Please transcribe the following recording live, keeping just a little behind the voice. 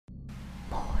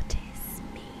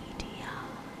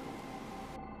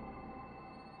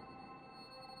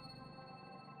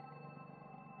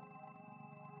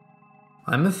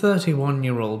I'm a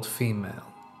 31-year-old female,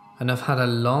 and I've had a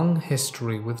long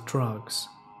history with drugs.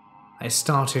 I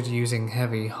started using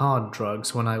heavy, hard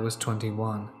drugs when I was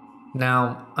 21.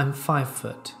 Now, I'm 5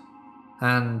 foot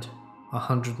and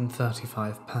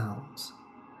 135 pounds.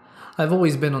 I've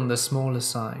always been on the smaller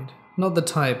side, not the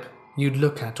type you'd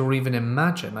look at or even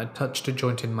imagine I'd touched a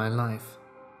joint in my life.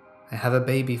 I have a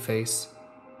baby face,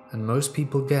 and most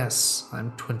people guess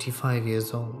I'm 25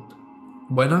 years old.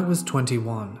 When I was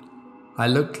 21, I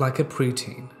looked like a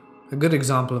preteen. A good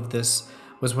example of this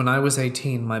was when I was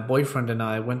 18, my boyfriend and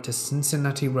I went to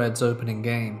Cincinnati Reds opening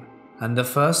game, and the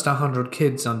first 100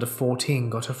 kids under 14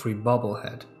 got a free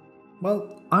bobblehead.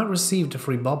 Well, I received a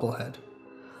free bobblehead.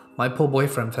 My poor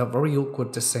boyfriend felt very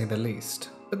awkward to say the least,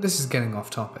 but this is getting off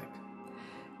topic.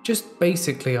 Just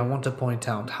basically, I want to point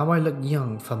out how I look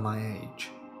young for my age.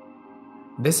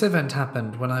 This event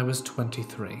happened when I was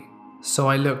 23, so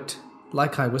I looked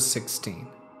like I was 16.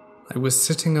 I was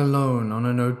sitting alone on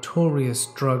a notorious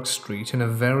drug street in a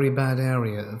very bad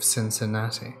area of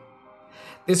Cincinnati.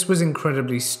 This was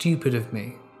incredibly stupid of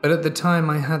me, but at the time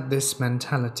I had this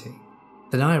mentality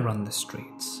that I run the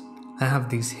streets. I have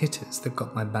these hitters that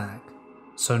got my back,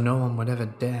 so no one would ever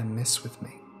dare mess with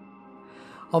me.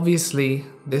 Obviously,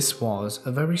 this was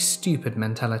a very stupid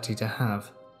mentality to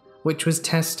have, which was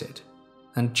tested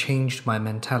and changed my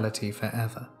mentality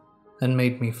forever, and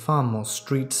made me far more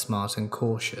street smart and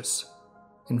cautious.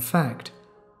 In fact,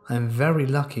 I am very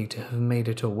lucky to have made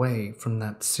it away from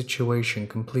that situation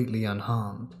completely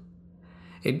unharmed.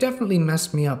 It definitely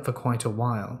messed me up for quite a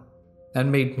while,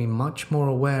 and made me much more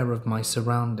aware of my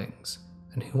surroundings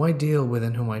and who I deal with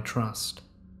and who I trust.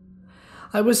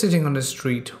 I was sitting on the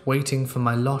street waiting for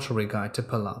my lottery guy to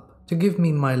pull up to give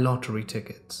me my lottery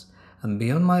tickets and be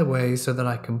on my way so that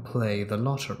I can play the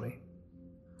lottery.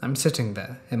 I'm sitting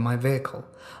there in my vehicle,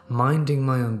 minding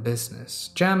my own business,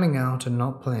 jamming out and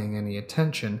not paying any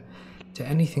attention to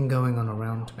anything going on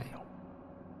around me,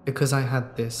 because I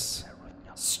had this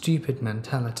stupid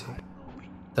mentality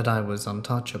that I was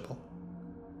untouchable.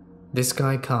 This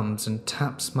guy comes and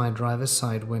taps my driver's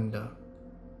side window.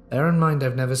 Bear in mind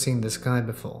I've never seen this guy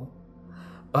before,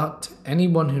 but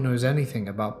anyone who knows anything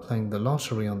about playing the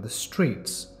lottery on the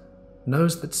streets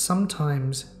knows that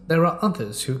sometimes there are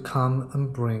others who come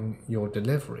and bring your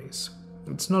deliveries.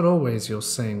 It's not always your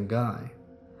same guy,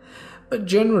 but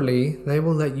generally they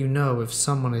will let you know if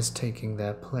someone is taking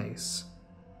their place.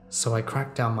 So I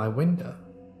crack down my window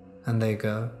and they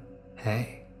go,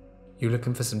 "Hey, you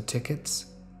looking for some tickets?"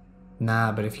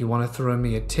 "Nah, but if you want to throw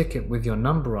me a ticket with your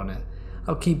number on it,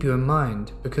 I'll keep you in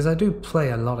mind because I do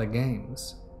play a lot of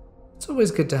games. It's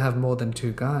always good to have more than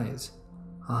 2 guys."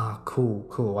 "Ah,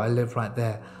 cool, I live right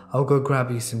there. I'll go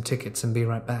grab you some tickets and be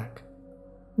right back."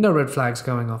 No red flags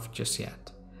going off just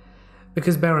yet.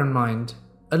 Because bear in mind,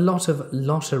 a lot of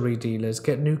lottery dealers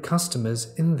get new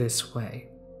customers in this way.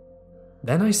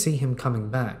 Then I see him coming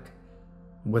back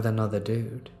with another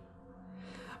dude.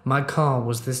 My car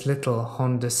was this little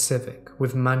Honda Civic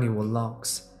with manual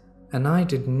locks, and I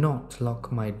did not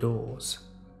lock my doors.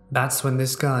 That's when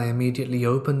this guy immediately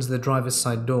opens the driver's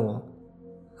side door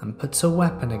and puts a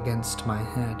weapon against my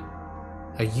head.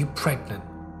 "Are you pregnant?"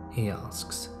 he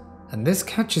asks, and this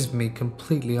catches me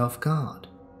completely off guard.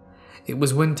 It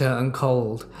was winter and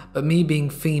cold, but me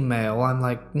being female, I'm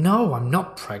like, "No, I'm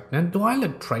not pregnant. Do I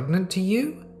look pregnant to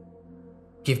you?"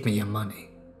 "Give me your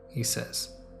money," he says.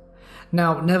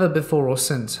 Now, never before or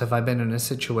since have I been in a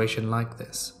situation like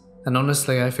this, and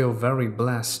honestly I feel very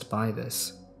blessed by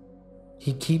this.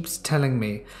 He keeps telling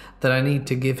me that I need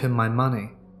to give him my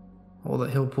money, or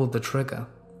that he'll pull the trigger.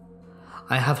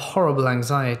 I have horrible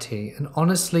anxiety, and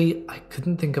honestly I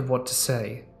couldn't think of what to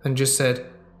say, and just said,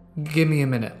 "Give me a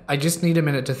minute, I just need a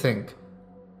minute to think."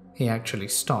 He actually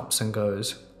stops and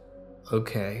goes,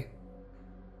 "Okay."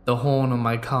 The horn on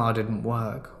my car didn't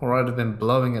work, or I'd have been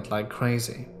blowing it like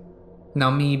crazy. Now,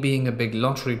 me being a big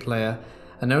lottery player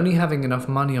and only having enough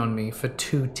money on me for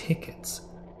 2 tickets,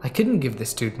 I couldn't give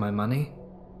this dude my money.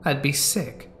 I'd be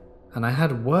sick, and I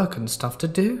had work and stuff to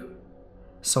do.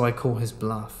 So I call his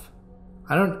bluff.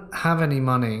 "I don't have any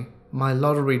money. My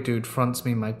lottery dude fronts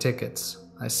me my tickets,"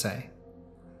 I say.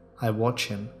 I watch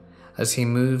him as he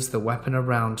moves the weapon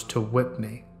around to whip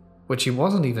me, which he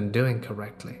wasn't even doing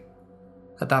correctly.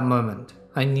 At that moment,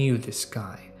 I knew this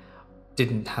guy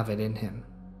didn't have it in him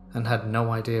and had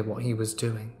no idea what he was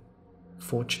doing,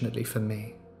 fortunately for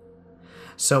me.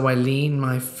 So I lean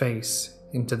my face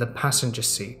into the passenger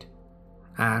seat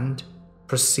and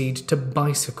proceed to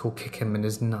bicycle kick him in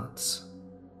his nuts.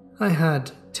 I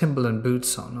had Timberland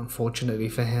boots on, unfortunately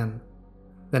for him.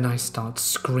 Then I start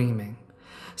screaming,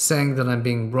 saying that I'm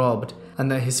being robbed and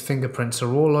that his fingerprints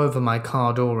are all over my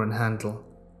car door and handle.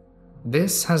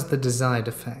 This has the desired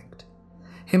effect.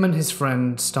 Him and his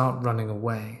friend start running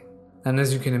away, and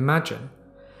as you can imagine,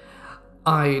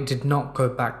 I did not go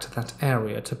back to that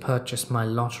area to purchase my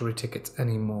lottery tickets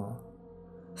anymore.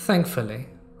 Thankfully,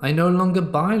 I no longer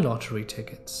buy lottery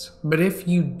tickets, but if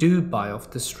you do buy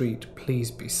off the street, please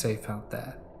be safe out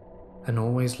there, and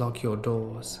always lock your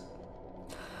doors.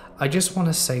 I just want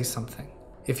to say something.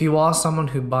 If you are someone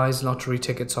who buys lottery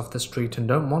tickets off the street and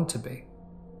don't want to be,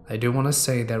 I do want to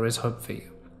say there is hope for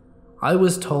you. I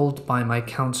was told by my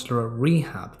counselor at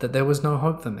rehab that there was no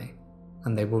hope for me,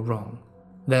 and they were wrong.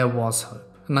 There was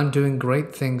hope, and I'm doing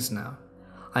great things now.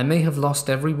 I may have lost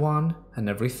everyone and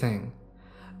everything,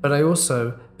 but I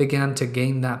also began to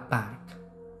gain that back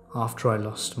after I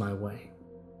lost my way.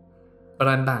 But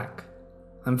I'm back.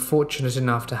 I'm fortunate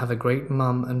enough to have a great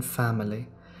mum and family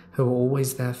who are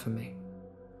always there for me.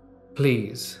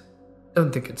 Please,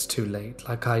 don't think it's too late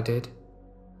like I did.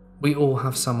 We all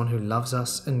have someone who loves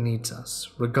us and needs us,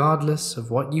 regardless of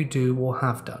what you do or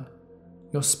have done.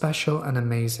 You're special and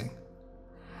amazing.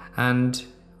 And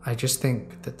I just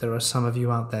think that there are some of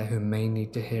you out there who may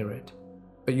need to hear it.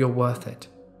 But you're worth it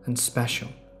and special.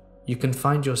 You can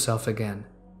find yourself again.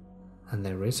 And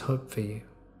there is hope for you.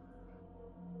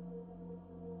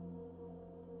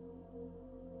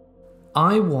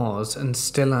 I was and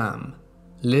still am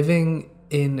living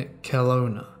in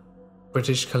Kelowna,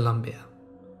 British Columbia.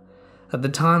 At the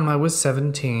time I was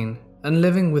 17 and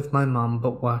living with my mum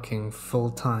but working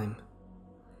full-time.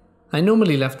 I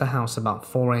normally left the house about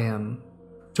 4 AM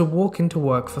to walk into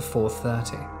work for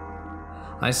 4:30.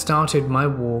 I started my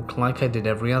walk like I did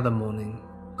every other morning,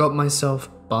 got myself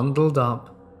bundled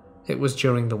up. It was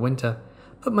during the winter,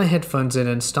 put my headphones in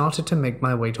and started to make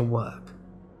my way to work.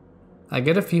 I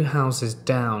get a few houses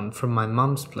down from my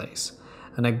mum's place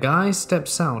and a guy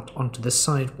steps out onto the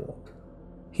sidewalk.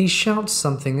 He shouts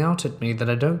something out at me that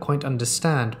I don't quite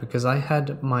understand because I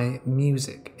had my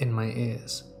music in my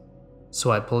ears.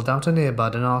 So I pulled out an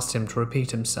earbud and asked him to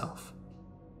repeat himself.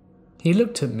 He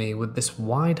looked at me with this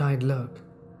wide-eyed look,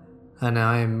 and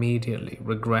I immediately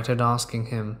regretted asking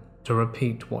him to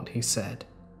repeat what he said.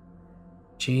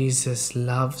 "Jesus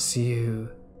loves you,"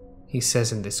 he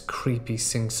says in this creepy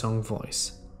sing-song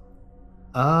voice.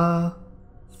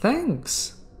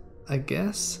 Thanks, I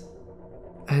guess.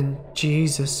 "And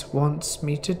Jesus wants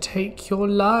me to take your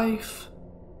life."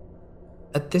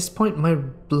 At this point, my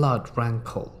blood ran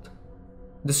cold.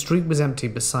 The street was empty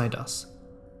beside us.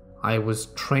 I was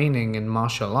training in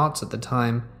martial arts at the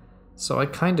time, so I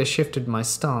kinda shifted my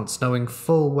stance, knowing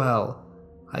full well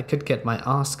I could get my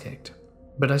ass kicked,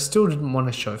 but I still didn't want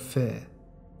to show fear.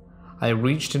 I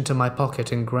reached into my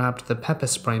pocket and grabbed the pepper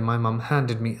spray my mum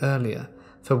handed me earlier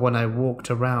for when I walked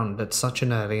around at such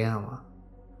an early hour.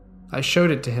 I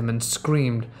showed it to him and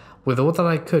screamed with all that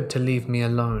I could to leave me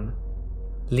alone.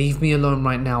 "Leave me alone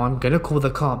right now, I'm gonna call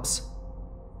the cops."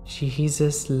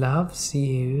 "Jesus loves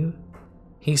you."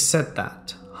 He said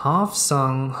that, half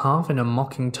sung, half in a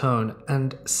mocking tone,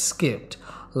 and skipped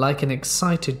like an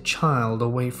excited child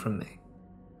away from me.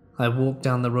 I walked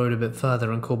down the road a bit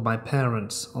further and called my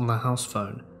parents on the house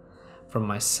phone from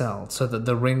my cell so that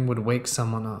the ring would wake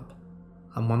someone up.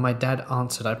 And when my dad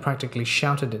answered, I practically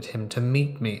shouted at him to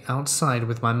meet me outside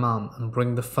with my mum and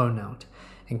bring the phone out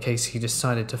in case he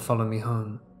decided to follow me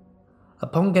home.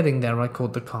 Upon getting there, I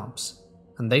called the cops,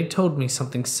 and they told me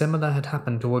something similar had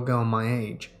happened to a girl my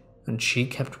age, and she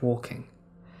kept walking.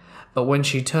 But when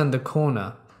she turned the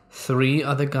corner, 3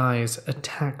 other guys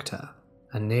attacked her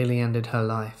and nearly ended her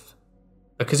life.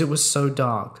 Because it was so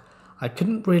dark, I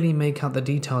couldn't really make out the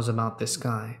details about this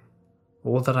guy.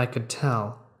 All that I could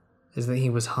tell is that he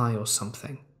was high or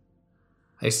something.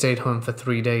 I stayed home for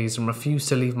 3 days and refused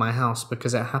to leave my house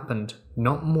because it happened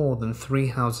not more than 3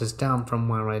 houses down from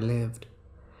where I lived.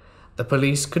 The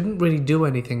police couldn't really do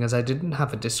anything as I didn't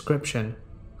have a description,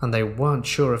 and they weren't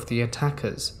sure if the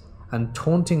attackers and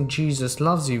taunting Jesus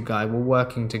loves you guy were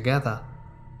working together,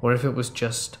 or if it was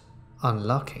just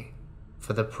unlucky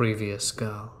for the previous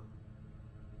girl.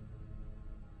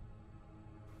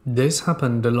 This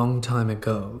happened a long time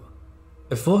ago,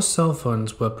 before cell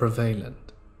phones were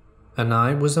prevalent, and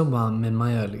I was a mum in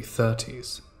my early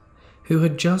 30s who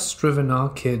had just driven our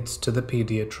kids to the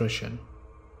pediatrician.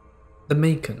 The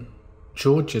Macon,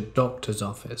 Georgia doctor's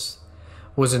office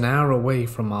was an hour away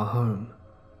from our home,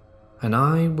 and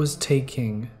I was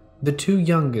taking the 2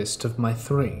 youngest of my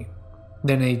 3,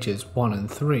 then ages 1 and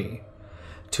 3,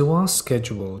 to our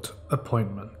scheduled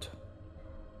appointment.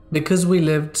 Because we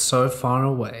lived so far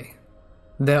away,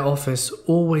 their office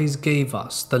always gave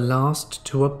us the last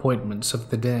 2 appointments of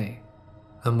the day,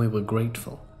 and we were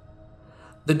grateful.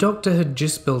 The doctor had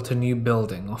just built a new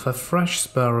building off a fresh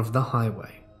spur of the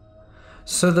highway,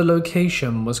 so the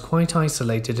location was quite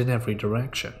isolated in every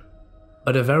direction,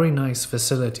 but a very nice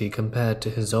facility compared to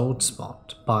his old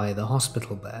spot by the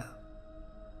hospital there.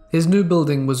 His new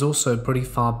building was also pretty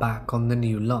far back on the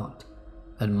new lot,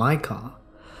 and my car,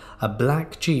 a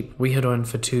black Jeep we had owned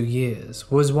for 2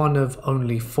 years, was one of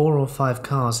only 4 or 5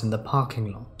 cars in the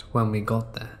parking lot when we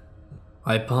got there.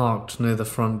 I parked near the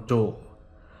front door,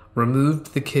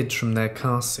 removed the kids from their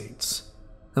car seats,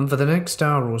 and for the next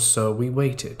hour or so we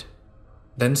waited,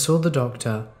 then saw the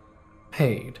doctor,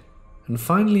 paid, and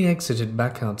finally exited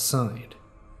back outside.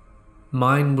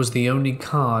 Mine was the only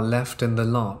car left in the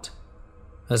lot,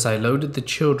 as I loaded the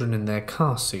children in their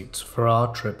car seats for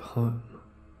our trip home.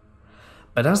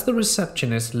 But as the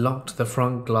receptionist locked the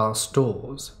front glass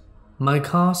doors, my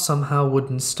car somehow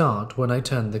wouldn't start when I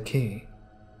turned the key.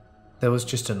 There was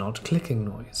just an odd clicking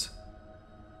noise.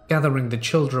 Gathering the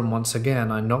children once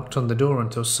again, I knocked on the door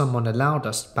until someone allowed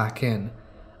us back in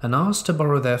and asked to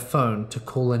borrow their phone to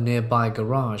call a nearby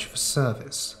garage for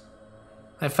service.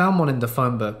 I found one in the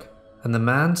phone book, and the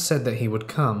man said that he would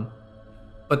come,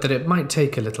 but that it might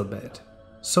take a little bit,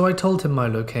 so I told him my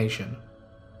location.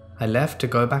 I left to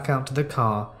go back out to the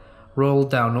car, rolled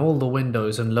down all the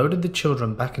windows and loaded the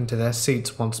children back into their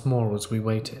seats once more as we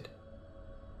waited.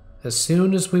 As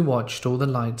soon as we watched, all the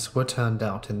lights were turned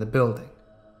out in the building,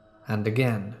 and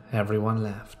again everyone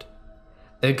left,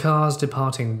 their cars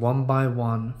departing one by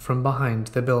one from behind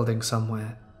the building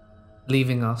somewhere,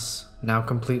 leaving us now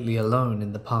completely alone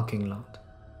in the parking lot.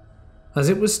 As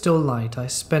it was still light, I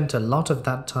spent a lot of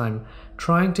that time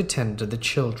trying to tend to the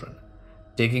children,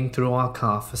 digging through our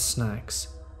car for snacks,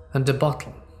 and a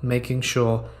bottle, making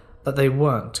sure that they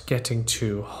weren't getting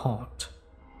too hot.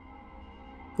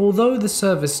 Although the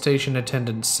service station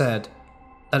attendant said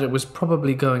that it was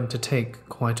probably going to take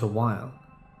quite a while,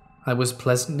 I was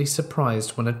pleasantly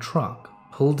surprised when a truck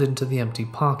pulled into the empty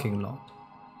parking lot,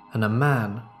 and a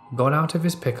man got out of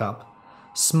his pickup,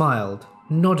 smiled,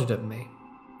 nodded at me,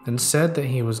 and said that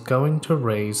he was going to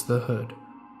raise the hood.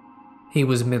 He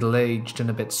was middle-aged and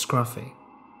a bit scruffy,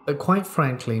 but quite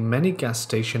frankly, many gas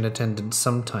station attendants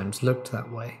sometimes looked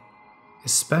that way,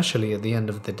 especially at the end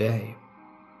of the day.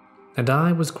 And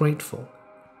I was grateful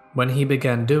when he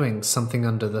began doing something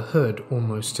under the hood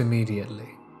almost immediately.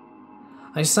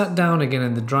 I sat down again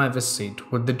in the driver's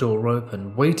seat with the door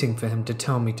open, waiting for him to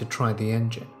tell me to try the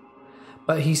engine,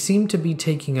 but he seemed to be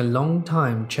taking a long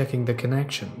time checking the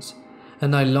connections,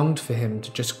 and I longed for him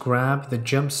to just grab the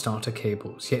jump starter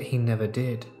cables, yet he never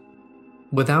did.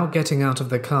 Without getting out of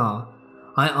the car,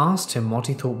 I asked him what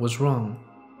he thought was wrong,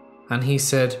 and he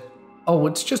said, "Oh,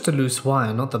 it's just a loose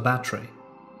wire, not the battery,"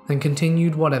 and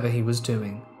continued whatever he was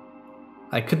doing.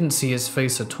 I couldn't see his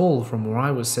face at all from where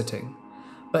I was sitting,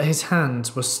 but his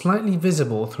hands were slightly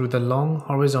visible through the long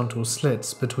horizontal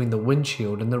slits between the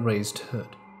windshield and the raised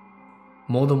hood.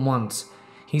 More than once,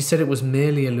 he said it was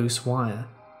merely a loose wire,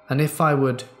 and if I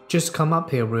would just come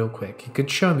up here real quick, he could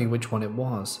show me which one it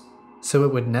was, so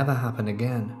it would never happen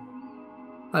again.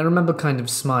 I remember kind of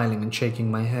smiling and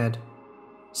shaking my head,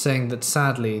 saying that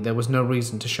sadly there was no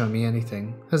reason to show me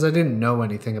anything, as I didn't know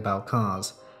anything about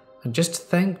cars, and just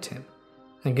thanked him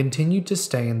and continued to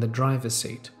stay in the driver's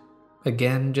seat,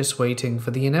 again just waiting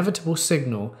for the inevitable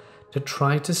signal to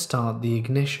try to start the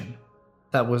ignition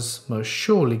that was most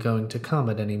surely going to come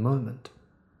at any moment.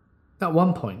 At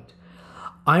one point,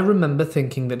 I remember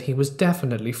thinking that he was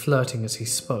definitely flirting as he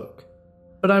spoke,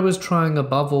 but I was trying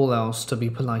above all else to be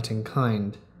polite and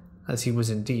kind, as he was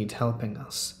indeed helping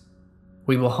us.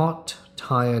 We were hot,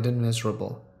 tired, and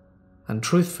miserable, and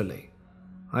truthfully,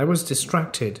 I was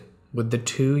distracted with the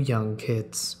 2 young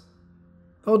kids.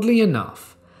 Oddly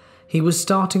enough, he was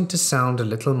starting to sound a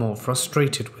little more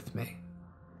frustrated with me,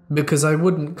 because I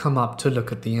wouldn't come up to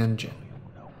look at the engine.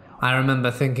 I remember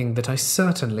thinking that I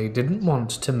certainly didn't want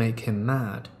to make him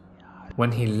mad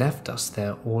when he left us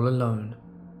there all alone,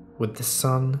 with the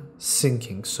sun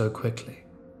sinking so quickly.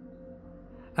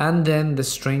 And then the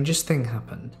strangest thing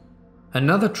happened.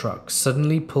 Another truck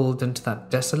suddenly pulled into that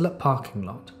desolate parking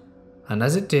lot, and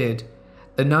as it did,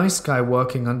 the nice guy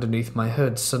working underneath my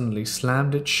hood suddenly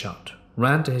slammed it shut,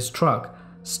 ran to his truck,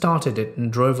 started it,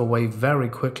 and drove away very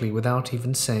quickly without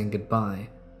even saying goodbye.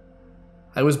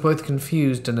 I was both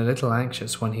confused and a little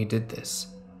anxious when he did this,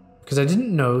 because I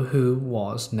didn't know who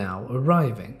was now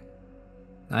arriving.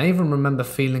 I even remember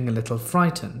feeling a little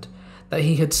frightened that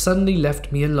he had suddenly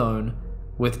left me alone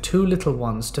with 2 little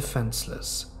ones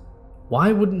defenseless.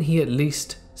 Why wouldn't he at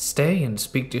least stay and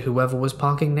speak to whoever was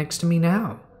parking next to me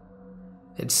now?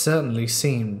 It certainly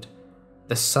seemed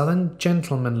the southern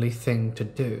gentlemanly thing to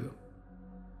do.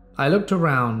 I looked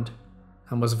around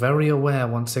and was very aware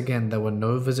once again there were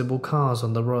no visible cars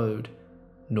on the road,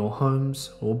 nor homes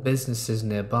or businesses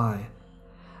nearby,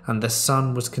 and the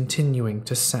sun was continuing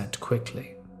to set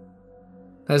quickly.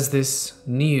 As this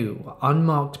new,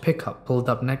 unmarked pickup pulled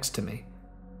up next to me,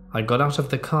 I got out of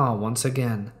the car once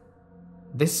again,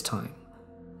 this time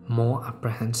more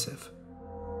apprehensive.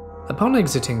 Upon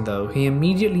exiting, though, he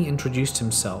immediately introduced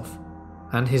himself,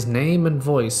 and his name and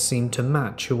voice seemed to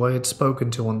match who I had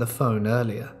spoken to on the phone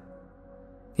earlier.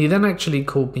 He then actually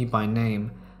called me by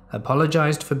name,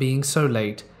 apologized for being so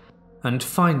late, and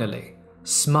finally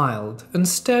smiled and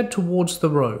stared towards the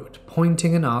road,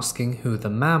 pointing and asking who the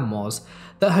man was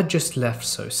that had just left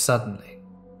so suddenly.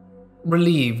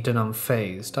 Relieved and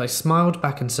unfazed, I smiled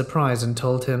back in surprise and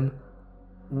told him,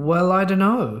 "Well, I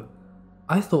dunno.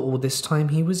 I thought all this time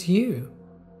he was you."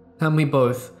 And we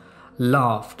both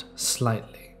laughed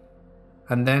slightly.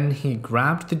 And then he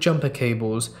grabbed the jumper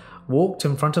cables, walked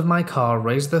in front of my car,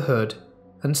 raised the hood,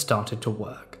 and started to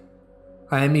work.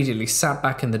 I immediately sat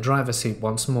back in the driver's seat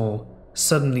once more,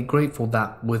 suddenly grateful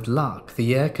that, with luck,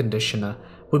 the air conditioner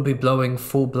would be blowing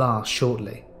full blast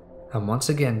shortly, and once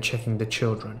again checking the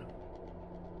children.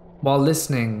 While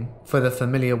listening for the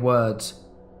familiar words,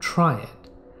 "Try it,"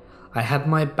 I had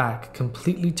my back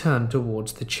completely turned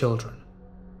towards the children,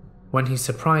 when he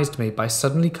surprised me by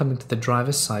suddenly coming to the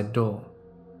driver's side door.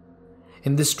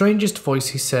 In the strangest voice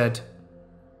he said,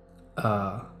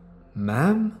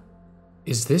 "Ma'am,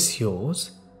 is this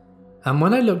yours?" And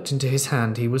when I looked into his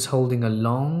hand, he was holding a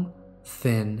long,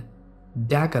 thin,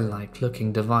 dagger-like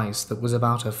looking device that was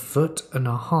about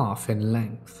 1.5 feet in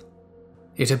length.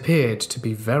 It appeared to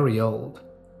be very old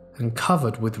and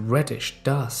covered with reddish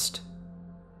dust.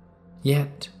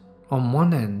 Yet, on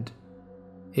one end,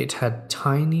 it had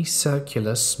tiny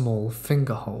circular small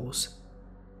finger holes.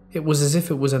 It was as if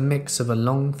it was a mix of a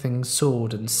long thin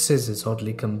sword and scissors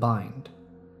oddly combined.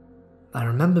 I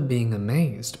remember being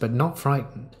amazed but not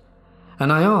frightened,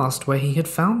 and I asked where he had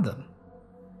found them.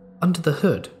 "Under the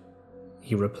hood,"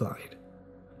 he replied.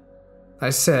 I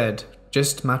said,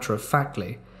 just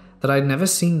matter-of-factly, that I'd never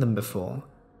seen them before,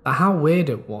 but how weird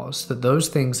it was that those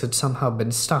things had somehow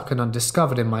been stuck and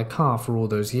undiscovered in my car for all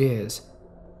those years,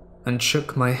 and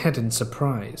shook my head in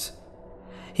surprise.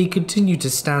 He continued to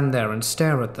stand there and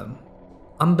stare at them,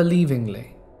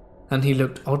 unbelievingly, and he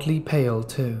looked oddly pale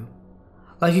too,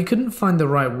 like he couldn't find the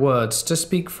right words to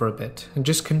speak for a bit and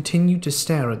just continued to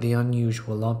stare at the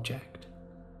unusual object.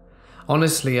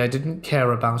 Honestly, I didn't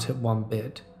care about it one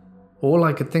bit. All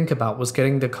I could think about was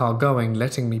getting the car going,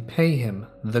 letting me pay him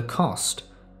the cost,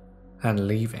 and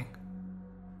leaving.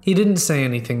 He didn't say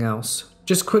anything else,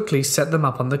 just quickly set them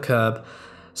up on the curb,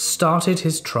 started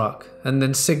his truck, and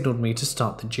then signaled me to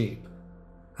start the Jeep.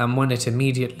 And when it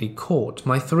immediately caught,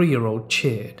 my 3-year-old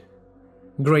cheered.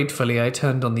 Gratefully, I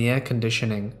turned on the air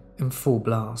conditioning in full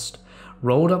blast,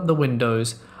 rolled up the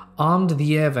windows, armed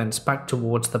the air vents back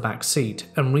towards the back seat,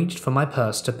 and reached for my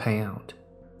purse to pay out.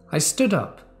 I stood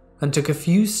up and took a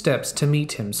few steps to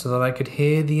meet him so that I could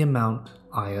hear the amount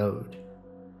I owed.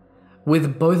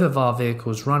 With both of our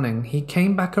vehicles running, he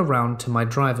came back around to my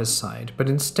driver's side, but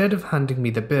instead of handing me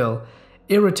the bill,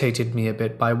 irritated me a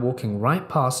bit by walking right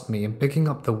past me and picking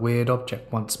up the weird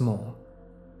object once more.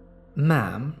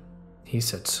 "Ma'am," he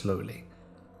said slowly,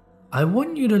 "I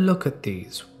want you to look at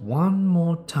these one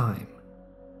more time,"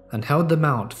 and held them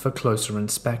out for closer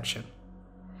inspection.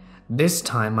 This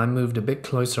time I moved a bit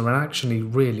closer and actually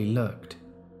really looked.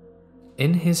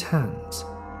 In his hands,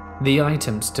 the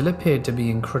item still appeared to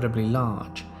be incredibly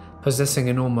large, possessing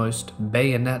an almost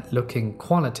bayonet-looking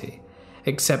quality,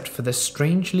 except for the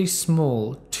strangely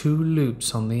small 2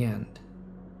 loops on the end.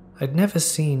 I'd never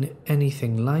seen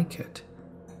anything like it,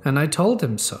 and I told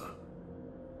him so.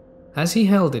 As he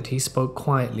held it, he spoke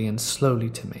quietly and slowly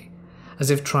to me,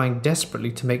 as if trying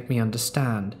desperately to make me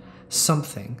understand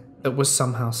something that was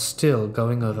somehow still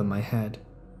going over my head.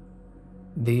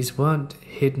 "These weren't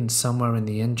hidden somewhere in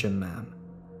the engine, ma'am.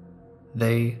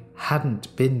 They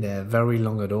hadn't been there very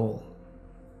long at all,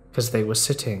 because they were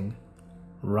sitting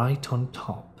right on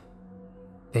top.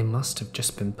 They must have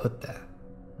just been put there."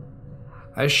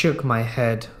 I shook my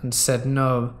head and said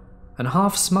no, and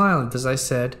half smiled as I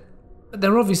said, "But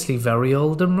they're obviously very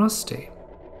old and rusty."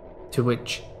 To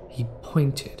which he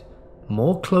pointed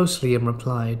more closely and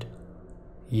replied,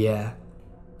 "Yeah,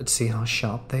 but see how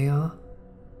sharp they are?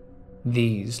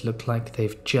 These look like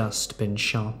they've just been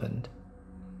sharpened."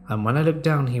 And when I looked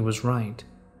down, he was right.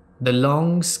 The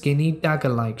long, skinny,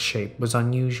 dagger-like shape was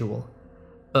unusual,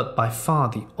 but by far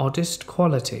the oddest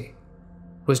quality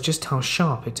was just how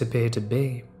sharp it appeared to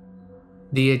be.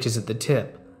 The edges at the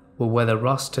tip were where the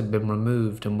rust had been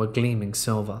removed and were gleaming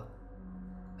silver.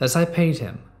 As I paid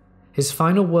him, his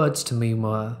final words to me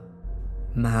were,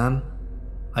 "Ma'am,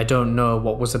 I don't know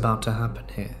what was about to happen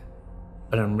here,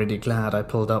 but I'm really glad I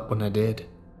pulled up when I did."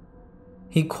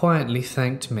 He quietly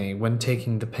thanked me when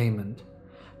taking the payment,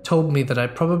 told me that I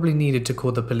probably needed to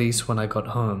call the police when I got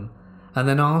home, and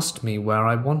then asked me where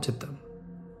I wanted them.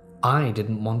 I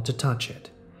didn't want to touch it,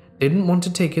 didn't want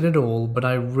to take it at all, but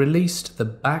I released the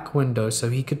back window so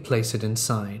he could place it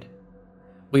inside.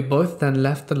 We both then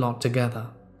left the lot together,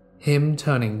 him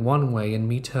turning one way and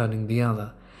me turning the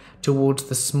other, towards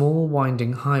the small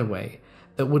winding highway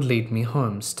that would lead me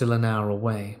home, still an hour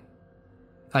away.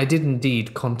 I did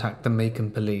indeed contact the Macon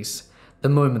police the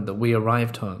moment that we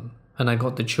arrived home, and I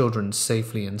got the children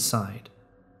safely inside.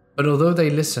 But although they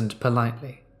listened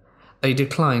politely, they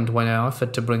declined when I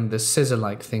offered to bring the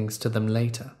scissor-like things to them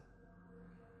later.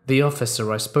 The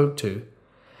officer I spoke to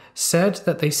said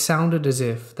that they sounded as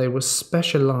if they were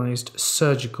specialized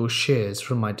surgical shears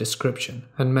from my description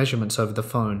and measurements over the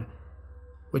phone,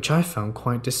 which I found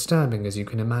quite disturbing, as you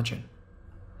can imagine.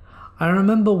 I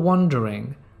remember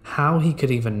wondering how he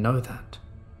could even know that,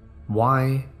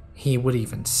 why he would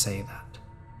even say that.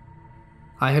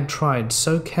 I had tried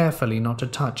so carefully not to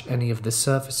touch any of the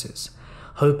surfaces,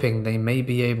 hoping they may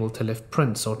be able to lift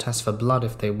prints or test for blood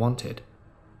if they wanted,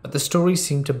 but the story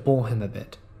seemed to bore him a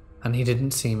bit, and he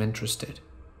didn't seem interested.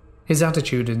 His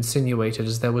attitude insinuated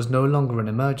as there was no longer an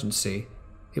emergency,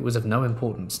 it was of no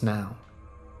importance now.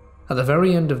 At the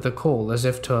very end of the call, as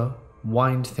if to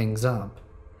wind things up,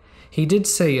 he did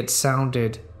say it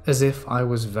sounded as if I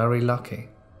was very lucky,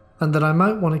 and that I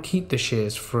might want to keep the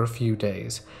shears for a few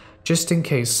days, just in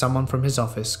case someone from his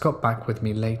office got back with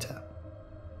me later.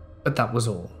 But that was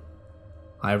all.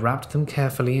 I wrapped them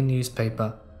carefully in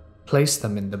newspaper, placed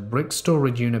them in the brick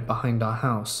storage unit behind our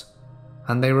house,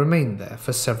 and they remained there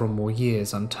for several more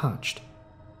years untouched,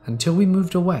 until we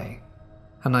moved away,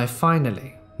 and I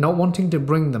finally, not wanting to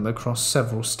bring them across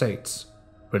several states,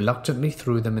 reluctantly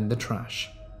threw them in the trash.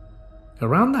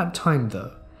 Around that time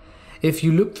though, if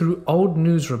you look through old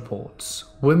news reports,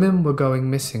 women were going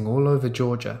missing all over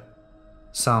Georgia.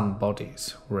 Some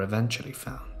bodies were eventually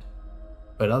found,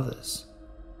 but others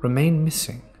remain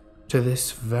missing to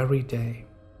this very day.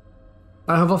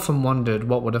 I have often wondered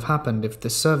what would have happened if the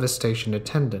service station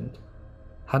attendant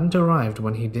hadn't arrived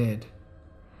when he did,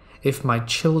 if my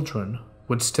children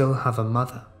would still have a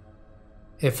mother,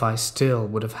 if I still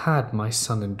would have had my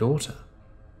son and daughter,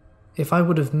 if I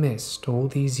would have missed all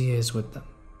these years with them.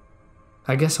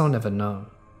 I guess I'll never know.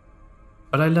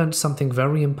 But I learned something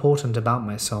very important about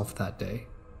myself that day.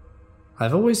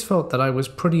 I've always felt that I was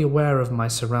pretty aware of my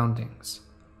surroundings,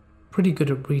 pretty good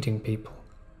at reading people,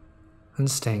 and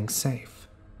staying safe.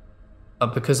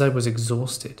 But because I was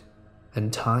exhausted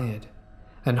and tired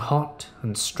and hot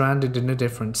and stranded in a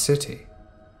different city,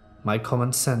 my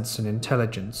common sense and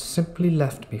intelligence simply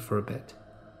left me for a bit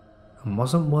and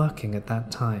wasn't working at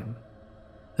that time.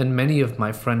 And many of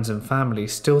my friends and family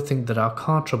still think that our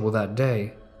car trouble that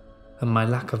day and my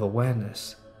lack of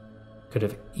awareness could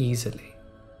have easily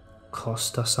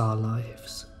cost us our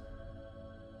lives.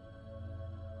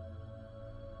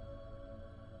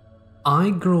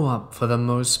 I grew up for the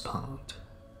most part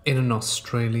in an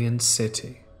Australian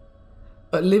city,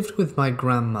 but lived with my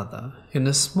grandmother in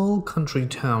a small country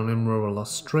town in rural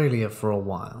Australia for a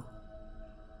while.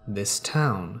 This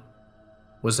town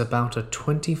was about a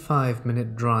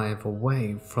 25-minute drive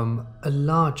away from a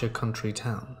larger country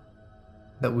town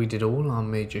that we did all our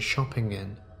major shopping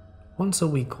in once a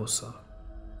week or so.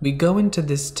 We go into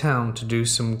this town to do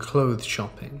some clothes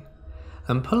shopping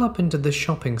and pull up into the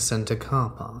shopping centre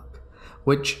car park,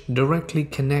 which directly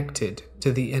connected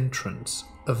to the entrance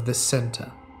of the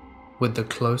centre, with the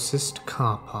closest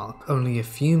car park only a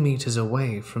few meters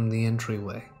away from the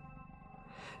entryway.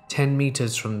 10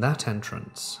 meters from that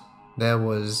entrance, there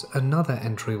was another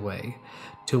entryway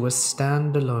to a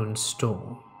standalone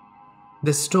store.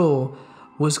 The store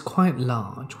was quite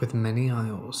large with many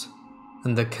aisles,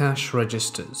 and the cash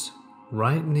registers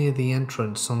right near the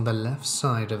entrance on the left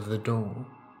side of the door.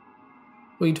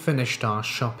 We'd finished our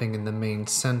shopping in the main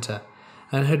centre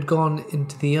and had gone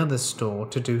into the other store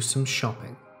to do some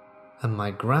shopping, and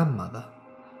my grandmother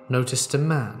noticed a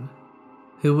man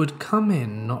who would come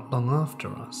in not long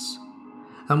after us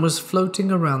and was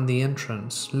floating around the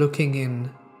entrance looking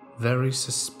in very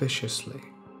suspiciously.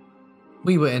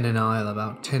 We were in an aisle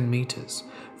about 10 meters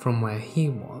from where he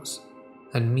was,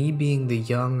 and me being the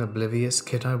young, oblivious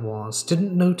kid I was,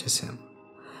 didn't notice him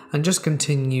and just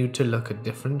continued to look at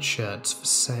different shirts for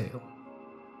sale.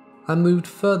 I moved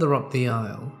further up the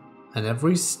aisle, and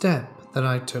every step that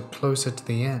I took closer to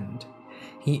the end,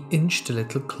 he inched a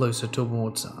little closer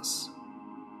towards us.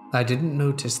 I didn't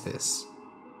notice this,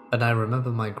 but I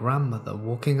remember my grandmother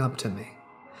walking up to me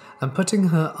and putting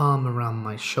her arm around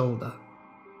my shoulder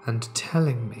and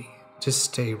telling me to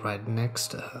stay right next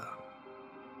to her.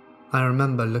 I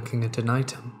remember looking at an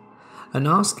item and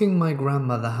asking my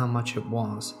grandmother how much it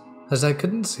was, as I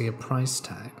couldn't see a price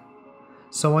tag.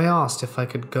 So I asked if I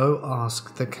could go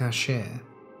ask the cashier.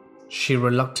 She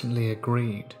reluctantly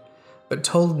agreed, but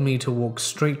told me to walk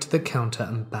straight to the counter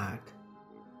and back.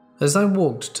 As I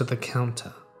walked to the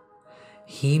counter,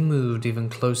 he moved even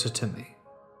closer to me.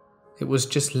 It was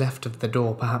just left of the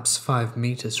door, perhaps 5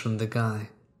 meters from the guy,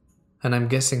 and I'm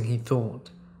guessing he thought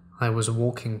I was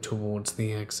walking towards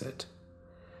the exit.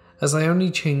 As I only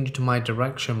changed my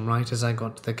direction right as I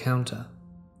got to the counter,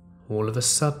 all of a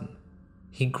sudden,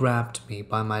 he grabbed me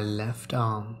by my left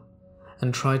arm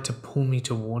and tried to pull me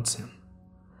towards him.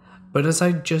 But as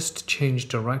I just changed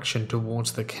direction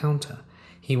towards the counter,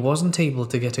 he wasn't able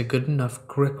to get a good enough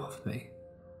grip of me,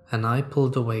 and I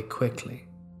pulled away quickly.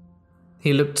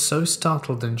 He looked so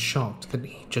startled and shocked that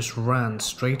he just ran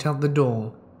straight out the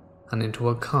door and into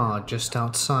a car just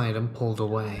outside and pulled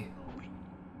away.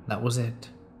 That was it.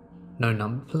 No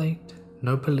number plate,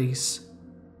 no police,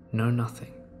 no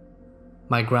nothing.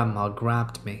 My grandma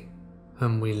grabbed me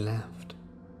and we left.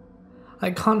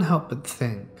 I can't help but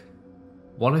think,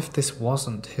 what if this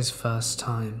wasn't his first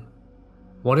time?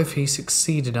 What if he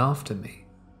succeeded after me?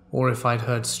 Or if I'd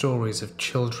heard stories of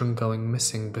children going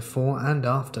missing before and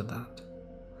after that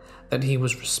he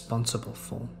was responsible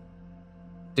for?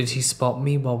 Did he spot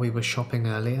me while we were shopping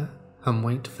earlier and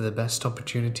wait for the best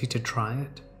opportunity to try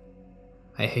it?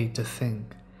 I hate to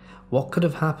think what could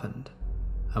have happened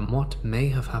and what may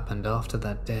have happened after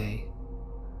that day.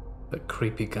 But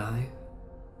creepy guy,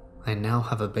 I now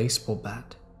have a baseball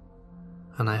bat,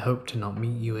 and I hope to not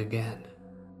meet you again.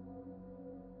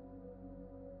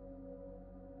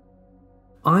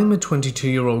 I'm a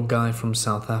 22-year-old guy from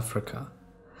South Africa,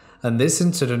 and this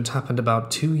incident happened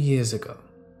about 2 years ago.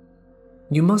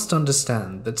 You must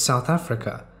understand that South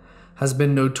Africa has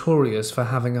been notorious for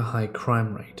having a high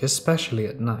crime rate, especially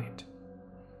at night.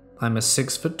 I'm a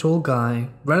 6-foot-tall guy,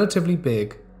 relatively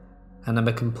big, and I'm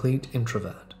a complete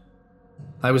introvert.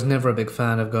 I was never a big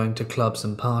fan of going to clubs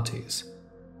and parties.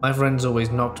 My friends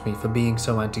always knocked me for being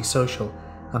so antisocial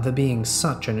and for being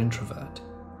such an introvert.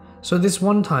 So this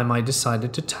one time I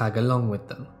decided to tag along with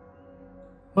them.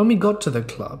 When we got to the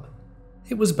club,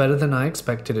 it was better than I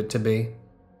expected it to be.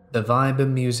 The vibe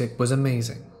and music was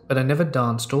amazing, but I never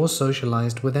danced or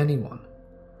socialized with anyone.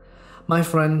 My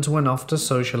friends went off to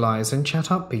socialize and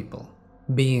chat up people,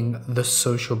 being the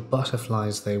social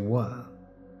butterflies they were.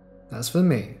 As for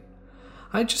me,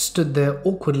 I just stood there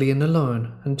awkwardly and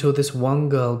alone until this one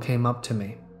girl came up to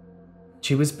me.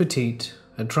 She was petite,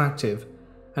 attractive,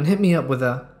 and hit me up with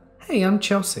a, "Hey, I'm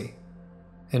Chelsea."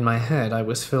 In my head, I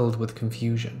was filled with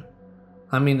confusion.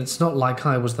 I mean, it's not like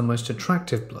I was the most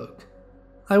attractive bloke.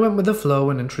 I went with the flow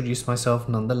and introduced myself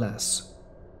nonetheless.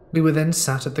 We were then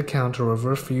sat at the counter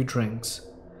over a few drinks.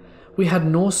 We had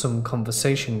an awesome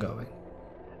conversation going,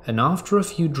 and after a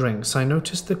few drinks I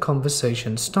noticed the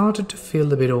conversation started to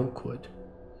feel a bit awkward.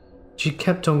 She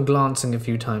kept on glancing a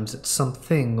few times at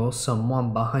something or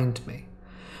someone behind me,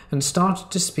 and started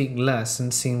to speak less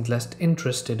and seemed less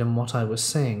interested in what I was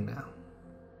saying now.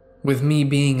 With me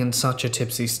being in such a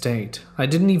tipsy state, I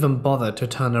didn't even bother to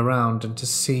turn around and to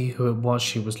see who it was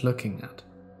she was looking at.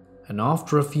 And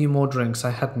after a few more drinks, I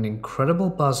had an incredible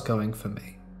buzz going for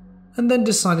me, and then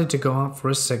decided to go out for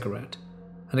a cigarette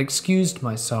and excused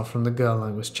myself from the girl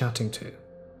I was chatting to.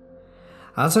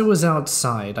 As I was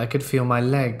outside, I could feel my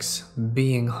legs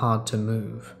being hard to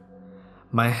move.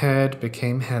 My head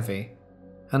became heavy,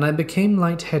 and I became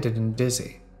lightheaded and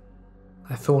dizzy.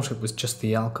 I thought it was just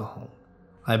the alcohol.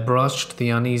 I brushed the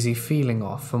uneasy feeling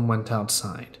off and went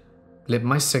outside, lit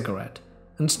my cigarette,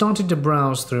 and started to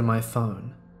browse through my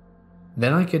phone.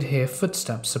 Then I could hear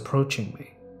footsteps approaching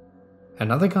me.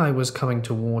 Another guy was coming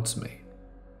towards me.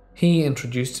 He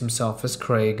introduced himself as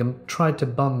Craig and tried to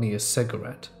bum me a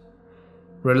cigarette.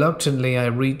 Reluctantly, I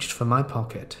reached for my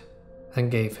pocket and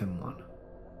gave him one.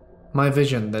 My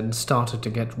vision then started to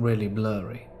get really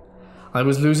blurry. I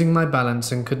was losing my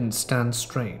balance and couldn't stand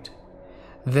straight.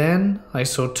 Then I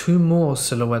saw 2 more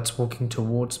silhouettes walking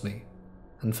towards me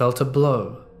and felt a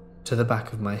blow to the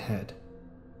back of my head.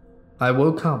 I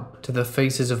woke up to the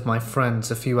faces of my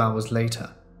friends a few hours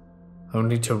later,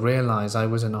 only to realize I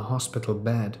was in a hospital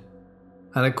bed,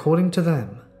 and according to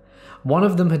them, one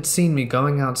of them had seen me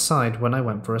going outside when I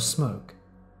went for a smoke.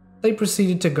 They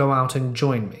proceeded to go out and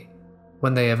join me.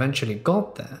 When they eventually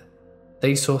got there,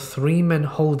 they saw 3 men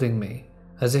holding me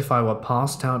as if I were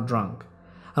passed out drunk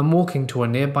and walking to a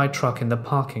nearby truck in the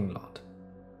parking lot.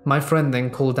 My friend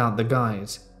then called out the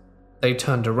guys. They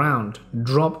turned around,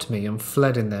 dropped me and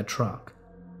fled in their truck.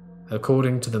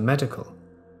 According to the medical,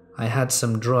 I had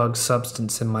some drug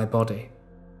substance in my body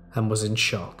and was in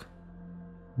shock.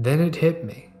 Then it hit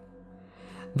me.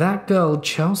 That girl,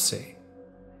 Chelsea,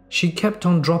 she kept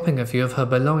on dropping a few of her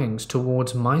belongings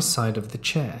towards my side of the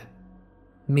chair.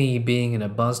 Me being in a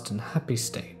buzzed and happy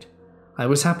state, I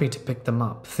was happy to pick them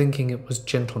up, thinking it was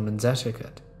gentleman's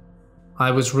etiquette.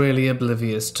 I was really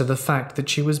oblivious to the fact that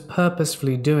she was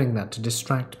purposefully doing that to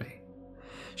distract me.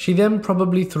 She then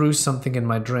probably threw something in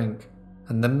my drink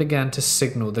and then began to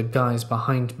signal the guys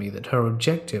behind me that her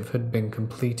objective had been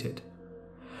completed.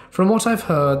 From what I've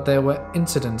heard, there were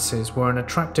incidences where an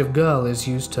attractive girl is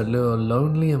used to lure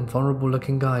lonely and vulnerable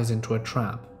looking guys into a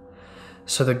trap,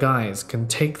 so the guys can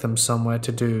take them somewhere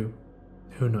to do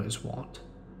who knows what.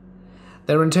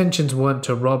 Their intentions weren't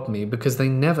to rob me because they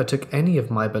never took any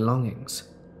of my belongings.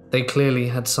 They clearly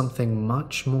had something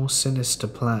much more sinister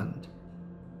planned.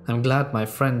 I'm glad my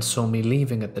friends saw me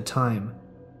leaving at the time,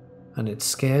 and it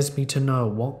scares me to know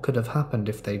what could have happened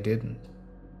if they didn't.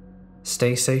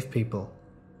 Stay safe, people,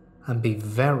 and be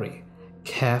very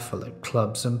careful at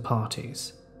clubs and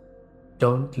parties.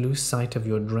 Don't lose sight of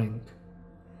your drink,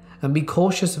 and be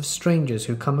cautious of strangers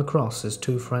who come across as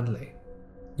too friendly.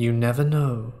 You never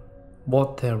know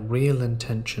what their real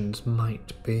intentions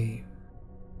might be.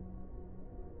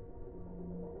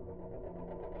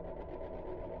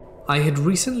 I had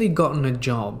recently gotten a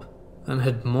job and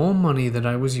had more money than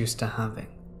I was used to having.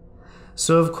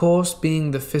 So of course,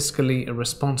 being the fiscally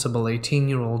irresponsible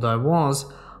 18-year-old I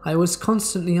was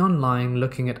constantly online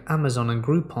looking at Amazon and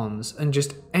Groupons and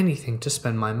just anything to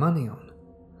spend my money on.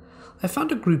 I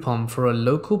found a Groupon for a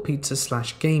local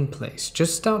pizza/game place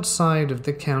just outside of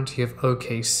the county of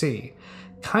OKC,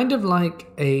 kind of like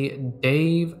a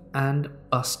Dave and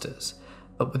Buster's,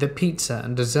 but with a pizza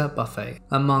and dessert buffet,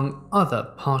 among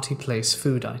other party place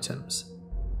food items.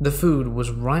 The food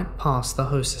was right past the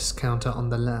hostess counter on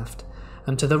the left,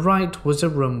 and to the right was a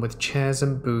room with chairs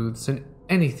and booths and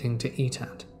anything to eat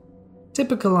at.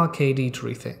 Typical arcade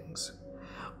eatery things.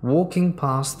 Walking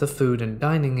past the food and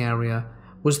dining area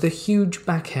was the huge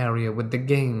back area with the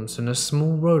games and a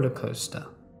small roller coaster.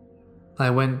 I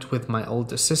went with my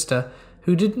older sister,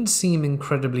 who didn't seem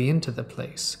incredibly into the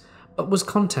place, but was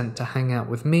content to hang out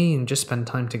with me and just spend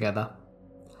time together.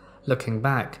 Looking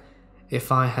back,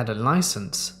 if I had a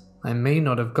license, I may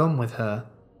not have gone with her,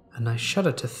 and I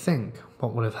shudder to think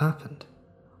what would have happened.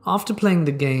 After playing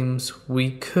the games we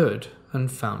could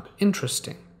and found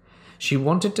interesting, she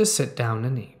wanted to sit down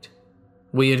and eat.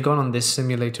 We had gone on this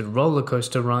simulated roller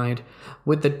coaster ride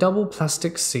with the double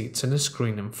plastic seats and a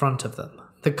screen in front of them,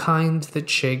 the kind that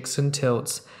shakes and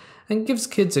tilts and gives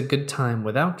kids a good time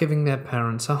without giving their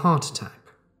parents a heart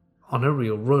attack, on a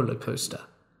real roller coaster.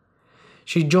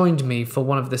 She joined me for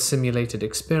one of the simulated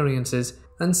experiences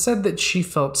and said that she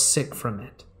felt sick from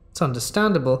it. It's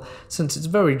understandable since it's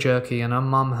very jerky and our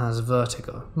mum has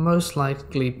vertigo, most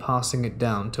likely passing it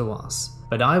down to us.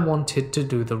 But I wanted to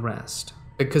do the rest,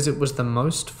 because it was the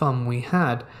most fun we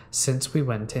had since we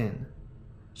went in.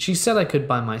 She said I could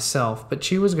by myself, but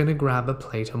she was going to grab a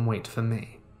plate and wait for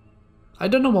me. I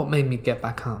don't know what made me get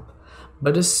back up,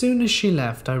 but as soon as she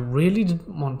left, I really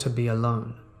didn't want to be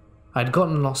alone. I'd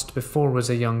gotten lost before as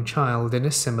a young child in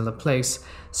a similar place,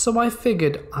 so I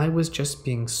figured I was just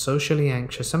being socially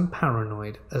anxious and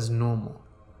paranoid as normal.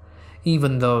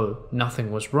 Even though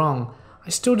nothing was wrong, I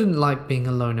still didn't like being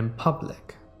alone in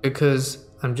public, because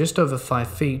I'm just over 5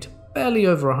 feet, barely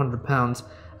over 100 pounds,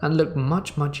 and look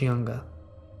much younger.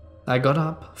 I got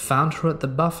up, found her at the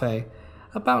buffet,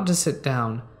 about to sit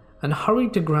down, and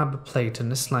hurried to grab a plate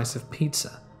and a slice of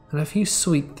pizza and a few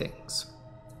sweet things.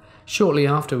 Shortly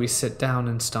after we sit down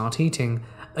and start eating,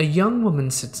 a young woman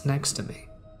sits next to me,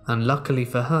 and luckily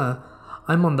for her,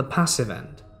 I'm on the passive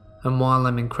end, and while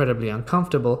I'm incredibly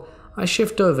uncomfortable, I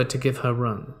shift over to give her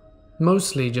room,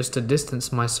 mostly just to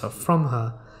distance myself from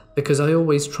her, because I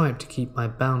always try to keep my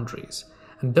boundaries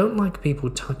and don't like people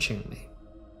touching me.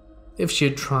 If she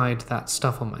had tried that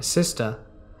stuff on my sister,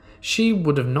 she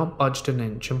would have not budged an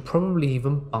inch and probably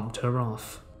even bumped her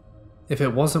off. If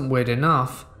it wasn't weird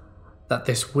enough that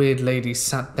this weird lady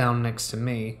sat down next to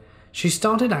me, she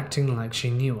started acting like she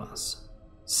knew us,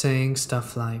 saying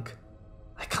stuff like,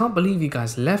 "I can't believe you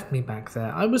guys left me back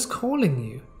there. I was calling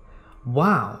you.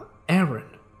 Wow,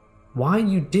 Erin, why are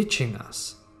you ditching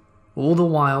us?" All the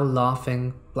while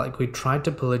laughing like we tried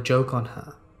to pull a joke on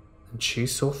her, and she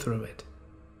saw through it.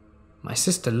 My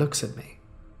sister looks at me.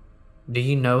 "Do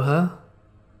you know her?"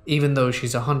 Even though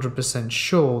she's 100%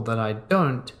 sure that I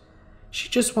don't, she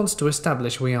just wants to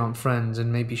establish we aren't friends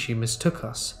and maybe she mistook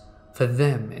us for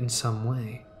them in some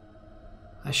way.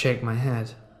 I shake my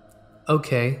head.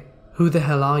 Okay, who the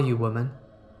hell are you, woman?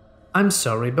 I'm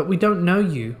sorry, but we don't know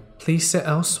you. Please sit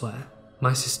elsewhere,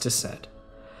 my sister said,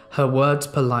 her words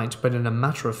polite but in a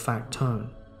matter-of-fact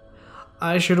tone.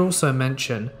 I should also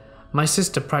mention, my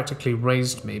sister practically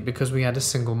raised me because we had a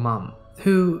single mum,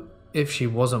 who, if she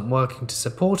wasn't working to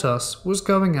support us, was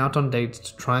going out on dates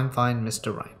to try and find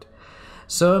Mr. Right.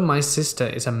 So my sister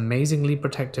is amazingly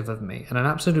protective of me and an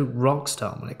absolute rock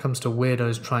star when it comes to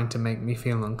weirdos trying to make me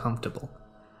feel uncomfortable.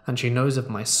 And she knows of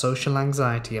my social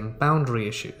anxiety and boundary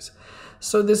issues,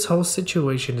 so this whole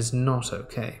situation is not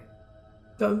okay.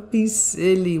 Don't be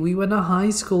silly, we went to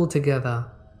high school together,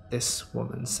 this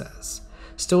woman says,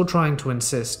 still trying to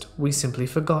insist we simply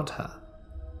forgot her.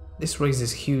 This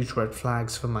raises huge red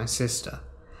flags for my sister,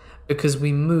 because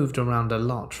we moved around a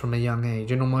lot from a young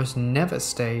age and almost never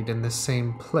stayed in the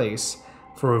same place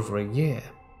for over a year.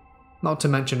 Not to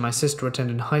mention my sister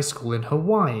attended high school in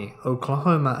Hawaii,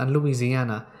 Oklahoma, and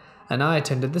Louisiana, and I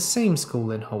attended the same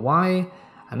school in Hawaii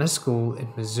and a school in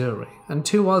Missouri, and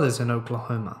 2 others in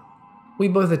Oklahoma. We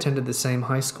both attended the same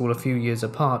high school a few years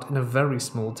apart in a very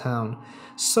small town,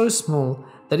 so small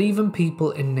that even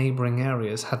people in neighboring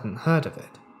areas hadn't heard of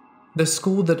it. The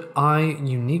school that I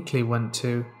uniquely went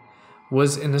to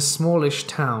was in a smallish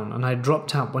town, and I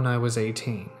dropped out when I was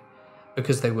 18,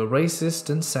 because they were racist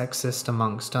and sexist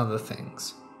amongst other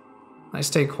things. I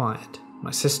stay quiet,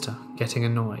 my sister getting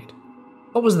annoyed.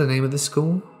 What was the name of the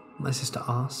school? My sister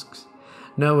asks,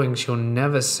 knowing she'll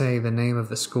never say the name of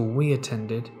the school we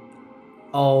attended.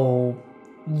 Oh,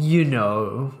 you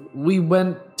know, we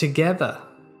went together.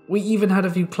 We even had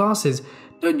a few classes.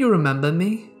 Don't you remember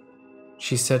me?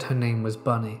 She said her name was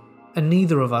Bunny, and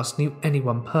neither of us knew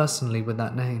anyone personally with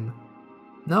that name.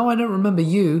 No, I don't remember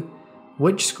you.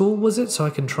 Which school was it so I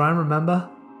can try and remember?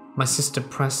 My sister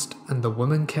pressed, and the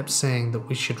woman kept saying that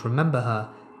we should remember her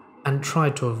and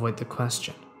tried to avoid the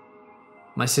question.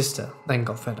 My sister then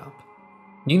got fed up.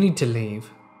 You need to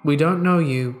leave. We don't know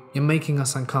you. You're making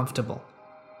us uncomfortable.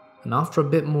 And after a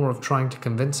bit more of trying to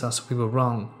convince us we were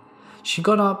wrong, she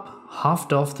got up,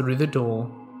 half off through the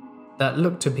door that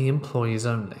looked to be employees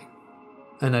only.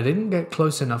 And I didn't get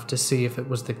close enough to see if it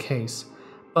was the case,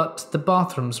 but the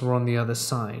bathrooms were on the other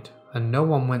side, and no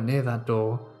one went near that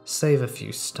door, save a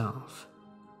few staff.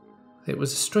 It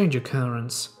was a strange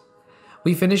occurrence.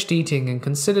 We finished eating and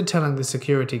considered telling the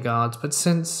security guards, but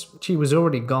since she was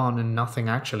already gone and nothing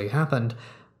actually happened,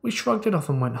 we shrugged it off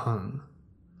and went home,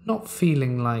 not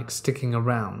feeling like sticking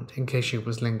around in case she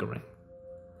was lingering.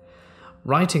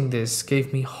 Writing this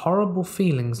gave me horrible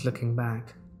feelings looking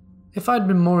back. If I'd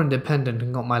been more independent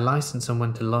and got my license and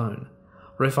went alone,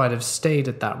 or if I'd have stayed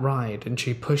at that ride and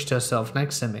she pushed herself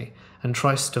next to me and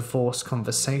tries to force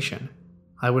conversation,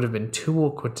 I would have been too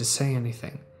awkward to say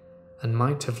anything and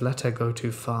might have let her go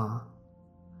too far.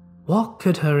 What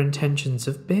could her intentions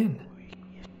have been?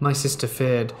 My sister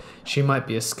feared she might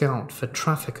be a scout for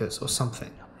traffickers or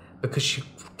something, because she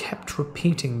kept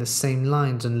repeating the same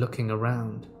lines and looking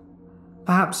around.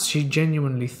 Perhaps she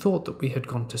genuinely thought that we had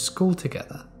gone to school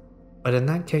together, but in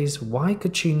that case, why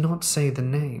could she not say the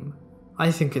name?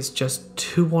 I think it's just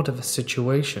too odd of a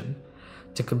situation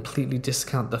to completely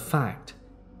discount the fact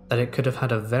that it could have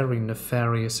had a very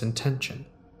nefarious intention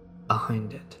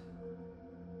behind it.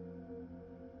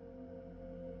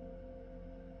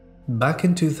 Back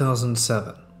in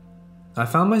 2007, I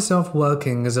found myself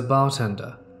working as a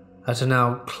bartender at a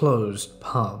now closed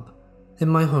pub in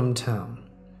my hometown.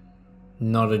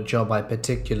 Not a job I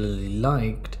particularly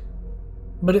liked,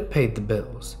 but it paid the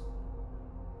bills.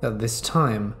 At this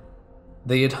time,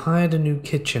 they had hired a new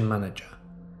kitchen manager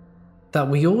that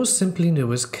we all simply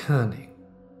knew as Kearney.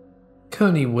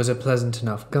 Kearney was a pleasant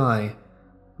enough guy,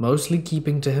 mostly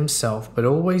keeping to himself, but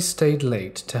always stayed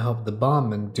late to help the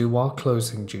barman do our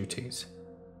closing duties,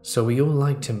 so we all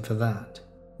liked him for that.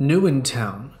 New in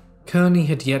town, Kearney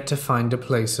had yet to find a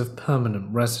place of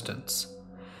permanent residence,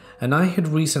 and I had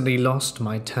recently lost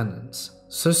my tenants,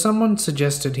 so someone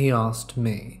suggested he asked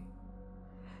me.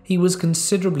 He was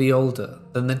considerably older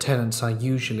than the tenants I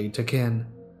usually took in,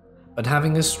 but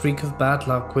having a streak of bad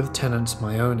luck with tenants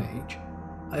my own age,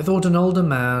 I thought an older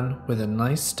man with a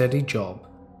nice steady job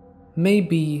may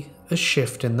be a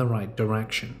shift in the right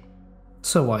direction,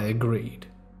 so I agreed.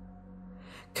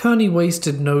 Kearney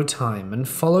wasted no time and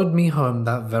followed me home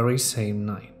that very same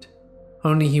night,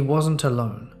 only he wasn't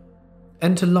alone.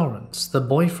 Enter Lawrence, the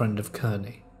boyfriend of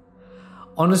Kearney.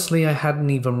 Honestly, I hadn't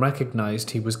even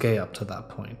recognized he was gay up to that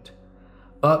point,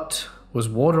 but was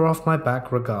water off my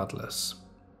back regardless.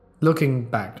 Looking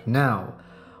back now,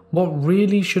 what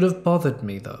really should have bothered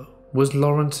me though was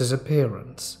Lawrence's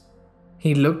appearance.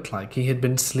 He looked like he had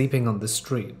been sleeping on the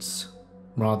streets,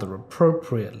 rather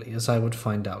appropriately as I would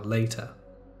find out later.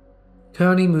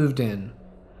 Kearney moved in.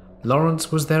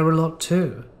 Lawrence was there a lot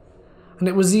too, and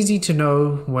it was easy to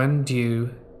know when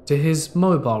due to his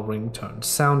mobile ringtone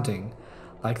sounding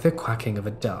like the quacking of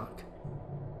a duck.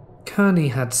 Kearney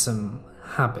had some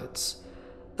habits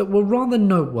that were rather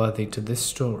noteworthy to this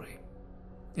story.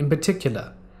 In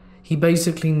particular, he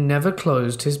basically never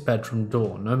closed his bedroom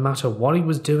door no matter what he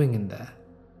was doing in there.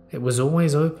 It was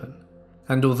always open,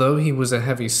 and although he was a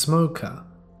heavy smoker,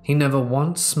 he never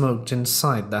once smoked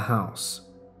inside the house.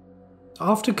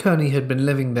 After Kearney had been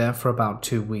living there for about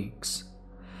 2 weeks,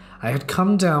 I had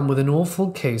come down with an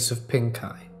awful case of pink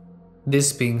eye.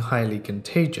 This being highly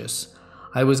contagious,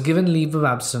 I was given leave of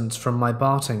absence from my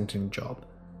bartending job,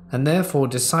 and therefore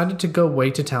decided to go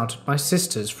wait it out at my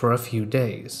sister's for a few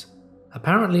days.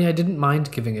 Apparently I didn't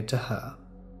mind giving it to her.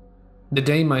 The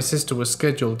day my sister was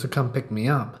scheduled to come pick me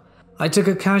up, I took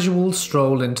a casual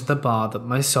stroll into the bar that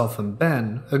myself and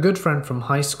Ben, a good friend from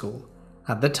high school,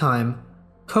 at the time,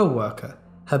 co-worker,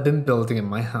 had been building in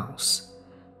my house.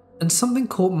 And something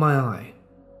caught my eye.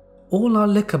 All our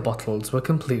liquor bottles were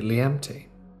completely empty.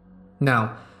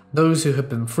 Now, those who had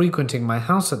been frequenting my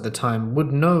house at the time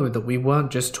would know that we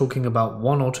weren't just talking about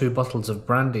 1 or 2 bottles of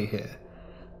brandy here,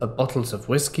 but bottles of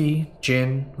whiskey,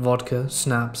 gin, vodka,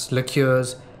 snaps,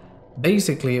 liqueurs.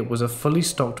 Basically, it was a fully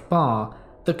stocked bar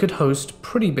that could host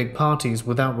pretty big parties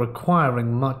without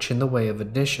requiring much in the way of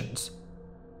additions.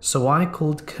 So I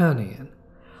called Kearney in,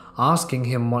 asking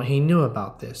him what he knew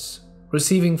about this,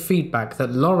 receiving feedback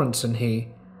that Lawrence and he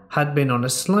had been on a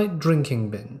slight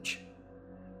drinking binge.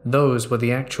 Those were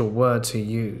the actual words he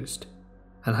used,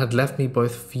 and had left me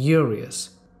both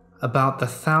furious about the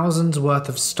thousands worth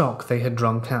of stock they had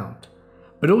drunk out,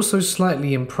 but also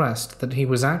slightly impressed that he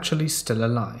was actually still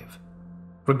alive.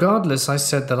 Regardless, I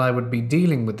said that I would be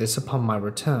dealing with this upon my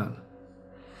return.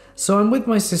 So I'm with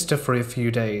my sister for a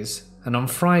few days, and on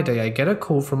Friday I get a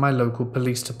call from my local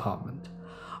police department,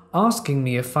 asking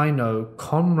me if I know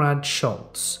Conrad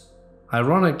Schultz.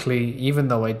 Ironically, even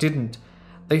though I didn't,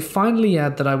 they finally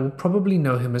add that I will probably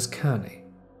know him as Kearney,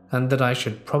 and that I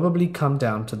should probably come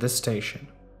down to the station,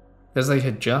 as they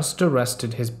had just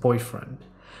arrested his boyfriend,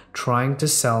 trying to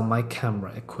sell my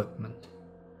camera equipment.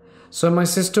 So my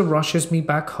sister rushes me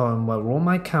back home where all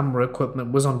my camera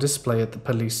equipment was on display at the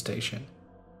police station.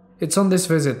 It's on this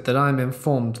visit that I'm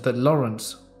informed that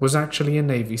Lawrence was actually a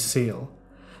Navy SEAL,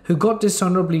 who got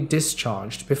dishonorably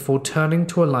discharged before turning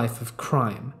to a life of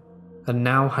crime, and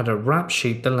now had a rap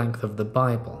sheet the length of the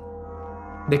Bible.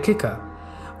 The kicker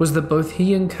was that both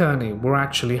he and Kearney were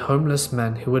actually homeless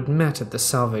men who had met at the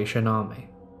Salvation Army.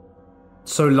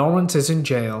 So Lawrence is in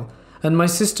jail, and my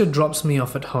sister drops me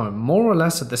off at home more or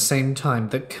less at the same time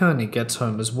that Kearney gets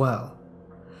home as well.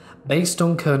 Based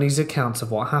on Kearney's accounts of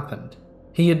what happened,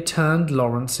 he had turned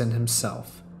Lawrence in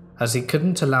himself, as he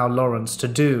couldn't allow Lawrence to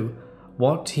do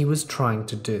what he was trying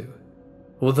to do.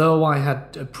 Although I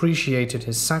had appreciated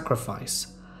his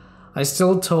sacrifice, I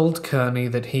still told Kearney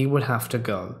that he would have to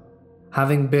go,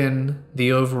 having been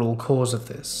the overall cause of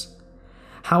this.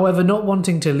 However, not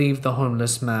wanting to leave the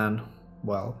homeless man,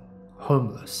 well,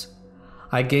 homeless,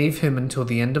 I gave him until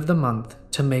the end of the month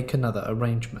to make another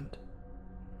arrangement.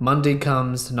 Monday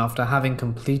comes, and after having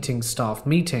completing staff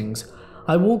meetings,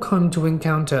 I walk home to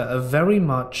encounter a very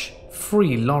much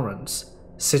free Lawrence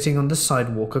sitting on the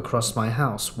sidewalk across my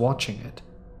house watching it.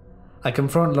 I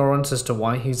confront Lawrence as to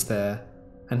why he's there,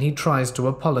 and he tries to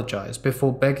apologize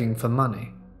before begging for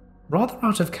money. Rather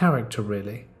out of character,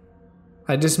 really.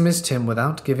 I dismissed him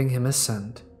without giving him a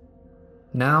cent.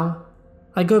 Now,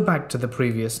 I go back to the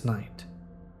previous night.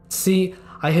 See,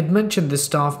 I had mentioned the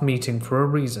staff meeting for a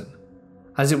reason,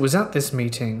 as it was at this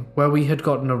meeting where we had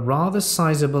gotten a rather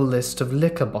sizable list of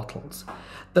liquor bottles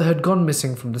that had gone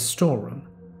missing from the storeroom,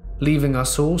 leaving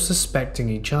us all suspecting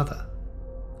each other.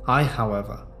 I,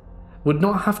 however, would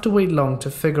not have to wait long to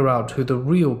figure out who the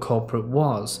real culprit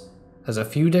was, as a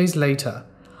few days later,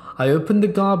 I opened the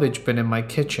garbage bin in my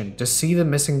kitchen to see the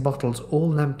missing bottles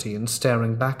all empty and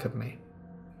staring back at me.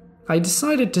 I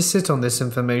decided to sit on this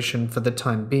information for the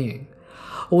time being,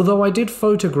 although I did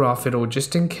photograph it all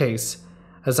just in case,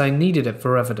 as I needed it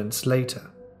for evidence later.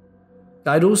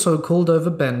 I'd also called over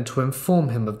Ben to inform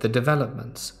him of the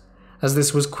developments, as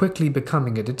this was quickly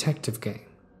becoming a detective game.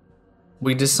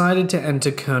 We decided to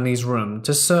enter Kearney's room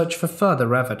to search for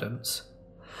further evidence.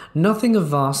 Nothing of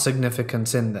vast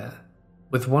significance in there,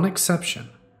 with one exception,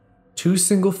 2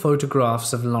 single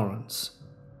photographs of Lawrence.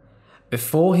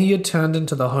 Before he had turned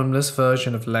into the homeless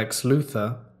version of Lex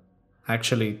Luthor,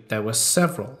 Actually, there were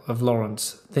several of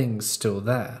Lawrence's things still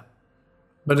there.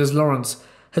 But as Lawrence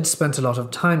had spent a lot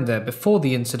of time there before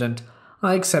the incident,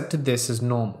 I accepted this as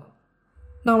normal.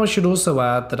 Now I should also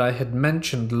add that I had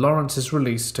mentioned Lawrence's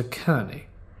release to Kearney,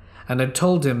 and had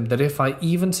told him that if I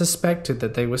even suspected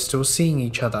that they were still seeing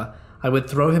each other, I would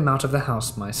throw him out of the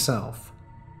house myself.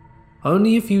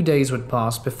 Only a few days would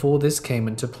pass before this came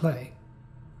into play.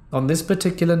 On this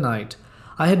particular night,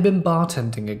 I had been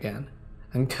bartending again,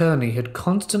 and Kearney had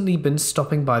constantly been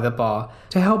stopping by the bar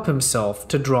to help himself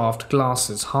to draft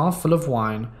glasses half full of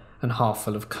wine and half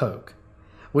full of Coke,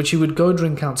 which he would go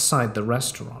drink outside the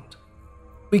restaurant.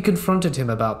 We confronted him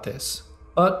about this,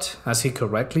 but, as he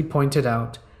correctly pointed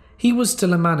out, he was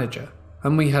still a manager,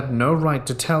 and we had no right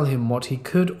to tell him what he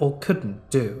could or couldn't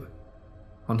do.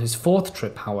 On his fourth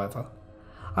trip, however,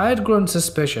 I had grown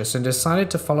suspicious and decided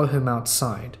to follow him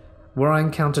outside, where I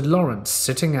encountered Lawrence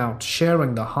sitting out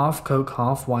sharing the half Coke,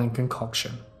 half wine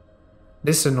concoction.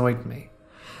 This annoyed me,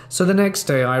 so the next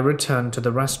day I returned to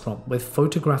the restaurant with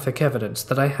photographic evidence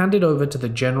that I handed over to the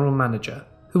general manager,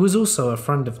 who was also a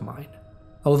friend of mine.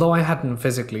 Although I hadn't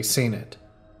physically seen it,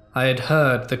 I had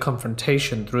heard the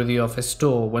confrontation through the office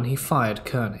door when he fired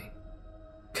Kearney.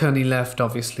 Kearney left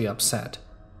obviously upset,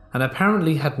 and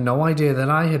apparently had no idea that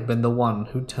I had been the one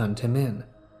who turned him in.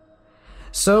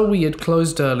 So we had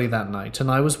closed early that night,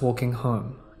 and I was walking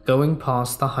home. Going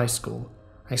past the high school,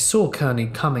 I saw Kearney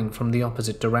coming from the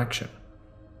opposite direction.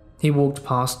 He walked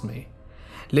past me,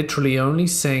 literally only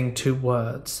saying 2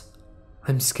 words,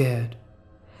 "I'm scared,"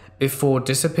 before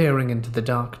disappearing into the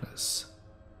darkness.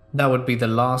 That would be the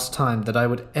last time that I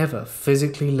would ever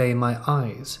physically lay my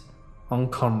eyes on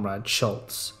Comrade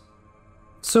Schultz.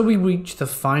 So we reached the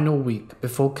final week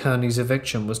before Kearney's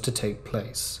eviction was to take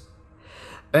place.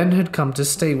 Ben had come to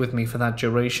stay with me for that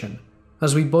duration,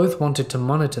 as we both wanted to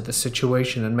monitor the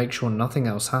situation and make sure nothing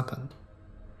else happened.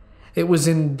 It was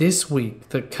in this week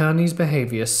that Kearney's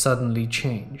behavior suddenly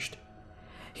changed.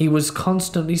 He was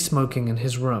constantly smoking in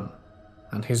his room,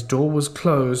 and his door was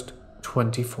closed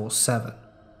 24/7.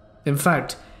 In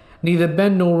fact, neither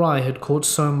Ben nor I had caught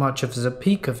so much as a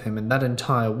peek of him in that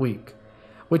entire week,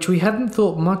 which we hadn't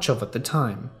thought much of at the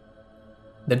time.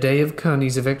 The day of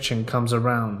Kearney's eviction comes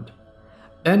around.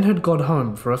 Ben had got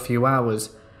home for a few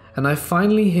hours, and I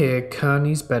finally hear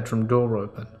Kearney's bedroom door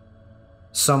open.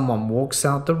 Someone walks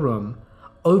out the room,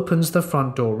 opens the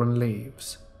front door and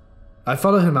leaves. I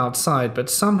follow him outside, but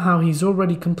somehow he's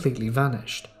already completely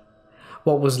vanished.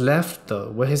 What was left,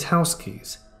 though, were his house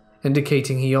keys,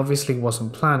 indicating he obviously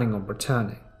wasn't planning on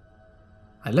returning.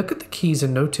 I look at the keys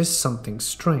and notice something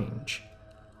strange.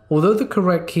 Although the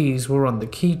correct keys were on the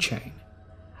keychain,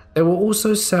 there were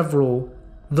also several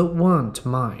that weren't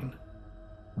mine.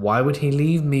 Why would he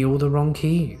leave me all the wrong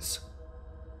keys?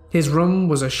 His room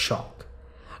was a shock,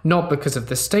 not because of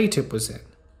the state it was in.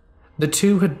 The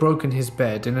two had broken his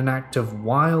bed in an act of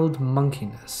wild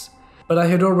monkeyness, but I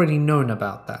had already known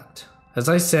about that. As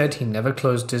I said, he never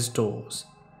closed his doors.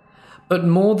 But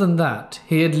more than that,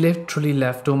 he had literally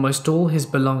left almost all his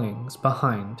belongings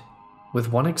behind,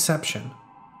 with one exception,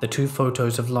 the 2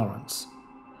 photos of Lawrence.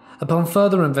 Upon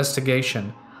further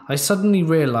investigation, I suddenly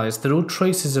realized that all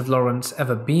traces of Lawrence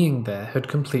ever being there had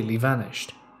completely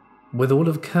vanished, with all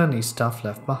of Kearney's stuff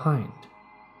left behind.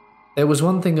 There was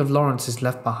one thing of Lawrence's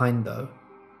left behind though,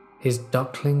 his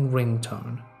duckling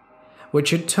ringtone,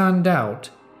 which it turned out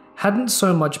hadn't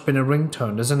so much been a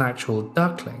ringtone as an actual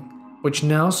duckling, which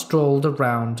now strolled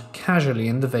around casually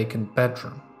in the vacant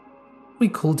bedroom. We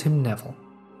called him Neville.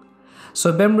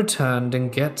 So Ben returned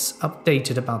and gets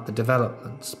updated about the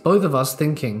developments, both of us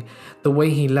thinking the way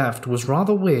he left was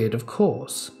rather weird, of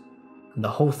course, and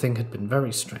the whole thing had been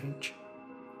very strange.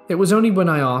 It was only when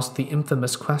I asked the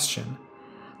infamous question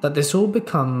that this all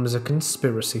becomes a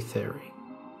conspiracy theory.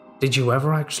 Did you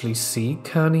ever actually see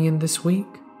Kearney in this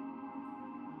week?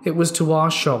 It was to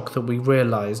our shock that we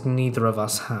realized neither of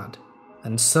us had,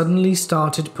 and suddenly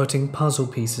started putting puzzle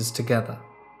pieces together.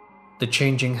 The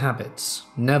changing habits,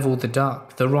 Neville the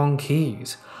duck, the wrong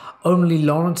keys, only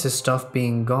Lawrence's stuff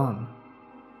being gone.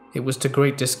 It was to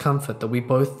great discomfort that we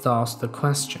both asked the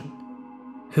question,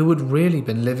 who had really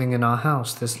been living in our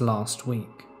house this last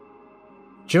week?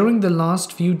 During the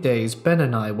last few days, Ben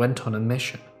and I went on a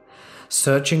mission,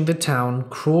 searching the town,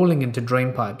 crawling into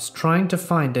drainpipes, trying to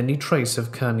find any trace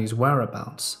of Kearney's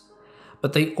whereabouts,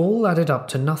 but they all added up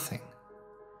to nothing.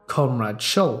 Comrade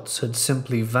Schultz had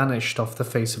simply vanished off the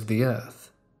face of the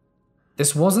earth.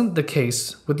 This wasn't the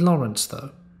case with Lawrence,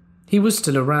 though. He was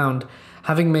still around,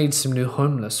 having made some new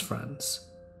homeless friends.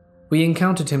 We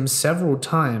encountered him several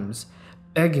times,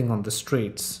 begging on the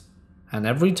streets, and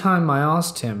every time I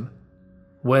asked him,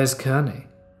 "Where's Kearney?"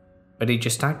 but he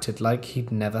just acted like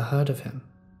he'd never heard of him.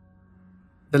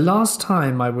 The last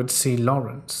time I would see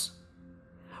Lawrence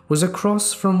was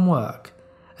across from work,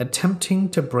 attempting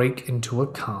to break into a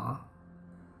car.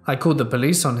 I called the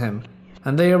police on him,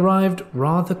 and they arrived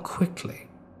rather quickly,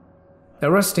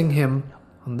 arresting him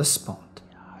on the spot.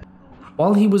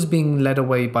 While he was being led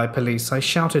away by police, I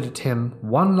shouted at him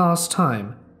one last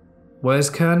time,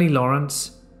 "Where's Kearney,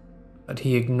 Lawrence?" But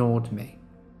he ignored me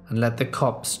and let the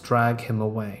cops drag him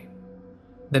away.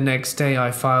 The next day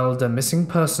I filed a missing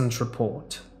persons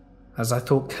report, as I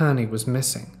thought Kearney was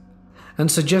missing, and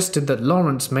suggested that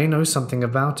Lawrence may know something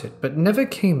about it, but never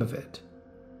came of it.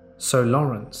 So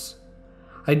Lawrence,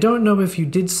 I don't know if you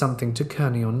did something to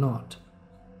Kearney or not,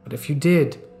 but if you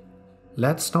did,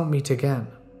 let's not meet again.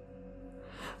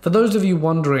 For those of you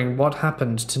wondering what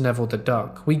happened to Neville the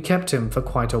duck, we kept him for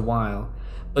quite a while,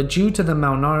 but due to the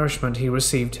malnourishment he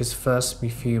received his first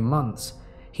few months,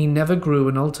 he never grew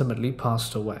and ultimately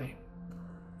passed away.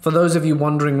 For those of you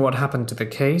wondering what happened to the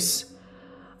case,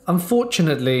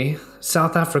 unfortunately,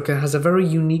 South Africa has a very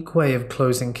unique way of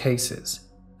closing cases,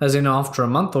 as in after a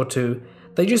month or two,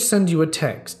 they just send you a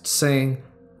text saying,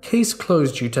 "Case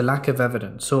closed due to lack of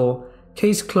evidence," or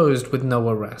 "Case closed with no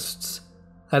arrests."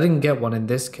 I didn't get one in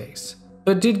this case,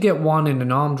 but did get one in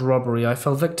an armed robbery I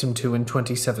fell victim to in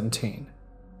 2017,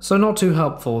 so not too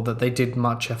helpful that they did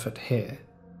much effort here.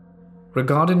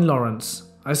 Regarding Lawrence,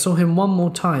 I saw him one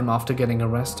more time after getting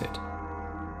arrested.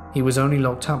 He was only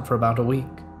locked up for about a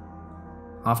week.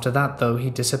 After that, though, he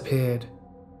disappeared.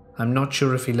 I'm not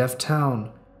sure if he left town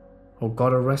or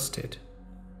got arrested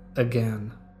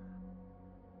again.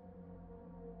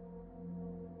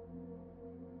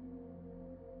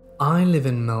 I live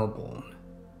in Melbourne,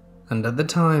 and at the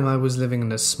time I was living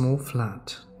in a small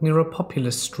flat near a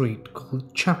popular street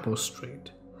called Chapel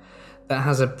Street that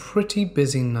has a pretty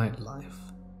busy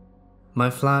nightlife. My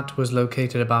flat was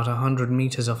located about 100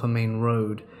 meters off a main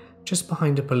road, just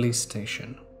behind a police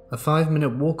station, a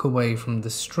 5-minute walk away from the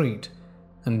street,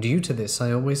 and due to this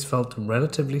I always felt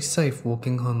relatively safe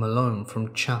walking home alone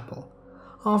from chapel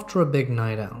after a big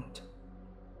night out.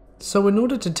 So in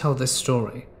order to tell this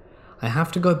story, I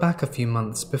have to go back a few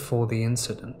months before the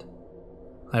incident.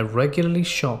 I regularly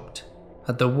shopped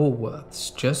at the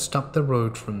Woolworths just up the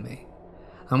road from me,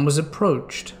 and was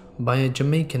approached by a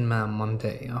Jamaican man one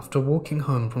day after walking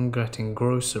home from getting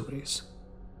groceries.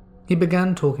 He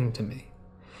began talking to me.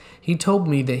 He told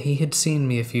me that he had seen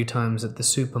me a few times at the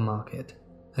supermarket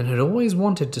and had always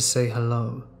wanted to say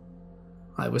hello.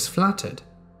 I was flattered,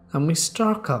 and we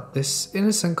struck up this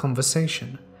innocent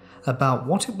conversation about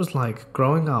what it was like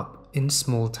growing up in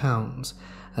small towns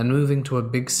and moving to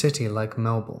a big city like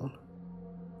Melbourne.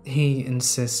 He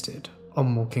insisted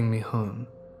on walking me home.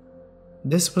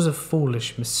 This was a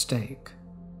foolish mistake.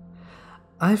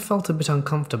 I felt a bit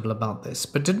uncomfortable about this,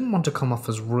 but didn't want to come off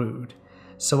as rude,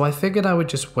 so I figured I would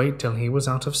just wait till he was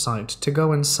out of sight to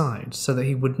go inside so that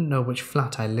he wouldn't know which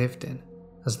flat I lived in,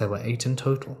 as there were 8 in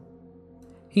total.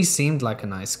 He seemed like a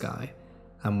nice guy,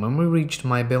 and when we reached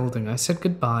my building I said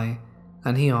goodbye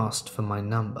and he asked for my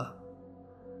number.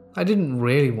 I didn't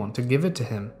really want to give it to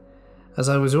him, as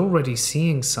I was already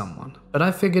seeing someone, but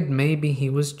I figured maybe he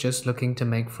was just looking to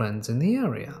make friends in the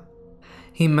area.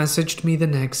 He messaged me the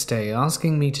next day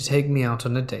asking me to take me out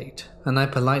on a date, and I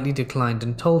politely declined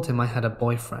and told him I had a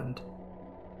boyfriend.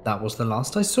 That was the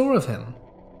last I saw of him.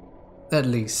 At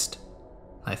least,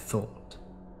 I thought.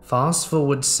 Fast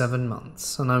forward 7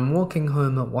 months, and I'm walking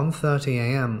home at 1:30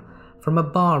 a.m. from a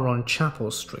bar on Chapel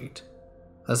Street.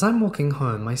 As I'm walking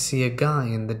home, I see a guy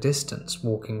in the distance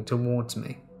walking towards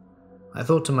me. I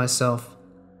thought to myself,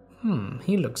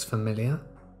 he looks familiar.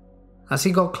 As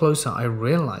he got closer, I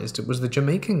realized it was the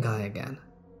Jamaican guy again.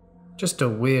 Just a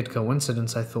weird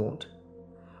coincidence, I thought.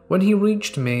 When he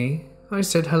reached me, I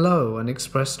said hello and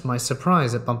expressed my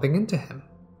surprise at bumping into him.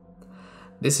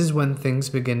 This is when things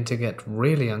begin to get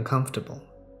really uncomfortable.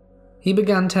 He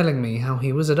began telling me how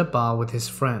he was at a bar with his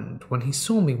friend when he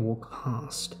saw me walk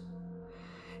past.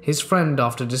 His friend,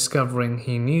 after discovering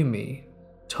he knew me,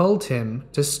 told him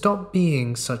to stop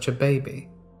being such a baby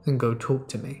and go talk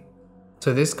to me.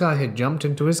 So this guy had jumped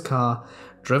into his car,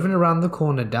 driven around the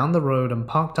corner down the road and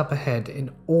parked up ahead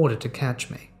in order to catch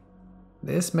me.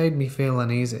 This made me feel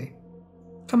uneasy.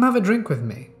 "Come have a drink with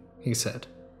me," he said.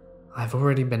 "I've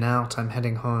already been out, I'm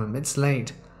heading home, it's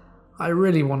late. I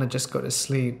really want to just go to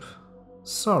sleep.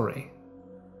 Sorry."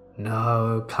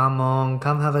 "No, come on,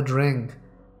 come have a drink."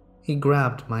 He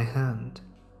grabbed my hand.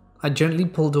 I gently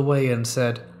pulled away and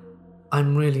said,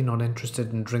 "I'm really not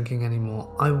interested in drinking anymore.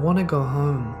 I want to go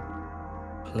home."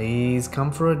 "Please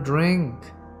come for a drink."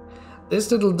 This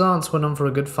little dance went on for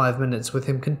a good 5 minutes with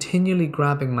him continually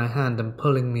grabbing my hand and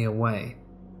pulling me away.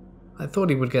 I thought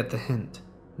he would get the hint.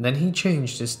 Then he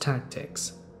changed his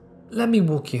tactics. "Let me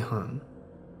walk you home."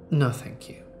 "No, thank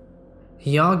you."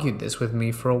 He argued this with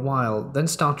me for a while, then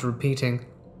started repeating,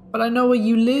 "But I know where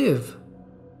you live."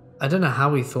 I don't know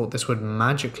how he thought this would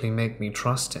magically make me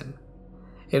trust him.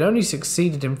 It only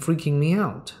succeeded in freaking me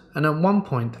out, and at one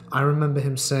point I remember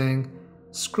him saying,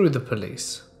 "Screw the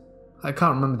police." I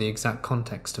can't remember the exact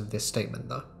context of this statement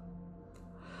though.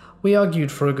 We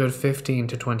argued for a good 15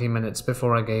 to 20 minutes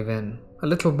before I gave in, a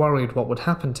little worried what would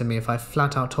happen to me if I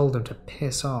flat out told him to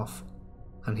piss off,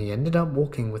 and he ended up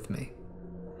walking with me.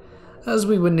 As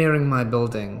we were nearing my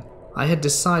building, I had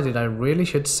decided I really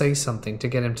should say something to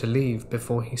get him to leave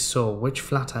before he saw which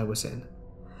flat I was in.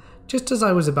 Just as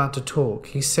I was about to talk,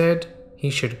 he said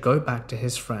he should go back to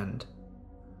his friend.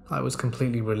 I was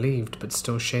completely relieved but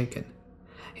still shaken.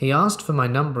 He asked for my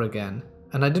number again,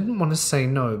 and I didn't want to say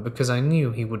no because I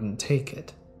knew he wouldn't take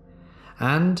it.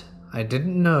 And I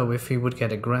didn't know if he would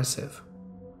get aggressive.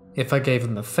 If I gave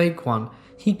him a fake one,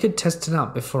 he could test it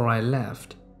out before I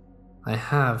left. I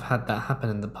have had that happen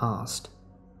in the past.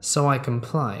 So I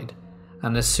complied,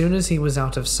 and as soon as he was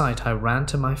out of sight, I ran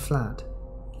to my flat,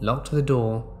 locked the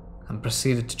door, and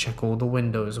proceeded to check all the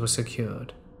windows were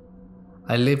secured.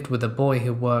 I lived with a boy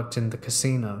who worked in the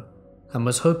casino and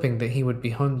was hoping that he would be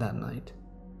home that night.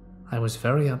 I was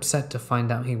very upset to find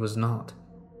out he was not,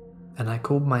 and I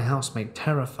called my housemate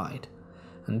terrified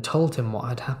and told him what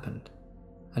had happened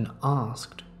and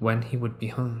asked when he would be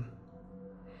home.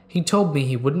 He told me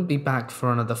he wouldn't be back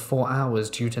for another 4 hours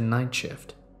due to night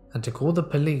shift, and to call the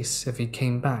police if he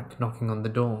came back knocking on the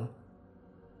door.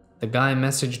 The guy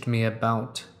messaged me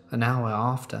about an hour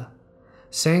after,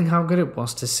 saying how good it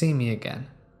was to see me again,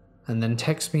 and then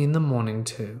text me in the morning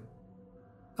too.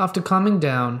 After calming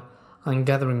down and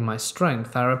gathering my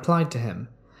strength, I replied to him,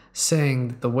 saying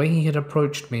that the way he had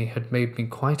approached me had made me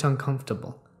quite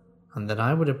uncomfortable, and that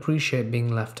I would appreciate being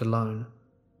left alone.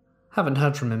 Haven't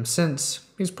heard from him since.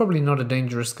 He's probably not a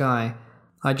dangerous guy.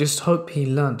 I just hope he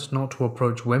learnt not to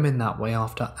approach women that way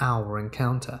after our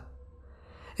encounter.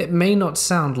 It may not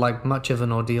sound like much of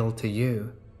an ordeal to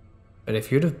you, but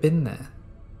if you'd have been there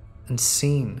and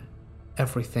seen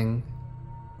everything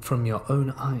from your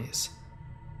own eyes,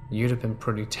 you'd have been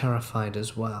pretty terrified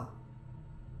as well.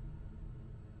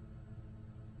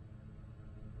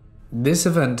 This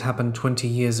event happened 20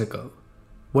 years ago,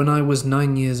 when I was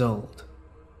 9 years old.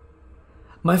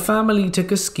 My family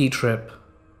took a ski trip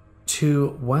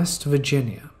to West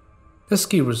Virginia, a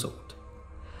ski resort.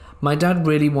 My dad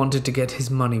really wanted to get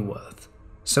his money worth,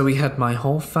 so he had my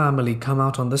whole family come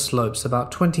out on the slopes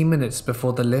about 20 minutes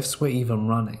before the lifts were even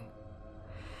running.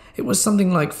 It was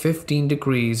something like 15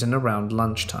 degrees and around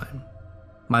lunchtime.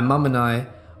 My mum and I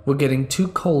were getting too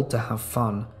cold to have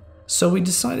fun, so we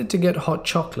decided to get hot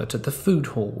chocolate at the food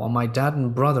hall while my dad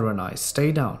and brother and I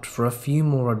stayed out for a few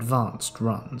more advanced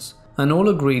runs, and all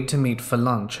agreed to meet for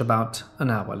lunch about an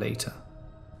hour later.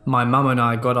 My mum and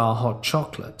I got our hot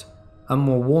chocolate and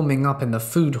were warming up in the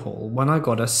food hall when I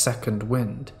got a second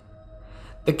wind.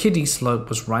 The kiddie slope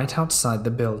was right outside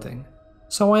the building,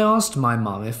 so I asked my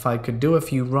mum if I could do a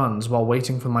few runs while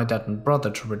waiting for my dad and brother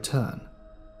to return.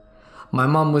 My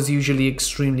mum was usually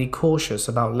extremely cautious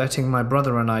about letting my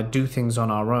brother and I do things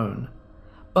on our own,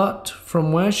 but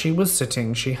from where she was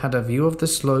sitting she had a view of the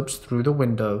slopes through the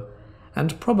window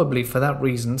and probably for that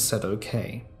reason said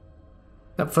okay.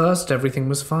 At first everything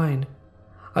was fine.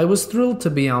 I was thrilled to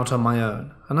be out on my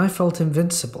own, and I felt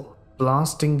invincible,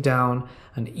 blasting down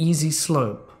an easy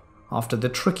slope after the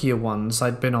trickier ones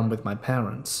I'd been on with my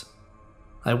parents.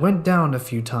 I went down a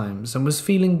few times and was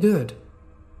feeling good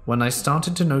when I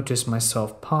started to notice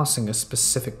myself passing a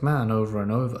specific man over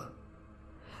and over.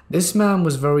 This man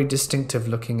was very distinctive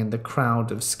looking in the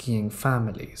crowd of skiing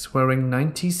families, wearing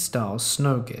 90s style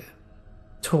snow gear.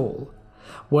 Tall,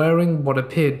 wearing what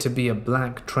appeared to be a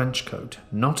black trench coat,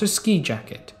 not a ski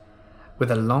jacket,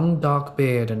 with a long dark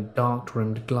beard and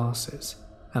dark-rimmed glasses,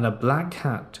 and a black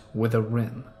hat with a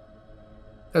rim.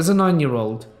 As a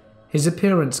 9-year-old, his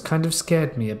appearance kind of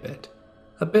scared me a bit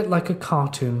like a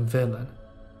cartoon villain,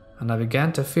 and I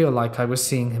began to feel like I was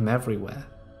seeing him everywhere.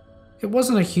 It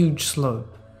wasn't a huge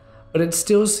slope, but it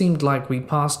still seemed like we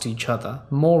passed each other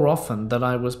more often than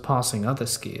I was passing other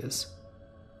skiers.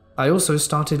 I also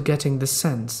started getting the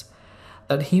sense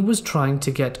that he was trying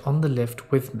to get on the lift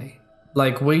with me,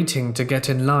 like waiting to get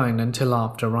in line until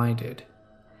after I did.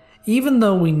 Even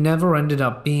though we never ended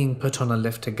up being put on a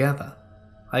lift together,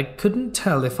 I couldn't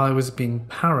tell if I was being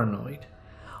paranoid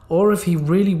or if he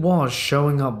really was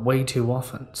showing up way too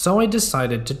often, so I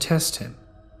decided to test him.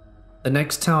 The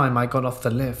next time I got off the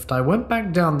lift, I went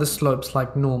back down the slopes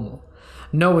like normal,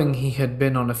 knowing he had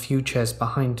been on a few chairs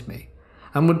behind me,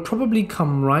 and would probably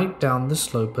come right down the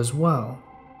slope as well.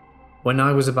 When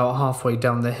I was about halfway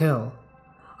down the hill,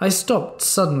 I stopped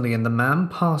suddenly and the man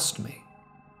passed me.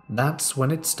 That's when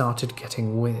it started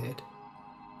getting weird.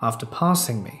 After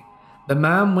passing me, the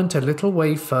man went a little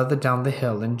way further down the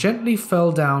hill and gently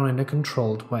fell down in a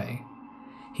controlled way.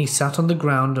 He sat on the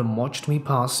ground and watched me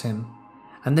pass him,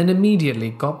 and then immediately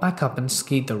got back up and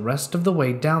skied the rest of the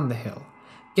way down the hill,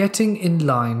 getting in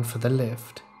line for the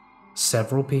lift,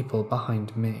 several people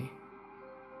behind me.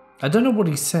 I don't know what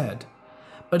he said,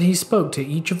 but he spoke to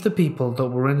each of the people that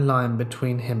were in line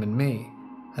between him and me,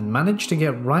 and managed to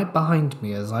get right behind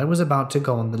me as I was about to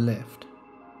go on the lift.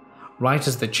 Right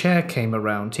as the chair came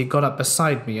around, he got up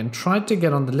beside me and tried to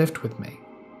get on the lift with me.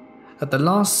 At the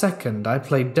last second, I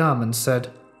played dumb and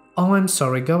said, "Oh, I'm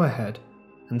sorry, go ahead,"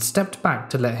 and stepped back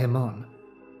to let him on.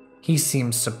 He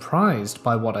seemed surprised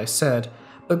by what I said,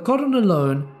 but got on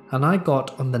alone, and I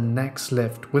got on the next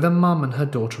lift with a mum and her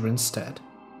daughter instead.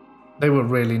 They were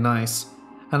really nice,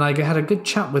 and I had a good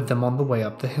chat with them on the way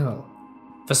up the hill.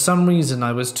 For some reason,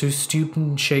 I was too stupid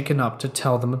and shaken up to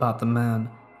tell them about the man.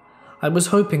 I was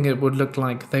hoping it would look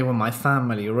like they were my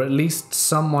family, or at least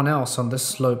someone else on the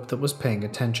slope that was paying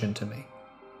attention to me.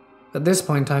 At this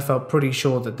point, I felt pretty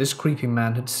sure that this creepy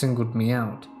man had singled me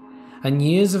out, and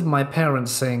years of my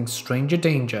parents saying stranger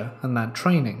danger and that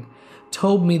training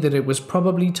told me that it was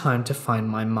probably time to find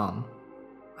my mum.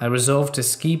 I resolved to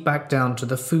ski back down to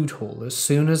the food hall as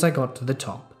soon as I got to the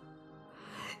top.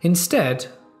 Instead,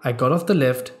 I got off the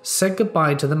lift, said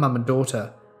goodbye to the mum and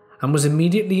daughter, and was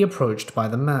immediately approached by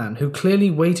the man, who clearly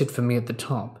waited for me at the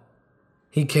top.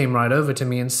 He came right over to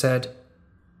me and said,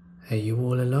 "Are you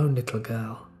all alone, little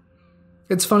girl?"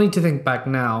 It's funny to think back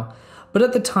now, but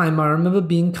at the time I remember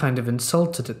being kind of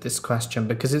insulted at this question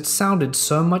because it sounded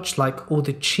so much like all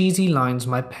the cheesy lines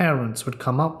my parents would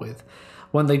come up with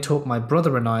when they taught my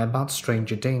brother and I about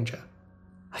stranger danger.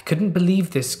 I couldn't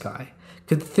believe this guy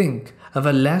could think of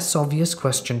a less obvious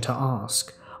question to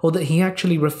ask, or that he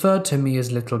actually referred to me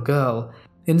as little girl,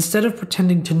 instead of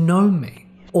pretending to know me,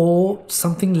 or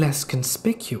something less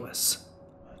conspicuous.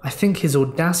 I think his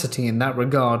audacity in that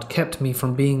regard kept me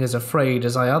from being as afraid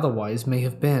as I otherwise may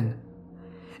have been.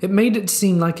 It made it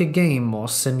seem like a game or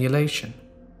simulation,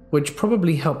 which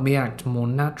probably helped me act more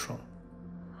natural.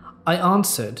 I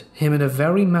answered him in a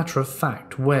very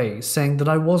matter-of-fact way, saying that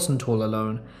I wasn't all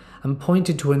alone, and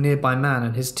pointed to a nearby man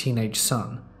and his teenage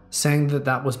son, saying that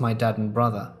that was my dad and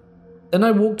brother. Then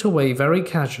I walked away very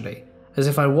casually, as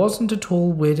if I wasn't at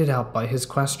all weirded out by his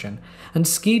question, and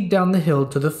skied down the hill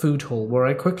to the food hall where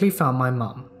I quickly found my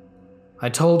mum. I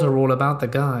told her all about the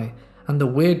guy and the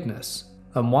weirdness,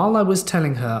 and while I was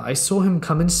telling her, I saw him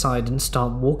come inside and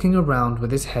start walking around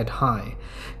with his head high,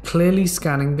 clearly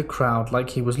scanning the crowd like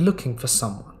he was looking for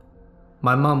someone.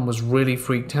 My mum was really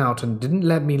freaked out and didn't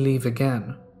let me leave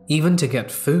again, even to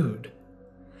get food.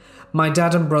 My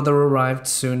dad and brother arrived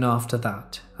soon after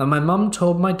that, and my mum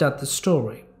told my dad the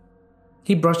story.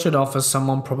 He brushed it off as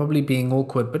someone probably being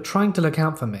awkward but trying to look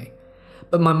out for me,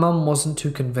 but my mum wasn't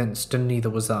too convinced and neither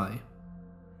was I.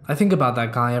 I think about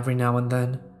that guy every now and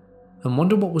then, and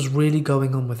wonder what was really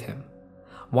going on with him,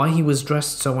 why he was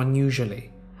dressed so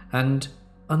unusually and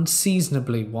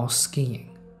unseasonably while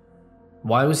skiing.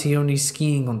 Why was he only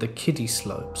skiing on the kiddie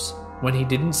slopes when he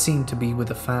didn't seem to be with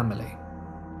a family?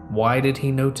 Why did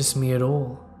he notice me at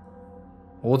all?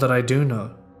 All that I do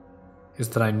know is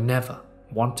that I never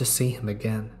want to see him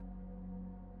again.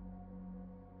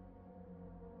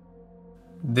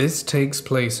 This takes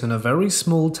place in a very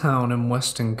small town in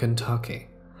western Kentucky,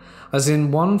 as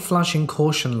in one flashing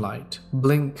caution light,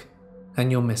 blink, and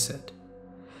you'll miss it.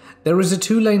 There is a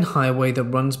 2-lane highway that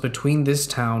runs between this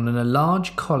town and a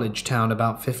large college town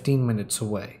about 15 minutes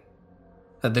away.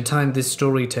 At the time this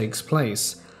story takes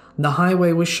place, the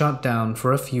highway was shut down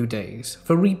for a few days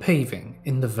for repaving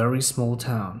in the very small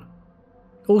town.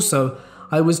 Also,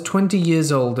 I was 20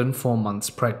 years old and 4 months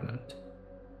pregnant.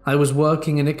 I was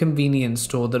working in a convenience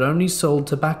store that only sold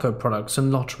tobacco products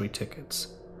and lottery tickets.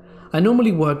 I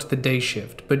normally worked the day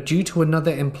shift, but due to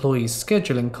another employee's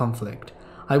scheduling conflict,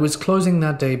 I was closing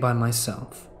that day by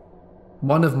myself.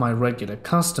 One of my regular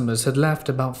customers had left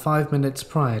about 5 minutes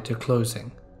prior to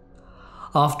closing.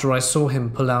 After I saw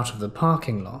him pull out of the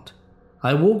parking lot,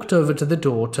 I walked over to the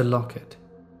door to lock it.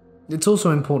 It's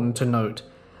also important to note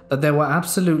that there were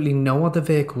absolutely no other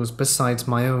vehicles besides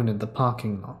my own in the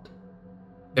parking lot.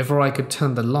 Before I could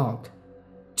turn the lock,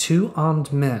 2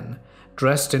 armed men,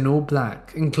 dressed in all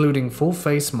black, including full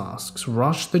face masks,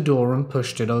 rushed the door and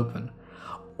pushed it open,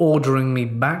 ordering me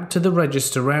back to the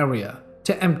register area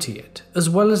to empty it, as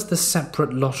well as the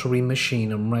separate lottery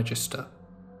machine and register.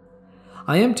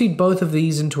 I emptied both of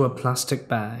these into a plastic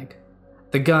bag.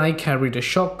 The guy carried a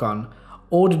shotgun,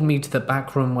 ordered me to the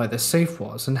back room where the safe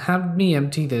was, and had me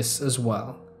empty this as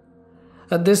well.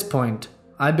 At this point,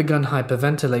 I began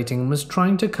hyperventilating and was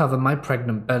trying to cover my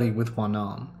pregnant belly with one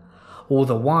arm, all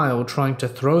the while trying to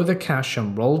throw the cash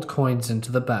and rolled coins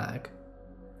into the bag.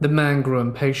 The man grew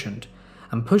impatient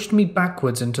and pushed me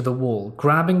backwards into the wall,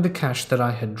 grabbing the cash that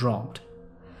I had dropped.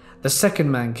 The second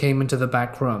man came into the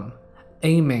back room,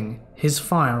 aiming his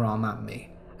firearm at me,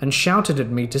 and shouted at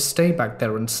me to stay back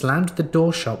there and slammed the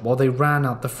door shut while they ran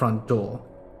out the front door.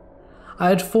 I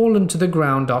had fallen to the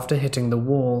ground after hitting the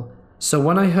wall, so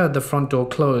when I heard the front door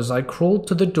close, I crawled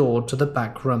to the door to the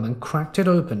back room and cracked it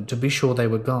open to be sure they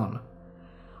were gone.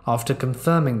 After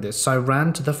confirming this, I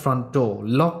ran to the front door,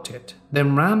 locked it,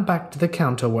 then ran back to the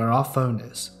counter where our phone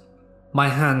is. My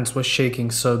hands were shaking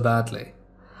so badly,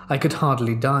 I could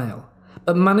hardly dial,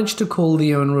 but managed to call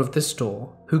the owner of the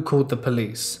store, who called the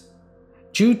police.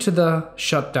 Due to the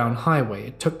shut-down highway,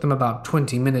 it took them about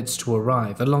 20 minutes to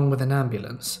arrive, along with an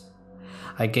ambulance.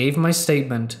 I gave my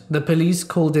statement. The police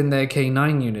called in their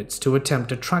K9 units to attempt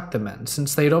to track the men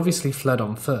since they'd obviously fled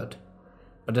on foot,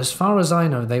 but as far as I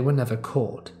know, they were never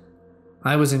caught.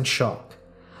 I was in shock,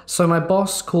 so my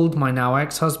boss called my now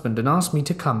ex-husband and asked me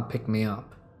to come pick me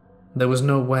up. There was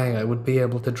no way I would be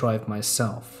able to drive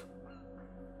myself.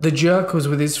 The jerk was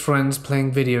with his friends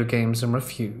playing video games and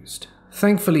refused.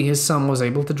 Thankfully, his son was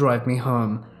able to drive me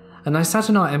home, and I sat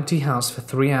in our empty house for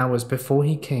 3 hours before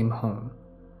he came home.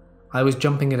 I was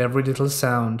jumping at every little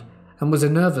sound and was a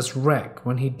nervous wreck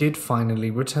when he did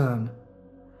finally return.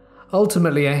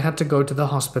 Ultimately, I had to go to the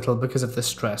hospital because of the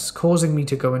stress, causing me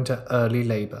to go into early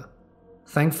labor.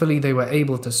 Thankfully, they were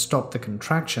able to stop the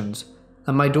contractions,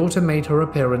 and my daughter made her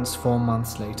appearance 4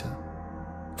 months later.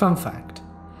 Fun fact: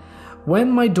 when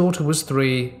my daughter was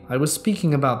 3, I was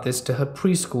speaking about this to her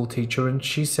preschool teacher and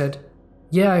she said,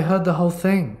 "Yeah, I heard the whole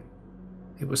thing."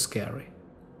 It was scary.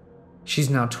 She's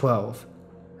now 12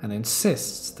 and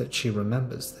insists that she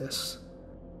remembers this.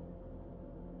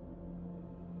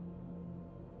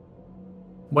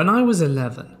 When I was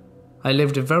 11, I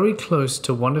lived very close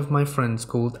to one of my friends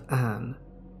called Anne.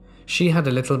 She had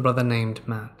a little brother named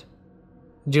Matt.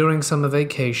 During summer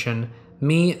vacation,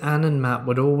 me, Anne, and Matt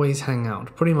would always hang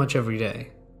out pretty much every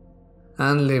day.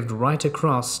 Anne lived right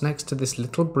across next to this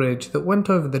little bridge that went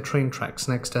over the train tracks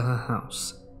next to her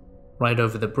house. Right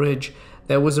over the bridge,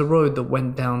 there was a road that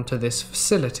went down to this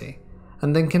facility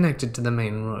and then connected to the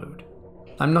main road.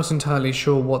 I'm not entirely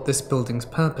sure what this building's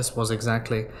purpose was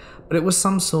exactly, but it was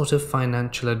some sort of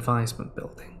financial advisement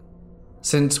building.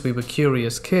 Since we were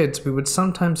curious kids, we would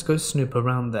sometimes go snoop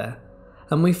around there,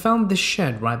 and we found this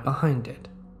shed right behind it.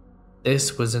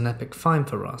 This was an epic find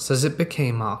for us as it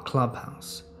became our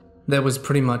clubhouse. There was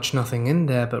pretty much nothing in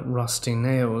there but rusty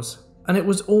nails, and it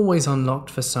was always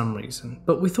unlocked for some reason,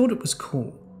 but we thought it was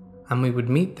cool, and we would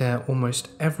meet there almost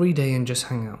every day and just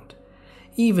hang out,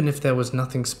 even if there was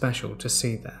nothing special to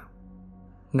see there.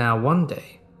 Now one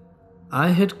day, I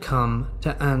had come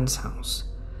to Anne's house,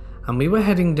 and we were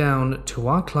heading down to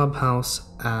our clubhouse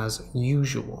as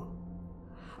usual.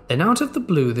 Then out of the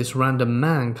blue, this random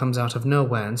man comes out of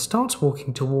nowhere and starts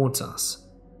walking towards us.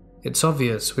 It's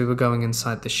obvious we were going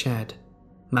inside the shed.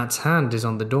 Matt's hand is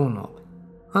on the doorknob.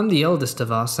 I'm the eldest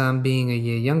of us, Sam being a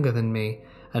year younger than me,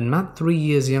 and Matt 3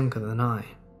 years younger than I.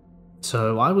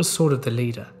 So I was sort of the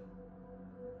leader.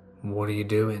 "What are you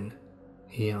doing?"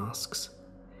 he asks.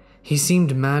 He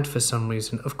seemed mad for some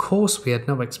reason. Of course, we had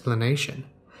no explanation.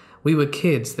 We were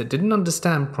kids that didn't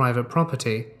understand private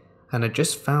property and had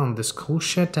just found this cool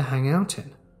shed to hang out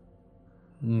in.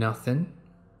 "Nothing,"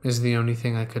 is the only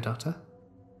thing I could utter.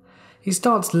 He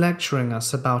starts lecturing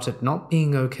us about it not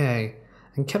being okay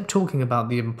and kept talking about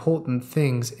the important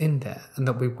things in there and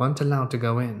that we weren't allowed to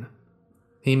go in.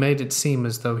 He made it seem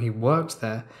as though he worked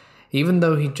there, even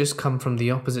though he'd just come from the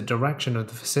opposite direction of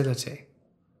the facility.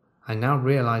 I now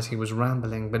realize he was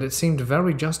rambling, but it seemed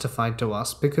very justified to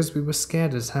us because we were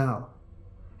scared as hell.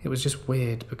 It was just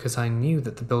weird because I knew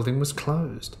that the building was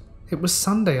closed. It was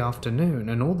Sunday afternoon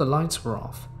and all the lights were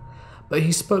off, but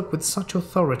he spoke with such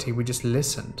authority we just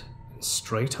listened in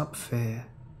straight up fear.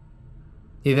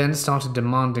 He then started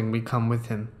demanding we come with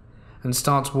him and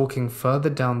starts walking further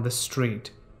down the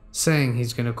street, saying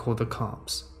he's going to call the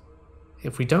cops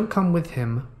if we don't come with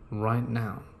him right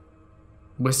now.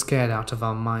 We're scared out of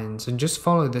our minds and just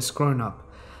follow this grown-up,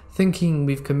 thinking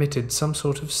we've committed some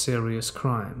sort of serious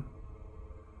crime.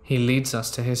 He leads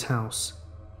us to his house,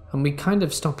 and we kind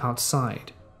of stop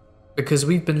outside, because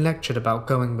we've been lectured about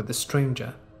going with a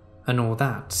stranger, and all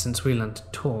that since we learned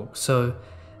to talk, so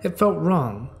it felt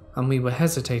wrong and we were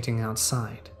hesitating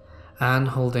outside, Anne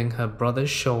holding her brother's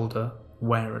shoulder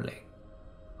warily.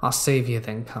 Our savior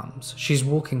then comes. She's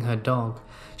walking her dog.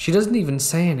 She doesn't even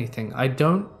say anything. I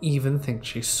don't even think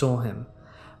she saw him,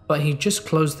 but he just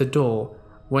closed the door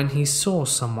when he saw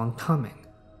someone coming.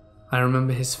 I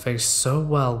remember his face so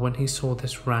well when he saw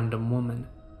this random woman.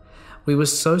 We were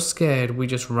so scared we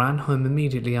just ran home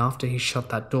immediately after he shut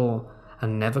that door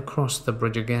and never crossed the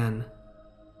bridge again.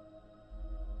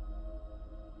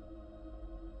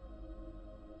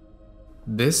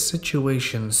 This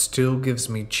situation still gives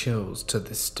me chills to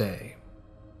this day.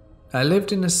 I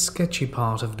lived in a sketchy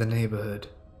part of the neighborhood,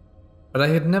 but I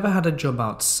had never had a job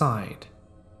outside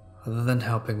other than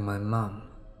helping my mum.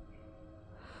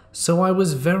 So I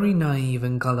was very naive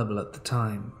and gullible at the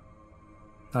time.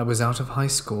 I was out of high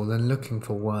school and looking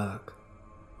for work.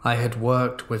 I had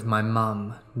worked with my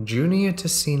mum junior to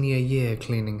senior year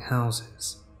cleaning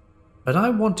houses, but I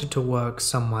wanted to work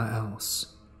somewhere else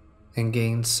and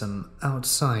gain some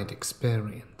outside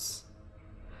experience.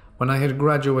 When I had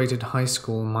graduated high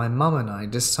school, my mum and I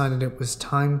decided it was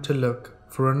time to look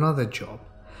for another job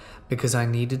because I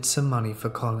needed some money for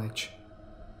college.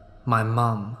 My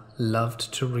mum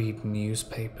loved to read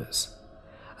newspapers,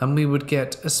 and we would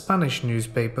get a Spanish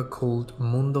newspaper called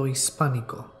Mundo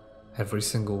Hispánico every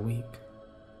single week.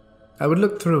 I would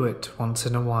look through it once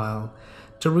in a while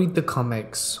to read the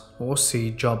comics or see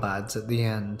job ads at the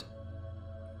end.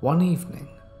 One evening,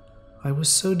 I was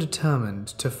so determined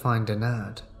to find an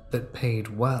ad that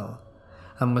paid well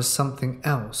and was something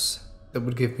else that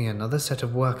would give me another set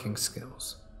of working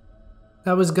skills.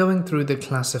 I was going through the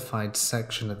classified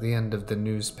section at the end of the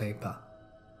newspaper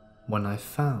when I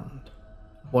found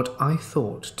what I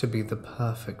thought to be the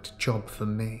perfect job for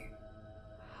me.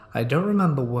 I don't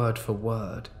remember word for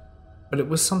word, but it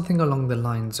was something along the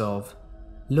lines of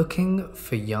looking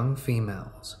for young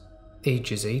females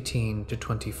ages 18 to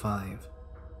 25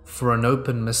 for an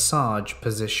open massage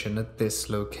position at this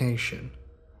location.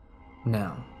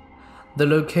 Now, the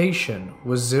location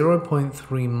was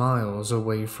 0.3 miles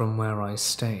away from where I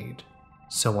stayed,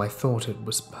 so I thought it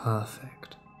was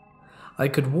perfect. I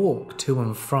could walk to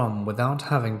and from without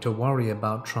having to worry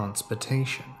about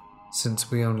transportation, since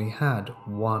we only had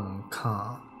one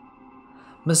car.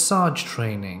 Massage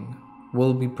training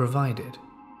will be provided,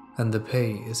 and the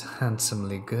pay is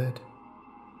handsomely good.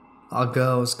 Our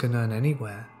girls can earn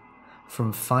anywhere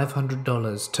from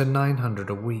 $500 to $900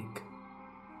 a week.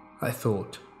 I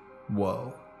thought,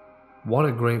 whoa, what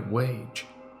a great wage.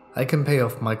 I can pay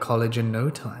off my college in no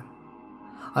time.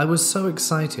 I was so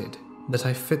excited that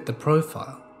I fit the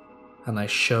profile, and I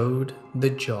showed the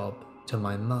job to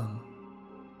my mum.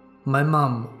 My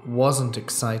mum wasn't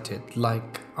excited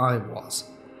like I was,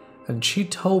 and she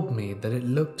told me that it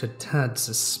looked a tad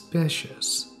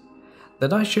suspicious,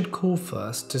 that I should call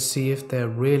first to see if there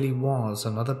really was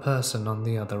another person on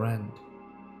the other end.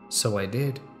 So I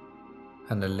did,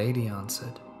 and a lady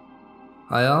answered.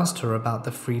 I asked her about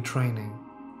the free training,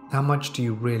 how much do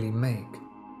you really make,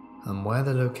 and where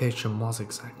the location was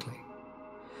exactly.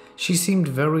 She seemed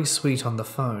very sweet on the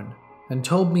phone and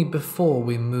told me before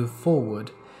we moved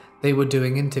forward they were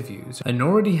doing interviews and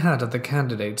already had other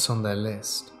candidates on their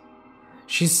list.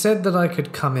 She said that I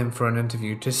could come in for an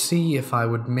interview to see if I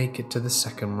would make it to the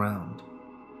second round.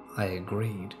 I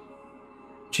agreed.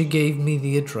 She gave me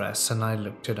the address and I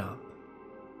looked it up.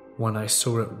 When I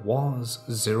saw it was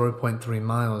 0.3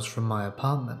 miles from my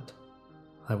apartment,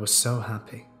 I was so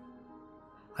happy.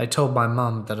 I told my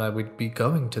mum that I would be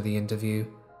going to the interview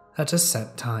at a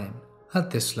set time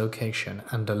at this location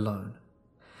and alone.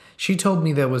 She told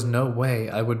me there was no way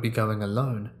I would be going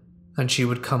alone and she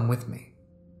would come with me.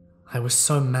 I was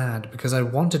so mad because I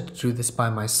wanted to do this by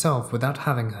myself without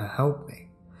having her help me,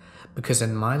 because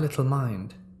in my little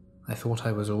mind, I thought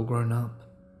I was all grown up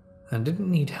and didn't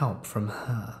need help from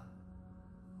her.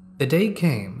 The day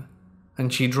came,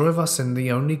 and she drove us in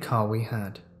the only car we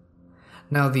had.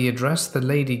 Now, the address the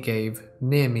lady gave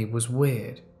near me was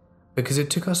weird, because it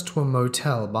took us to a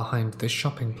motel behind the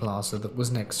shopping plaza that was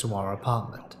next to our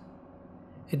apartment.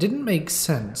 It didn't make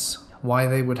sense why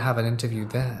they would have an interview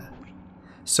there,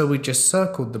 so we just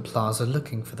circled the plaza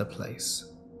looking for the place.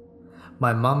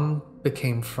 My mum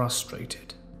became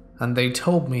frustrated, and they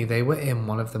told me they were in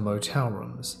one of the motel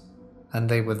rooms, and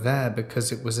they were there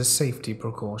because it was a safety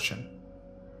precaution.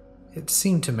 It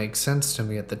seemed to make sense to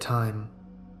me at the time.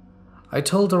 I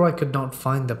told her I could not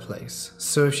find the place,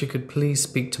 so if she could please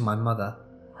speak to my mother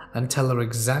and tell her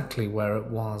exactly where it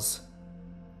was.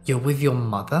 "You're with your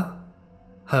mother?"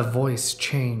 Her voice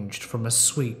changed from a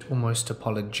sweet, almost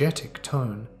apologetic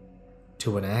tone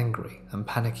to an angry and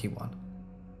panicky one.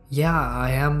 Yeah,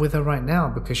 I am with her right now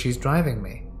because she's driving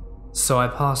me. So I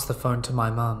passed the phone to my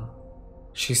mum.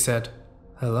 She said,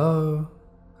 "Hello?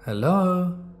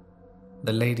 Hello?"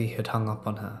 The lady had hung up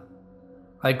on her.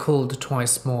 I called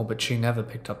twice more, but she never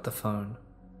picked up the phone.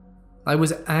 I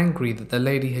was angry that the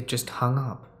lady had just hung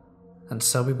up, and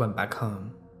so we went back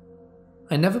home.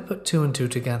 I never put two and two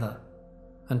together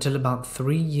until about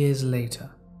 3 years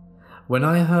later, when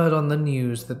I heard on the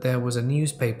news that there was a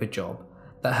newspaper job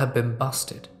that had been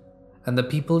busted and the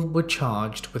people were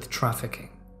charged with trafficking.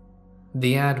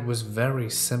 The ad was very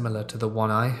similar to the one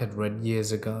I had read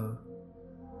years ago.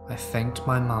 I thanked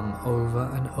my mum over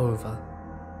and over,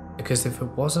 because if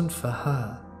it wasn't for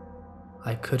her,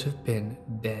 I could have been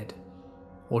dead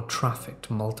or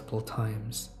trafficked multiple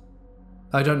times.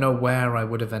 I don't know where I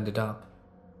would have ended up.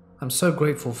 I'm so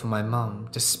grateful for my mum,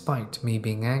 despite me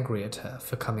being angry at her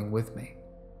for coming with me,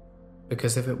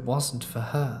 because if it wasn't for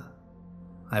her,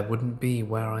 I wouldn't be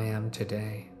where I am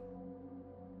today.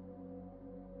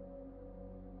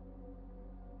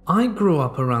 I grew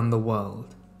up around the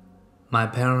world. My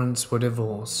parents were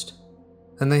divorced,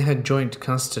 and they had joint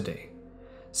custody,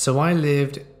 so I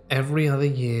lived every other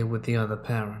year with the other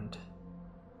parent.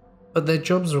 But their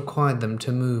jobs required them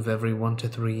to move every 1 to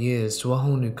 3 years to a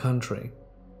whole new country,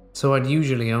 so I'd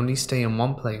usually only stay in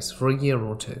one place for a year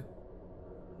or two.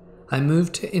 I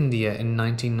moved to India in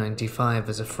 1995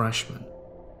 as a freshman.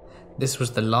 This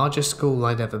was the largest school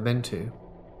I'd ever been to.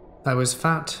 I was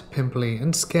fat, pimply,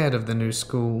 and scared of the new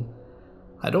school.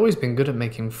 I'd always been good at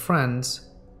making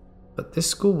friends, but this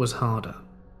school was harder.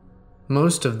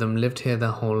 Most of them lived here their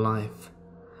whole life,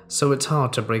 so it's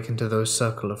hard to break into those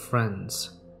circle of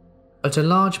friends. But a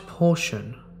large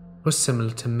portion was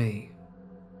similar to me.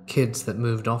 Kids that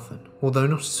moved often, although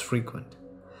not as frequent,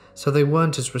 so they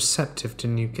weren't as receptive to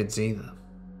new kids either.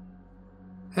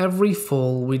 Every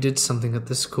fall we did something at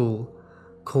the school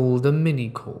called a mini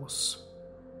course,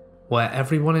 where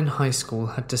everyone in high school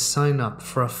had to sign up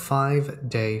for a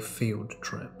 5-day field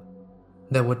trip.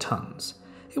 There were tons.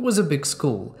 It was a big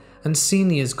school, and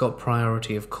seniors got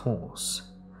priority of course.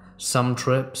 Some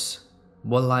trips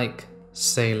were like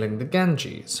sailing the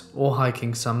Ganges, or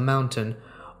hiking some mountain,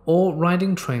 or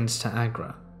riding trains to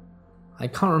Agra. I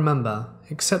can't remember,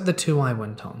 except the 2 I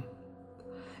went on.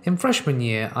 In freshman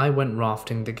year, I went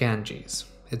rafting the Ganges.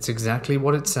 It's exactly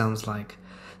what it sounds like.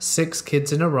 6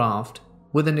 kids in a raft,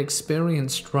 with an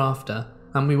experienced rafter,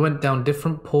 and we went down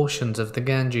different portions of the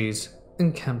Ganges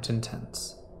and camped in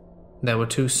tents. There were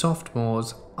 2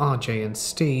 sophomores, RJ and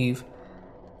Steve,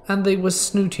 and they were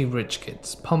snooty rich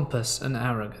kids, pompous and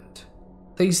arrogant.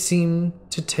 They seemed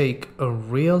to take a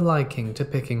real liking to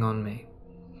picking on me.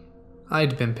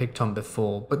 I'd been picked on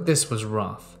before, but this was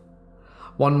rough.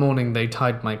 One morning they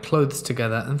tied my clothes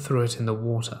together and threw it in the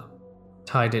water,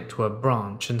 tied it to a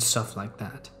branch and stuff like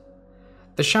that.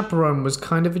 The chaperone was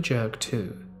kind of a jerk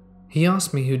too. He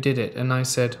asked me who did it, and I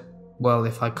said, "Well,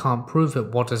 if I can't prove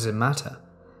it, what does it matter?"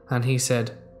 And he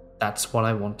said, "That's what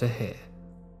I want to hear."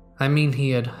 I mean,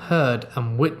 he had heard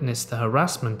and witnessed the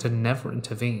harassment and never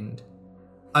intervened.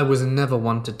 I was never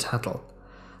one to tattle.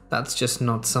 That's just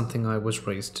not something I was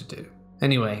raised to do.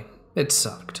 Anyway, it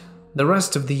sucked. The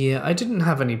rest of the year I didn't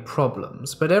have any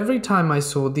problems, but every time I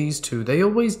saw these 2, they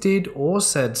always did or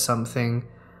said something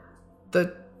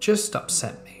that just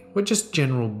upset me. Were just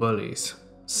general bullies.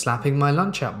 Slapping my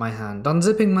lunch out my hand,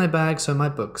 unzipping my bag so my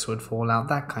books would fall out,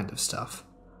 that kind of stuff.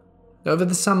 Over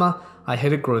the summer, I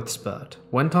hit a growth spurt,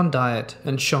 went on diet,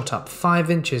 and shot up 5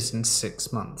 inches in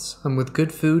 6 months, and with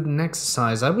good food and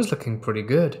exercise I was looking pretty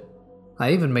good.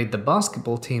 I even made the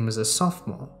basketball team as a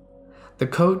sophomore. The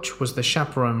coach was the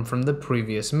chaperone from the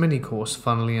previous mini-course,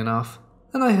 funnily enough,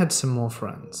 and I had some more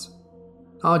friends.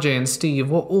 RJ and Steve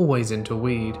were always into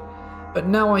weed, but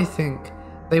now I think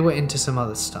they were into some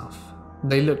other stuff.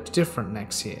 They looked different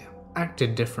next year,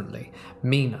 acted differently,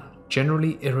 meaner,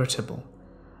 generally irritable.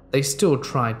 They still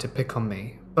tried to pick on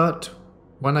me, but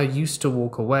when I used to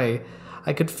walk away,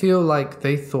 I could feel like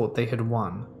they thought they had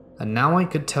won, and now I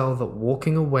could tell that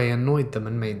walking away annoyed them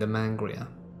and made them angrier.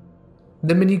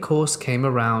 The mini-course came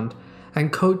around,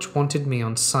 and Coach wanted me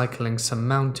on cycling some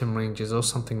mountain ranges or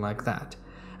something like that,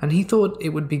 and he thought it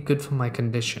would be good for my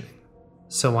conditioning.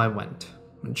 So I went,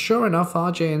 and sure enough,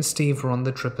 RJ and Steve were on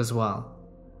the trip as well.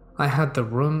 I had the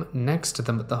room next to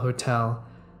them at the hotel,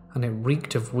 and it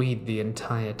reeked of weed the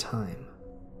entire time.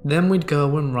 Then we'd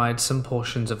go and ride some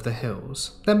portions of the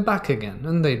hills, then back again,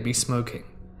 and they'd be smoking.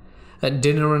 At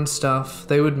dinner and stuff,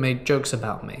 they would make jokes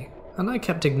about me, and I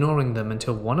kept ignoring them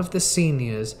until one of the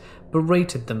seniors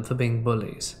berated them for being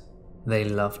bullies. They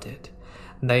loved it.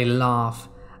 They laugh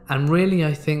and really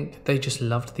I think they just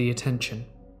loved the attention.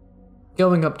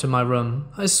 Going up to my room,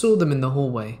 I saw them in the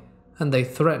hallway, and they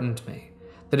threatened me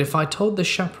that if I told the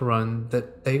chaperone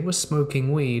that they were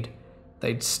smoking weed,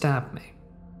 they'd stab me.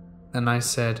 And I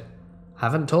said,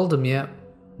 "Haven't told them yet.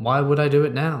 Why would I do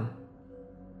it now?"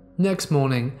 Next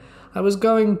morning, I was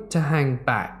going to hang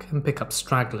back and pick up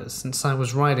stragglers since I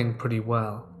was riding pretty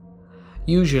well.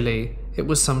 Usually, it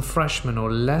was some freshman or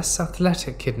less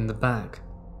athletic kid in the back.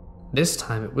 This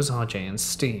time it was RJ and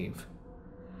Steve.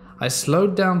 I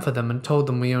slowed down for them and told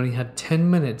them we only had 10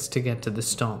 minutes to get to the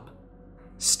stop.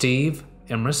 Steve,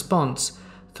 in response,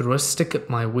 threw a stick at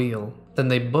my wheel, then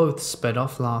they both sped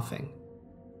off laughing.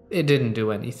 It didn't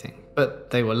do anything,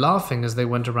 but they were laughing as they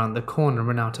went around the corner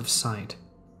and out of sight.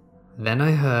 Then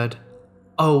I heard,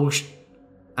 "Oh,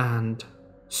 and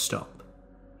stop."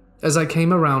 As I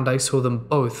came around, I saw them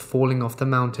both falling off the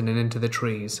mountain and into the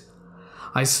trees.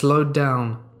 I slowed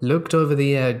down, looked over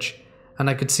the edge, and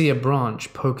I could see a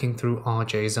branch poking through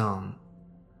RJ's arm.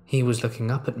 He was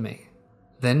looking up at me,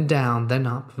 then down, then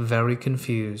up, very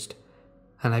confused,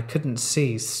 and I couldn't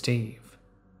see Steve.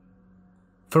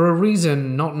 For a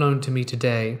reason not known to me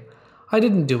today, I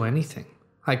didn't do anything.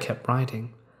 I kept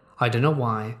riding. I don't know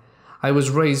why. I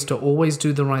was raised to always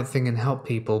do the right thing and help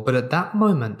people, but at that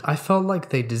moment I felt like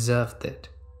they deserved it.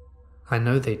 I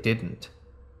know they didn't,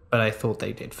 but I thought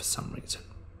they did for some reason.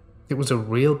 It was a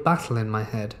real battle in my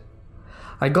head.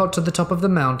 I got to the top of the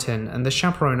mountain and the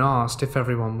chaperone asked if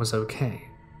everyone was okay.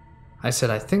 I said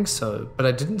I think so, but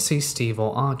I didn't see Steve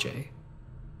or RJ.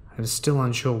 I was still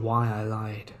unsure why I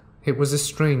lied. It was a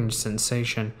strange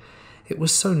sensation. It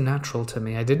was so natural to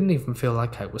me, I didn't even feel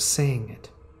like I was saying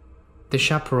it. The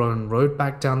chaperone rode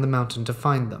back down the mountain to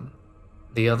find them.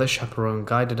 The other chaperone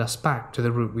guided us back to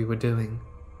the route we were doing.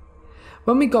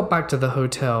 When we got back to the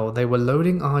hotel, they were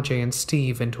loading RJ and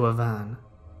Steve into a van.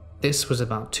 This was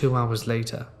about 2 hours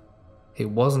later.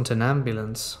 It wasn't an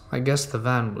ambulance. I guess the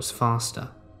van was faster.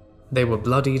 They were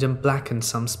bloodied and black in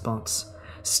some spots.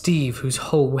 Steve, whose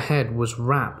whole head was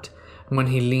wrapped, and when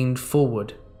he leaned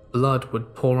forward, blood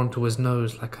would pour onto his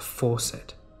nose like a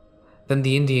faucet. Then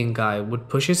the Indian guy would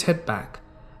push his head back,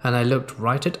 and I looked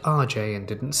right at RJ and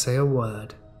didn't say a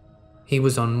word. He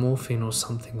was on morphine or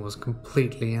something, was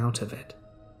completely out of it.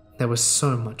 There was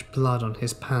so much blood on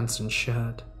his pants and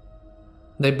shirt.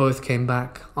 They both came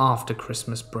back after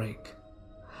Christmas break.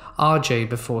 RJ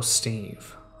before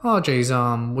Steve. RJ's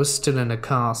arm was still in a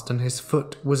cast and his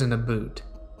foot was in a boot.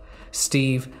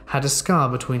 Steve had a scar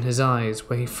between his eyes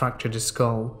where he fractured his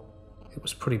skull. It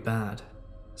was pretty bad.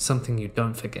 Something you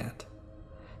don't forget.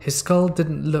 His skull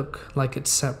didn't look like it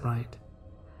set right.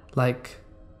 Like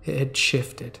it had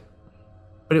shifted.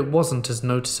 But it wasn't as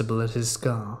noticeable as his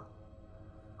scar.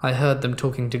 I heard them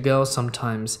talking to girls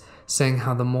sometimes, saying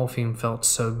how the morphine felt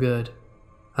so good,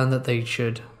 and that they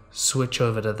should switch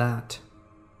over to that.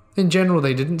 In general,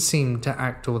 they didn't seem to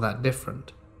act all that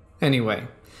different. Anyway,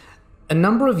 a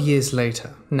number of years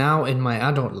later, now in my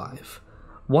adult life,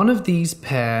 one of these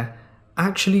pair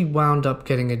actually wound up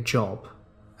getting a job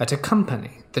at a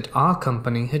company that our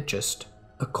company had just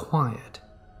acquired.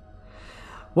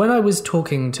 When I was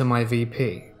talking to my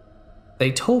VP,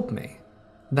 they told me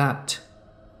that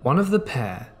one of the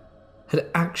pair had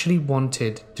actually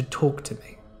wanted to talk to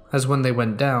me, as when they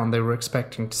went down, they were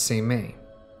expecting to see me.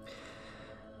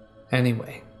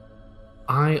 Anyway,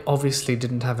 I obviously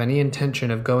didn't have any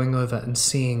intention of going over and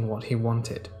seeing what he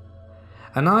wanted,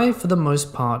 and I, for the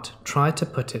most part, tried to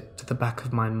put it to the back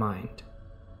of my mind.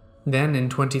 Then in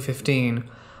 2015,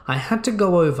 I had to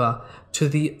go over to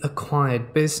the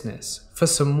acquired business for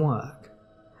some work,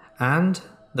 and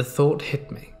the thought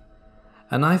hit me,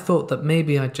 and I thought that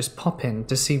maybe I'd just pop in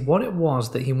to see what it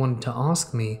was that he wanted to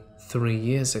ask me 3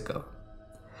 years ago.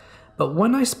 But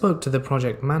when I spoke to the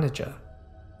project manager,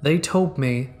 they told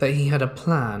me that he had a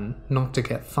plan not to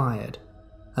get fired,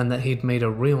 and that he'd made a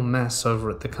real mess over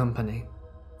at the company.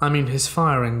 I mean, his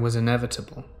firing was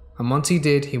inevitable, and once he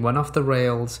did, he went off the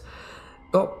rails,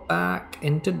 got back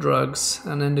into drugs,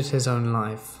 and ended his own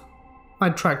life. I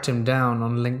tracked him down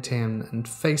on LinkedIn and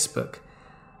Facebook,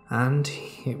 and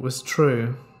it was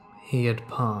true, he had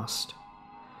passed.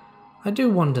 I do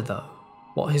wonder though,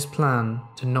 what his plan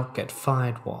to not get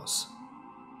fired was.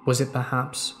 Was it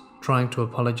perhaps trying to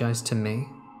apologize to me?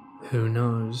 Who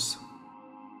knows?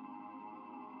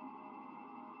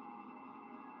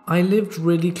 I lived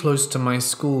really close to my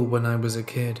school when I was a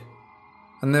kid,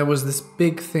 and there was this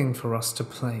big thing for us to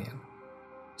play in.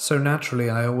 So naturally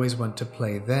I always went to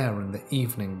play there in the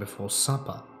evening before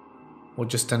supper, or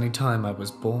just any time I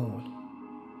was bored.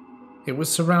 It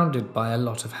was surrounded by a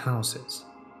lot of houses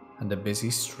and a busy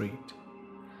street.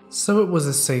 so it was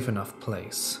a safe enough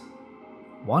place.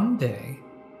 One day,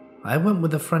 I went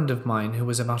with a friend of mine who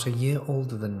was about a year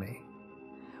older than me.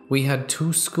 We had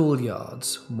 2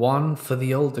 schoolyards, one for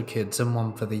the older kids and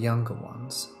one for the younger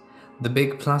ones. The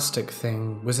big plastic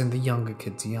thing was in the younger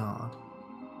kids' yard.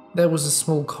 There was a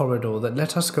small corridor that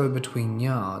let us go between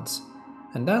yards,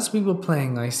 and as we were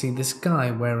playing, I see this guy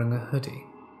wearing a hoodie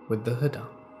with the hood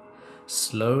up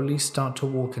slowly start to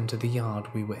walk into the yard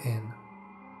we were in.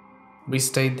 We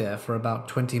stayed there for about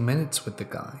 20 minutes with the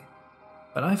guy,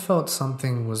 but I felt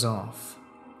something was off.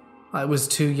 I was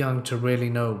too young to really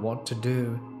know what to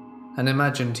do and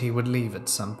imagined he would leave at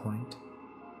some point.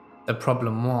 The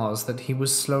problem was that he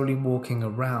was slowly walking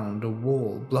around a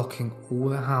wall blocking all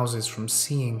the houses from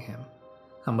seeing him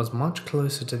and was much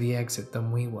closer to the exit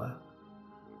than we were.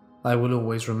 I will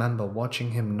always remember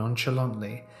watching him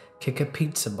nonchalantly kick a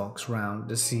pizza box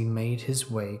round as he made his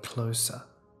way closer.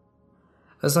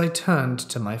 As I turned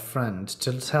to my friend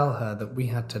to tell her that we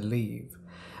had to leave,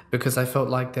 because I felt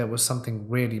like there was something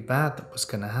really bad that was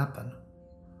going to happen,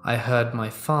 I heard my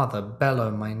father bellow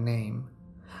my name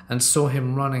and saw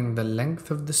him running the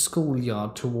length of the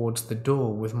schoolyard towards the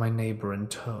door with my neighbor in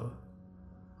tow.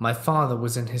 My father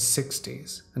was in his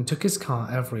 60s and took his car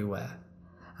everywhere,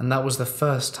 and that was the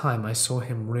first time I saw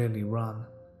him really run.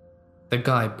 The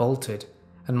guy bolted,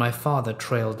 and my father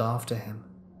trailed after him.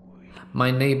 My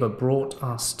neighbor brought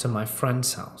us to my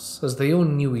friend's house, as they all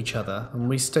knew each other, and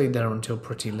we stayed there until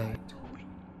pretty late.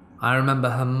 I remember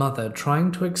her mother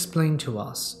trying to explain to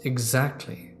us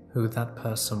exactly who that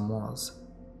person was,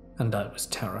 and I was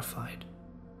terrified.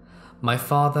 My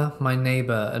father, my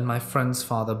neighbor, and my friend's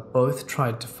father both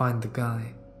tried to find the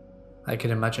guy. I can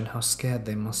imagine how scared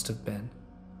they must have been.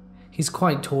 He's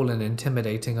quite tall and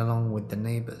intimidating along with the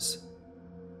neighbors.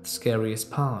 The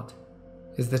scariest part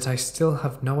is that I still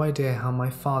have no idea how my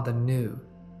father knew,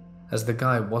 as the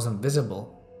guy wasn't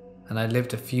visible and I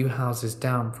lived a few houses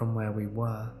down from where we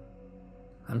were.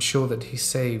 I'm sure that he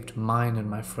saved mine and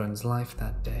my friend's life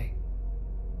that day.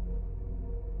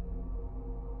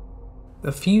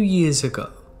 A few years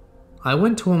ago, I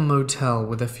went to a motel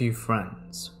with a few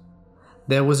friends.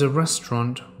 There was a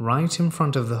restaurant right in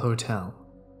front of the hotel.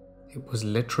 It was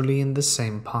literally in the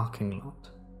same parking lot.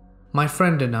 My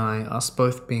friend and I, us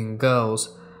both being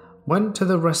girls, went to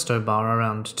the resto bar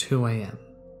around 2 a.m.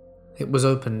 It was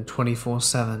open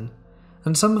 24/7,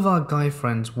 and some of our guy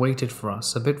friends waited for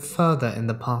us a bit further in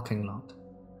the parking lot.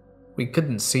 We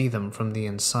couldn't see them from the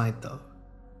inside though.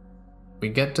 We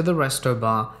get to the resto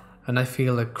bar and I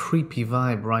feel a creepy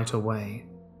vibe right away.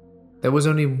 There was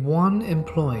only one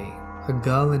employee, a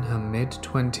girl in her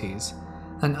mid-20s,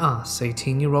 and us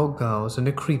 18-year-old girls and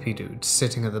a creepy dude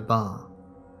sitting at the bar.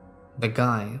 The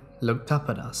guy looked up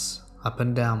at us, up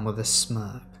and down with a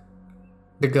smirk.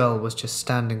 The girl was just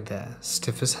standing there,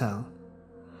 stiff as hell.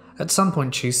 At some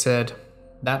point she said,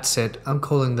 "That's it, I'm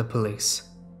calling the police."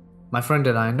 My friend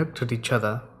and I looked at each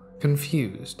other,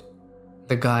 confused.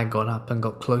 The guy got up and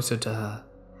got closer to her.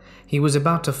 He was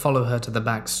about to follow her to the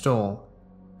back store,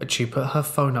 but she put her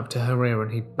phone up to her ear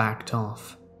and he backed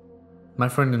off. My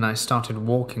friend and I started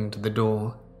walking to the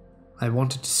door. I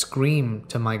wanted to scream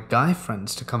to my guy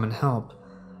friends to come and help,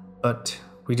 but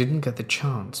we didn't get the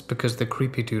chance because the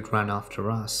creepy dude ran after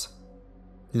us.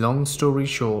 Long story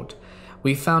short,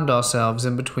 we found ourselves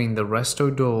in between the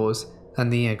resto doors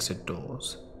and the exit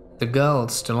doors. The girl,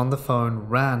 still on the phone,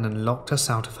 ran and locked us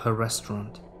out of her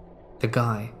restaurant. The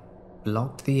guy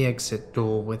blocked the exit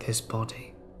door with his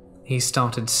body. He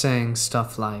started saying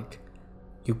stuff like,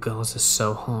 "You girls are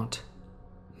so hot,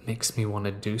 makes me want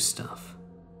to do stuff,"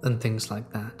 and things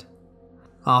like that.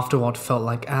 After what felt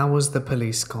like hours, the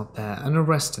police got there and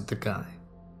arrested the guy.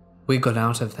 We got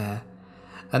out of there,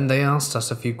 and they asked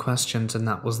us a few questions, and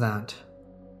that was that.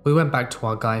 We went back to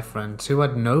our guy friends who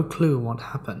had no clue what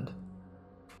happened.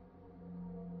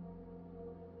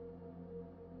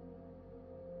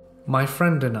 My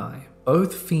friend and I,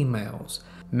 both females,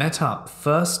 met up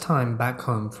first time back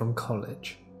home from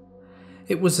college.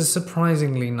 It was a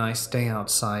surprisingly nice day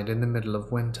outside in the middle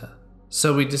of winter,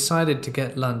 so we decided to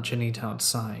get lunch and eat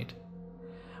outside.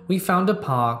 We found a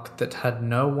park that had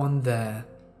no one there,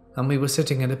 and we were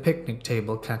sitting at a picnic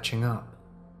table catching up,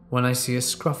 when I see a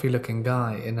scruffy looking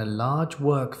guy in a large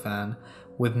work van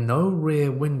with no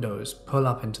rear windows pull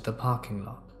up into the parking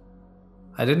lot.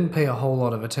 I didn't pay a whole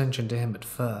lot of attention to him at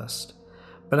first,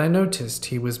 but I noticed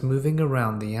he was moving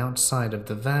around the outside of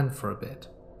the van for a bit,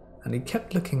 and he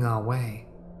kept looking our way.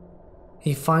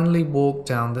 He finally walked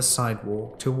down the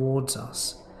sidewalk towards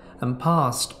us and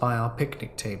passed by our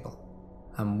picnic table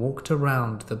and walked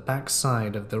around the back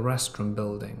side of the restaurant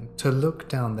building to look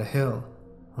down the hill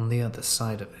on the other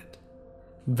side of it.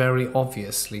 very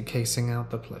obviously casing out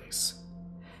the place.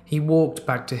 He walked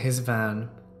back to his van,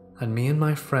 and me and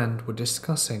my friend were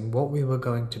discussing what we were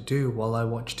going to do while I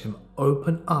watched him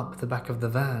open up the back of the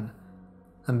van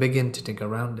and begin to dig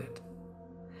around it.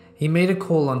 He made a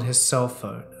call on his cell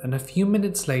phone, and a few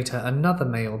minutes later another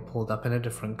male pulled up in a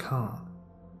different car.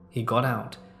 He got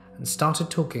out and started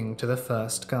talking to the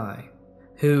first guy,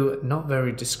 who, not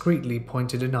very discreetly,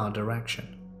 pointed in our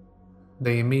direction.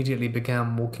 They immediately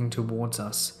began walking towards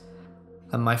us,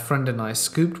 and my friend and I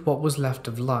scooped what was left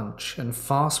of lunch and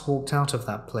fast walked out of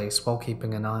that place while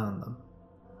keeping an eye on them.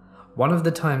 One of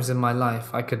the times in my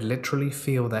life I could literally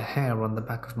feel the hair on the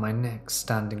back of my neck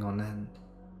standing on end.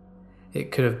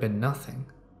 It could have been nothing,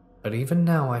 but even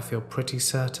now I feel pretty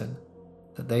certain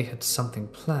that they had something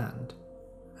planned,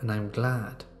 and I'm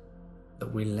glad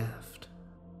that we left.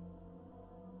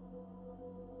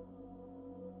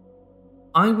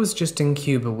 I was just in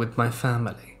Cuba with my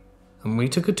family, and we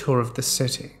took a tour of the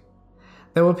city.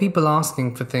 There were people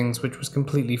asking for things, which was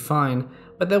completely fine,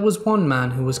 but there was one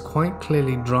man who was quite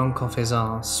clearly drunk off his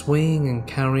arse, swaying and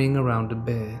carrying around a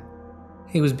beer.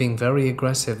 He was being very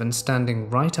aggressive and standing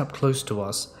right up close to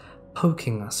us,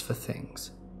 poking us for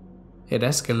things. It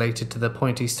escalated to the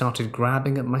point he started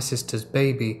grabbing at my sister's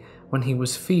baby when he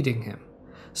was feeding him,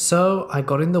 so I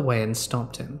got in the way and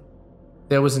stopped him.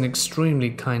 There was an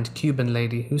extremely kind Cuban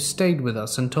lady who stayed with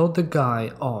us and told the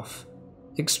guy off.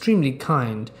 Extremely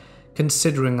kind,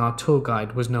 considering our tour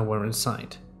guide was nowhere in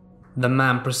sight. The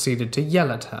man proceeded to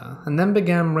yell at her and then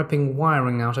began ripping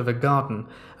wiring out of a garden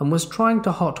and was trying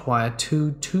to hotwire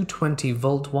two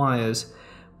 220-volt wires,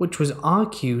 which was our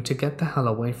cue to get the hell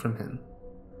away from him.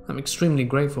 I'm extremely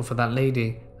grateful for that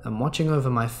lady and watching over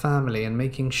my family and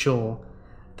making sure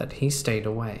that he stayed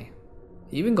away.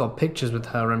 He even got pictures with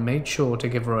her and made sure to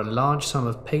give her a large sum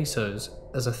of pesos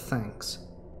as a thanks.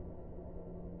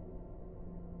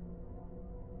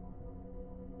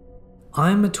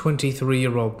 I'm a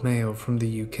 23-year-old male from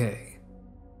the UK,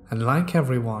 and like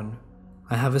everyone,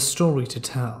 I have a story to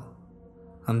tell,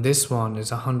 and this one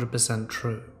is 100%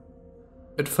 true.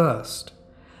 But first,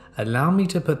 allow me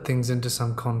to put things into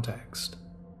some context.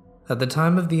 At the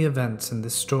time of the events in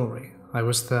this story, I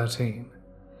was 13.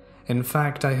 In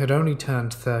fact, I had only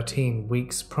turned 13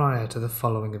 weeks prior to the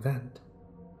following event.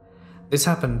 This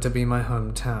happened to be my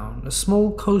hometown, a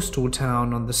small coastal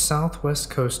town on the southwest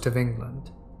coast of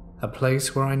England, a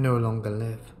place where I no longer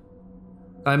live.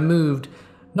 I moved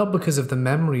not because of the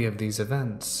memory of these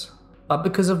events, but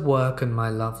because of work and my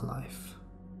love life.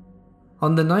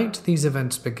 On the night these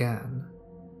events began,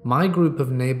 my group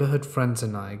of neighborhood friends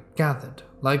and I gathered,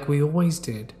 like we always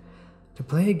did, to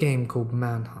play a game called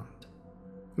Manhunt.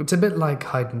 It's a bit like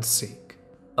hide and seek,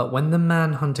 but when the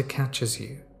manhunter catches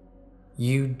you,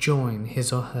 you join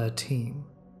his or her team.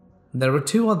 There are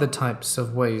two other types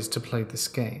of ways to play this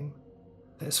game.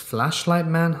 There's flashlight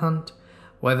manhunt,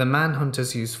 where the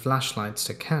manhunters use flashlights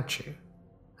to catch you,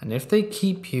 and if they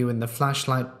keep you in the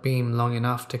flashlight beam long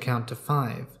enough to count to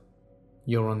 5,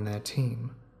 you're on their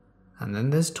team. And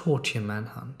then there's torture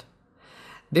manhunt.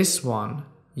 This one,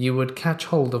 you would catch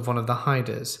hold of one of the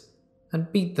hiders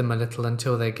and beat them a little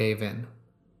until they gave in.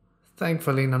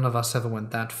 Thankfully, none of us ever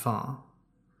went that far.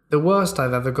 The worst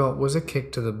I've ever got was a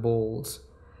kick to the balls,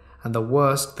 and the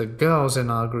worst the girls in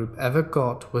our group ever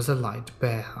got was a light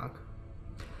bear hug.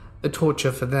 The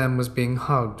torture for them was being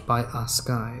hugged by us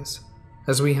guys,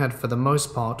 as we had for the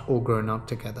most part all grown up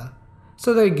together,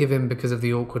 so they give in because of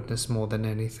the awkwardness more than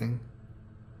anything.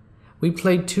 We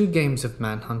played 2 games of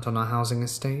Manhunt on our housing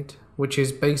estate, which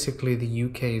is basically the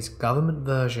UK's government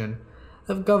version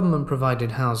of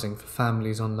government-provided housing for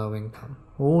families on low income,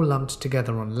 all lumped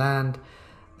together on land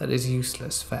that is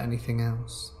useless for anything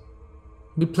else.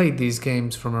 We played these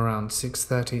games from around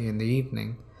 6:30 in the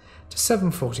evening to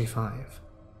 7:45.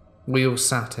 We all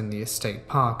sat in the estate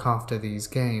park after these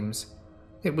games.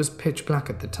 It was pitch black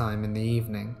at the time in the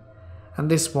evening,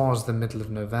 and this was the middle of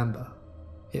November,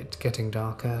 it getting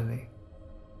dark early.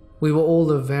 We were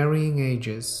all of varying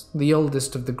ages. The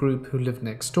oldest of the group, who lived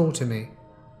next door to me,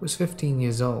 was 15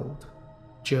 years old,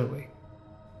 Joey.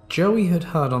 Joey had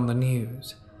heard on the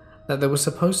news that there was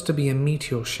supposed to be a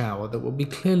meteor shower that would be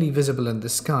clearly visible in the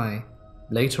sky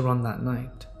later on that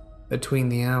night, between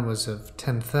the hours of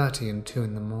 10:30 and 2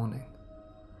 in the morning.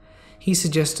 He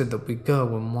suggested that we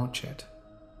go and watch it.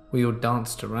 We all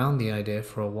danced around the idea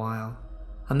for a while,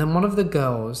 and then one of the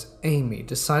girls, Amy,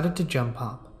 decided to jump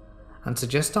up and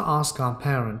suggest to ask our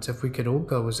parents if we could all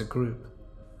go as a group.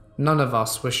 None of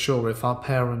us were sure if our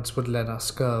parents would let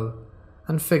us go,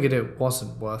 and figured it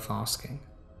wasn't worth asking.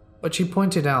 But she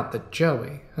pointed out that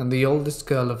Joey and the oldest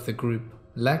girl of the group,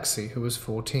 Lexi, who was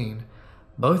 14,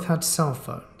 Both had cell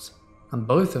phones, and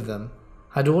both of them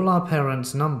had all our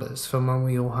parents' numbers from when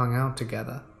we all hung out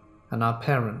together, and our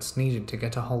parents needed to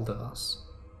get a hold of us.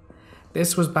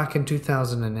 This was back in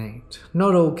 2008.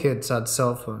 Not all kids had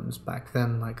cell phones back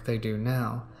then like they do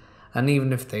now, and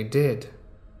even if they did,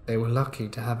 they were lucky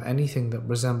to have anything that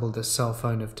resembled a cell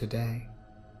phone of today.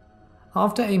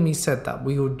 After Amy said that,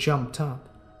 we all jumped up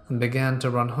and began to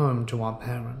run home to our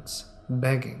parents,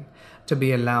 begging to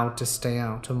be allowed to stay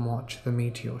out and watch the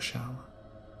meteor shower.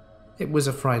 It was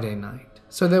a Friday night,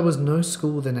 so there was no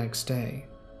school the next day.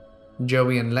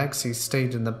 Joey and Lexi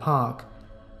stayed in the park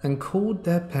and called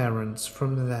their parents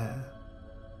from there.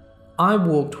 I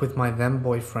walked with my then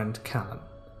boyfriend Callum.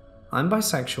 I'm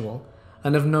bisexual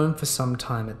and have known for some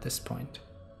time at this point.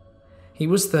 He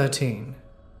was 13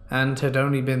 and had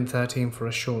only been 13 for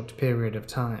a short period of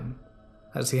time,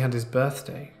 as he had his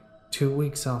birthday 2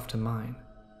 weeks after mine.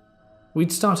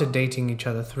 We'd started dating each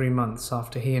other 3 months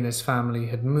after he and his family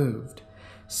had moved,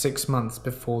 6 months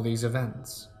before these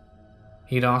events.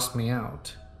 He'd asked me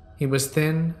out. He was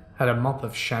thin, had a mop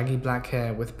of shaggy black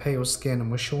hair with pale skin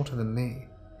and was shorter than me,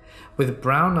 with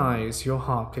brown eyes your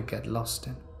heart could get lost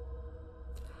in.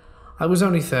 I was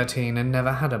only 13 and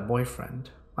never had a boyfriend.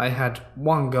 I had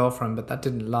one girlfriend, but that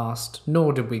didn't last,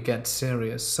 nor did we get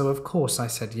serious, so of course I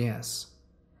said yes.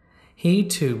 He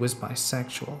too was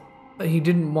bisexual, but he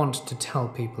didn't want to tell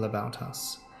people about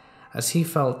us, as he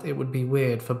felt it would be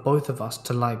weird for both of us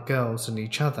to like girls and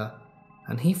each other,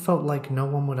 and he felt like no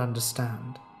one would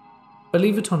understand.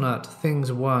 Believe it or not,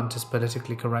 things weren't as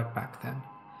politically correct back then,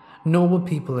 nor were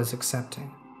people as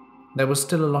accepting. There was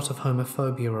still a lot of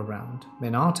homophobia around,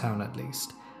 in our town at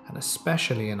least, and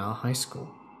especially in our high school.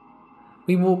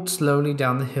 We walked slowly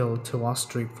down the hill to our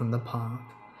street from the park,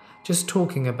 just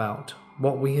talking about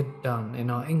what we had done in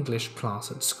our English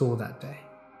class at school that day.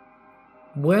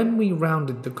 When we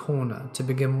rounded the corner to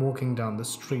begin walking down the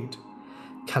street,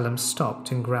 Callum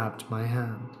stopped and grabbed my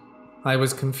hand. I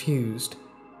was confused.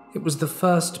 It was the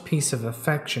first piece of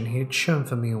affection he had shown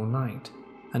for me all night,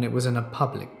 and it was in a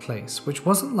public place, which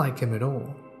wasn't like him at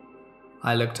all.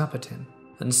 I looked up at him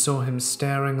and saw him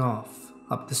staring off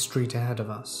up the street ahead of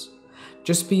us,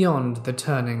 just beyond the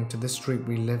turning to the street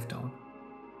we lived on.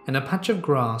 In a patch of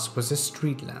grass was a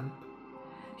street lamp.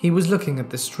 He was looking at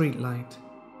the street light.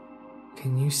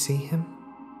 "Can you see him?"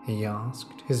 he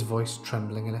asked, his voice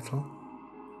trembling a little.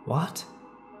 "What?"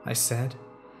 I said,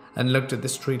 and looked at the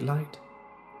street light.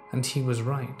 And he was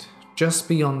right. Just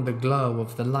beyond the glow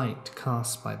of the light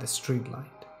cast by the street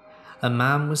light, a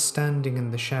man was standing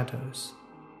in the shadows.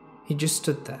 He just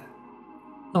stood there,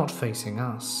 not facing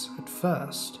us at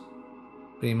first,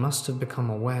 but he must have become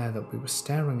aware that we were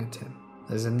staring at him,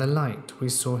 as in the light we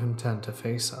saw him turn to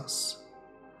face us.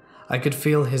 I could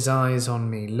feel his eyes on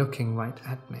me, looking right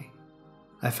at me.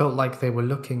 I felt like they were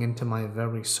looking into my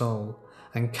very soul,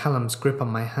 and Callum's grip on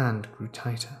my hand grew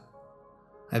tighter.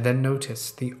 I then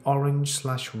noticed the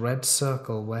orange/red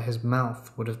circle where his mouth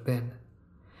would have been.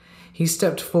 He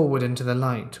stepped forward into the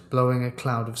light, blowing a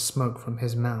cloud of smoke from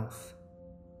his mouth.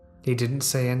 He didn't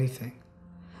say anything,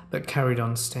 but carried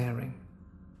on staring.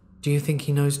 "Do you think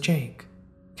he knows Jake?"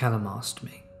 Callum asked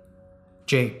me.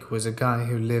 Jake was a guy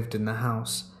who lived in the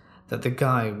house that the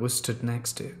guy was stood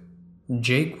next to.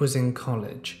 Jake was in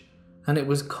college, and it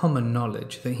was common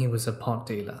knowledge that he was a pot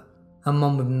dealer, a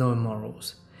man with no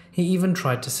morals. He even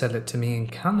tried to sell it to me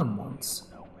and Callum once.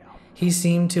 He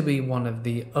seemed to be one of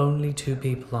the only 2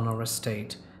 people on our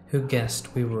estate who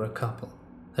guessed we were a couple,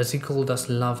 as he called us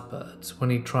lovebirds when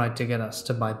he tried to get us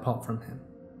to buy pot from him.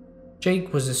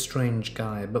 Jake was a strange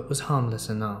guy, but was harmless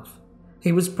enough.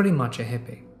 He was pretty much a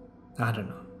hippie. I don't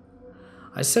know.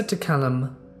 I said to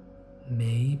Callum,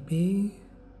 "Maybe?"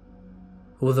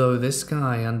 Although this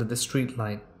guy under the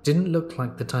streetlight didn't look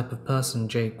like the type of person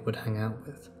Jake would hang out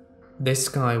with. This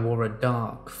guy wore a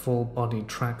dark, full-body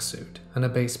tracksuit and a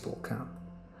baseball cap.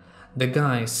 The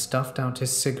guy stuffed out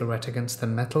his cigarette against the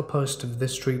metal post of the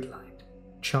streetlight,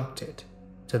 chucked it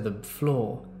to the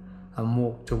floor, and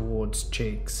walked towards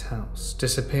Jake's house,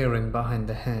 disappearing behind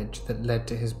the hedge that led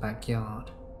to his backyard.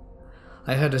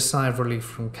 I heard a sigh of relief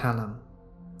from Callum.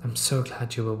 "I'm so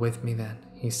glad you were with me then,"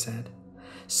 he said,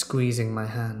 squeezing my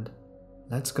hand.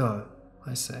 "Let's go,"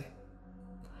 I say.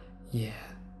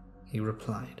 "Yeah," he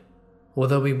replied.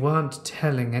 Although we weren't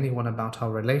telling anyone about our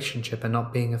relationship and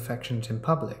not being affectionate in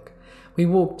public, we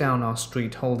walked down our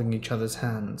street holding each other's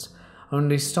hands,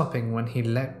 only stopping when he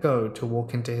let go to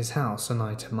walk into his house and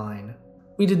I to mine.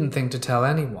 We didn't think to tell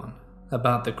anyone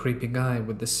about the creepy guy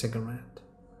with the cigarette.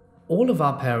 All of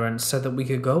our parents said that we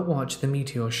could go watch the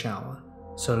meteor shower,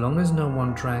 so long as no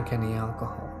one drank any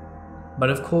alcohol. But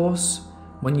of course,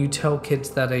 When you tell kids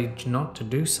that age not to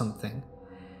do something,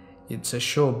 it's a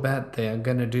sure bet they are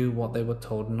gonna do what they were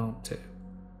told not to.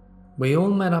 We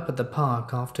all met up at the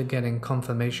park after getting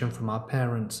confirmation from our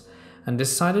parents and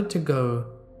decided to go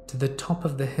to the top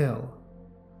of the hill,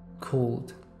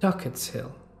 called Duckett's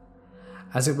Hill,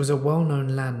 as it was a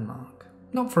well-known landmark.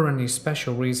 Not for any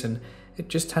special reason, it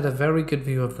just had a very good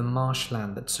view of the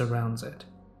marshland that surrounds it.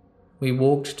 We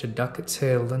walked to Duckett's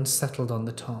Hill and settled on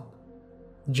the top.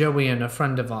 Joey and a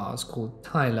friend of ours called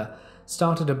Tyler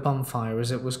started a bonfire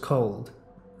as it was cold,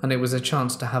 and it was a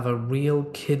chance to have a real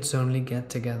kids-only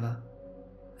get-together.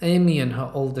 Amy and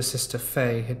her older sister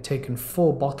Faye had taken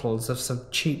 4 bottles of some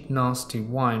cheap, nasty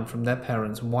wine from their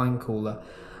parents' wine cooler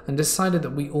and decided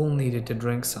that we all needed to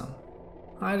drink some.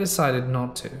 I decided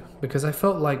not to, because I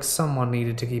felt like someone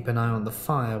needed to keep an eye on the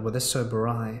fire with a sober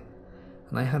eye,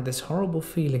 and I had this horrible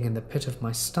feeling in the pit of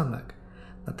my stomach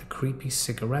that the creepy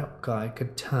cigarette guy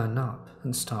could turn up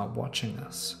and start watching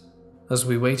us. As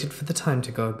we waited for the time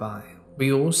to go by,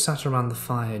 we all sat around the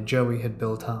fire Joey had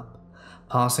built up,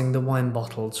 passing the wine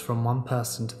bottles from one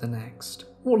person to the next,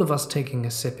 all of us taking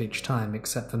a sip each time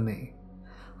except for me.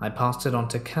 I passed it on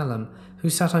to Callum, who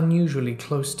sat unusually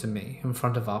close to me in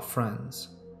front of our friends.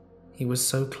 He was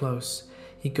so close,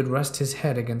 he could rest his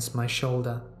head against my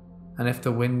shoulder, and if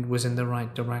the wind was in the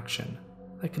right direction,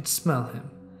 I could smell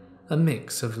him, a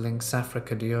mix of Lynx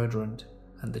Africa deodorant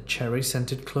and the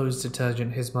cherry-scented clothes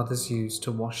detergent his mothers used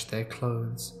to wash their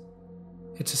clothes.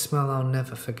 It's a smell I'll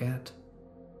never forget.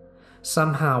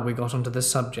 Somehow we got onto the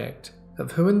subject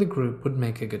of who in the group would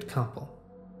make a good couple.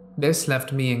 This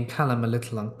left me and Callum a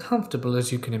little uncomfortable,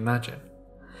 as you can imagine.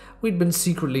 We'd been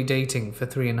secretly dating for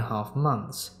 3.5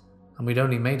 months, and we'd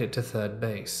only made it to 3rd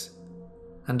base.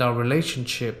 And our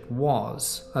relationship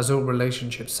was, as all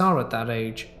relationships are at that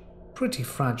age, pretty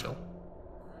fragile.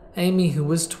 Amy, who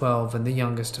was 12 and the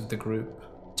youngest of the group,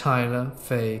 Tyler,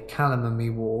 Faye, Callum and me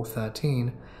were all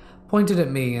 13, pointed at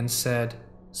me and said,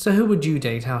 "So who would you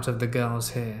date out of the girls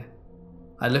here?"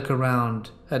 I look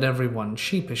around at everyone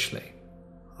sheepishly.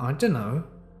 "I dunno,"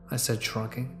 I said,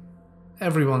 shrugging.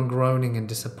 Everyone groaning in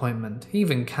disappointment,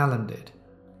 even Callum did.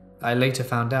 I later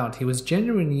found out he was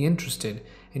genuinely interested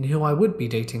in who I would be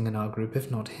dating in our group if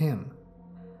not him.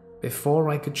 Before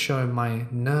I could show my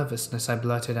nervousness, I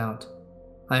blurted out,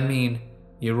 "I mean,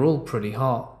 you're all pretty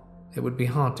hot. It would be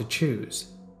hard to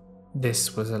choose."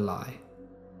 This was a lie.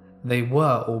 They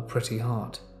were all pretty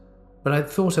hot, but I'd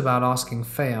thought about asking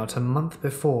Faye out a month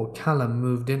before Callum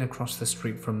moved in across the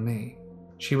street from me.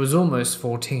 She was almost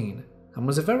 14 and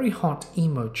was a very hot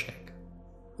emo chick.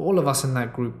 All of us in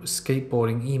that group were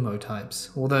skateboarding emo types,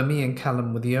 although me and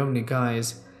Callum were the only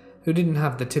guys who didn't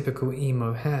have the typical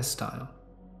emo hairstyle.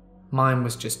 Mine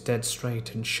was just dead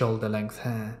straight and shoulder-length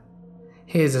hair.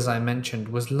 His, as I mentioned,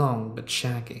 was long but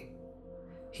shaggy.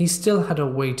 He still had a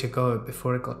way to go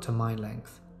before it got to my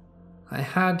length. I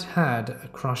had a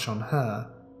crush on her,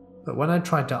 but when I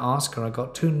tried to ask her I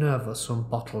got too nervous and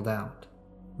bottled out,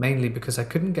 mainly because I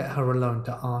couldn't get her alone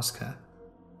to ask her.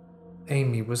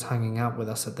 Amy was hanging out with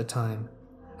us at the time,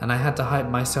 and I had to hype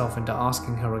myself into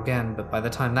asking her again, but by the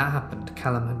time that happened,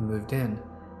 Callum had moved in,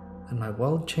 and my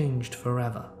world changed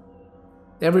forever.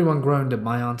 Everyone groaned at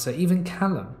my answer, even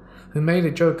Callum, who made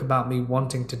a joke about me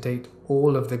wanting to date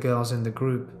all of the girls in the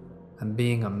group and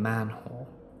being a man-whore.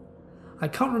 I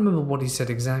can't remember what he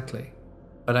said exactly,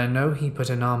 but I know he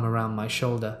put an arm around my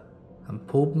shoulder and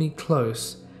pulled me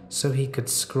close so he could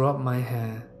screw up my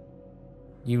hair.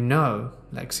 "You know,"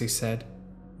 Lexi said,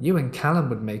 "you and Callum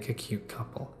would make a cute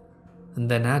couple," and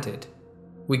then added,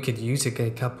 "We could use a gay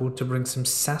couple to bring some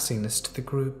sassiness to the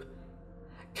group."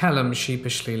 Callum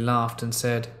sheepishly laughed and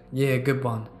said, "Yeah, good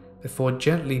one," before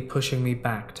gently pushing me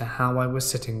back to how I was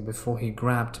sitting before he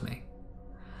grabbed me.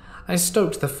 I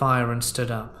stoked the fire and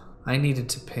stood up. I needed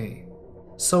to pee,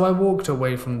 so I walked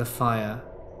away from the fire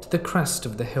to the crest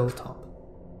of the hilltop.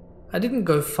 I didn't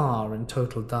go far in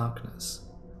total darkness.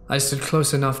 I stood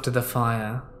close enough to the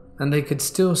fire, and they could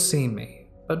still see me,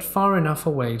 but far enough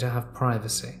away to have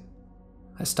privacy.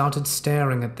 I started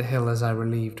staring at the hill as I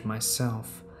relieved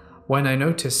myself, when I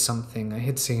noticed something I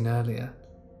had seen earlier.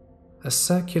 A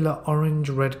circular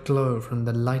orange-red glow from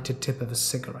the lighted tip of a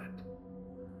cigarette.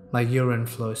 My urine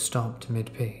flow stopped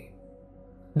mid-pee.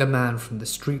 The man from the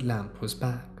street lamp was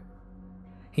back.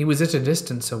 He was at a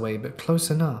distance away, but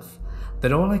close enough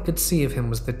that all I could see of him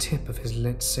was the tip of his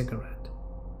lit cigarette.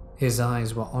 His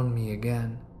eyes were on me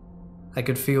again. I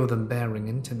could feel them bearing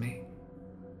into me.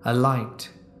 A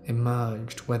light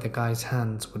emerged where the guy's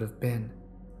hands would have been.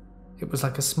 It was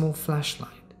like a small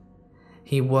flashlight.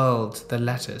 He whirled the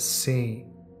letters C,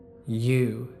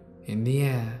 U in the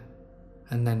air,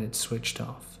 and then it switched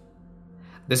off.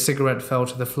 The cigarette fell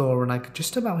to the floor and I could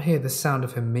just about hear the sound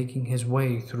of him making his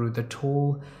way through the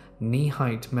tall,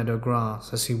 knee-height meadow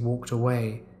grass as he walked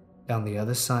away down the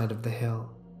other side of the hill.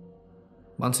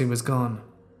 Once he was gone,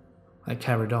 I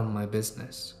carried on my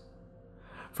business.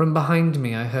 From behind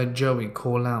me, I heard Joey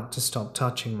call out to stop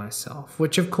touching myself,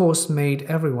 which of course made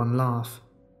everyone laugh,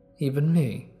 even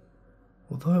me,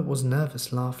 although it was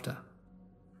nervous laughter.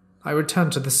 I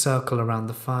returned to the circle around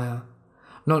the fire,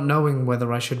 not knowing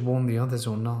whether I should warn the others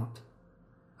or not.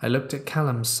 I looked at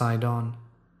Callum's side on.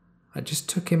 I just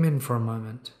took him in for a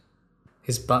moment.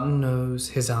 His button nose,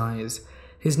 his eyes,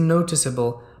 his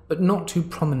noticeable but not too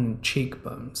prominent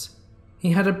cheekbones.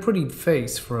 He had a pretty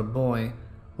face for a boy,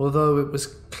 although it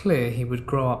was clear he would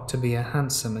grow up to be a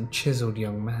handsome and chiseled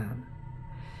young man.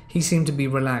 He seemed to be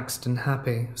relaxed and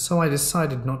happy, so I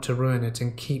decided not to ruin it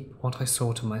and keep what I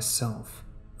saw to myself,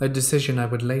 a decision I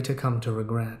would later come to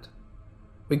regret.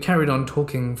 We carried on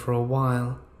talking for a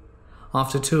while.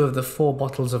 After 2 of the 4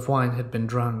 bottles of wine had been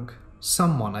drunk,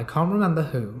 someone, I can't remember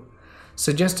who,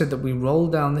 suggested that we roll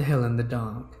down the hill in the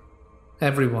dark.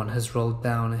 Everyone has rolled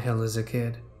down a hill as a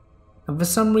kid, and for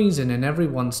some reason in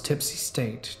everyone's tipsy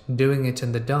state, doing it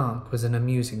in the dark was an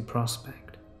amusing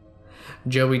prospect.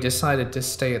 Joey decided to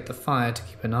stay at the fire to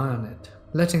keep an eye on it,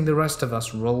 letting the rest of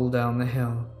us roll down the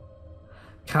hill.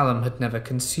 Callum had never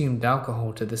consumed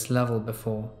alcohol to this level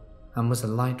before, and was a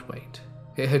lightweight.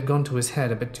 It had gone to his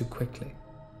head a bit too quickly.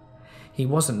 He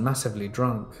wasn't massively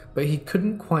drunk, but he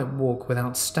couldn't quite walk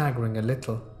without staggering a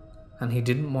little, and he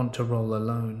didn't want to roll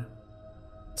alone.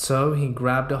 So he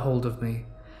grabbed a hold of me,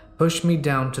 pushed me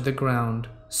down to the ground,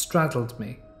 straddled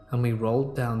me, and we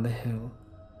rolled down the hill.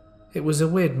 It was a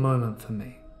weird moment for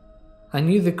me. I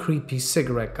knew the creepy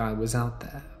cigarette guy was out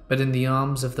there, but in the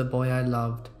arms of the boy I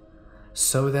loved,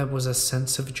 so there was a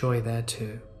sense of joy there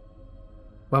too.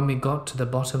 When we got to the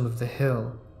bottom of the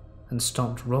hill and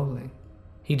stopped rolling,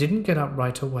 he didn't get up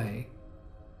right away.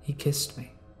 He kissed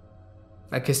me.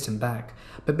 I kissed him back,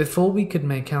 but before we could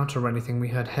make out or anything, we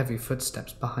heard heavy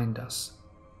footsteps behind us,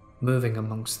 moving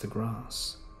amongst the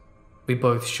grass. We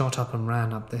both shot up and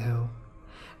ran up the hill,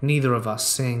 neither of us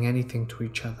saying anything to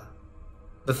each other.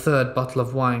 The 3rd bottle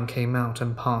of wine came out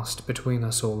and passed between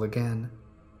us all again.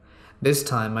 This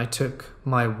time I took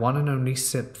my one and only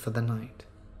sip for the night.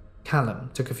 Callum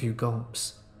took a few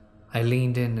gulps. I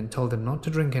leaned in and told him not to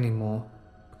drink any more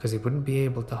because he wouldn't be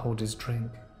able to hold his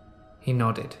drink. He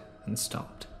nodded and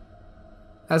stopped.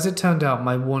 As it turned out,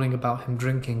 my warning about him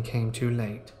drinking came too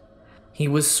late. He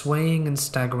was swaying and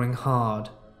staggering hard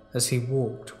as he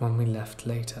walked when we left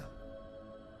later.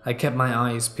 I kept my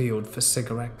eyes peeled for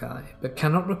Cigarette Guy, but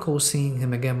cannot recall seeing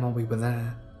him again while we were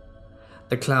there.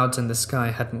 The clouds in the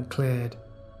sky hadn't cleared,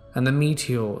 and the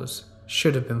meteors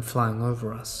should have been flying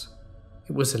over us.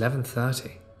 It was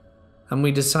 11:30, and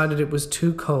we decided it was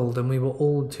too cold and we were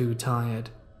all too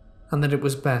tired, and that it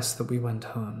was best that we went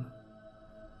home.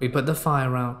 We put the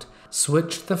fire out,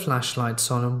 switched the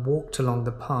flashlights on, and walked along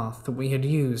the path that we had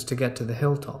used to get to the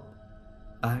hilltop,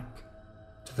 back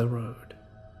to the road.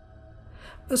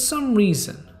 For some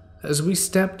reason, as we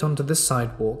stepped onto the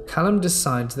sidewalk, Callum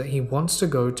decides that he wants to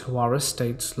go to our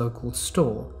estate's local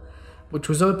store, which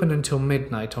was open until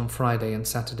midnight on Friday and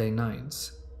Saturday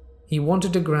nights. He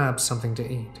wanted to grab something to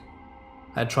eat.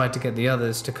 I tried to get the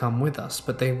others to come with us,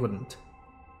 but they wouldn't.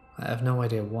 I have no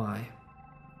idea why.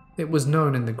 It was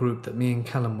known in the group that me and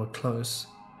Callum were close,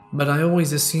 but I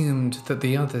always assumed that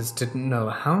the others didn't know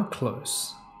how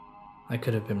close. I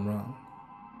could have been wrong.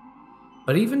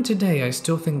 But even today, I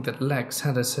still think that Lex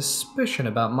had a suspicion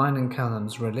about mine and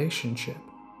Callum's relationship.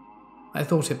 I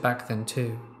thought it back then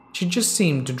too. She just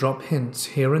seemed to drop hints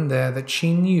here and there that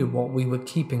she knew what we were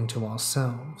keeping to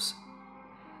ourselves.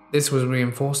 This was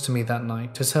reinforced to me that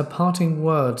night as her parting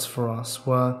words for us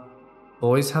were,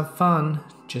 "Boys have fun,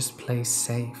 just play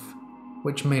safe,"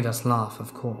 which made us laugh,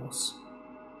 of course.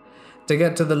 To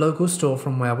get to the local store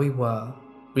from where we were,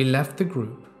 we left the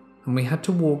group and we had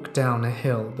to walk down a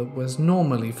hill that was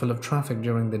normally full of traffic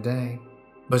during the day,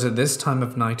 but at this time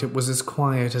of night it was as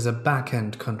quiet as a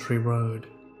back-end country road.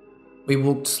 We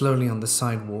walked slowly on the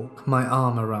sidewalk, my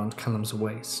arm around Callum's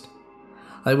waist.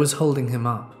 I was holding him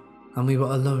up, and we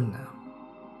were alone now,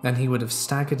 and he would have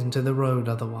staggered into the road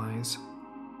otherwise.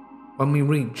 When we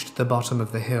reached the bottom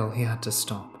of the hill, he had to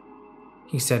stop.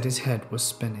 He said his head was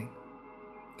spinning.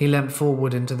 He leant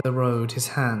forward into the road, his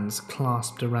hands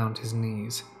clasped around his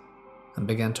knees, and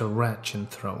began to retch and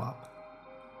throw up.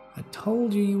 "I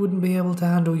told you wouldn't be able to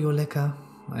handle your liquor,"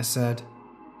 I said.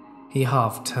 He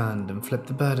half turned and flipped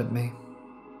the bird at me.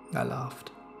 I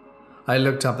laughed. I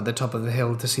looked up at the top of the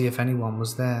hill to see if anyone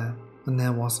was there, and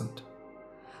there wasn't.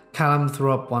 Callum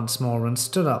threw up once more and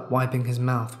stood up, wiping his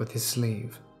mouth with his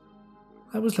sleeve.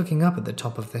 I was looking up at the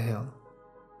top of the hill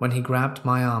when he grabbed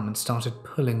my arm and started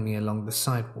pulling me along the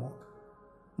sidewalk.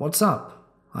 "What's up?"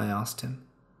 I asked him.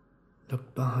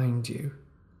 "Look behind you,"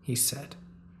 he said.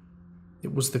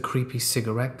 It was the creepy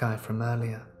cigarette guy from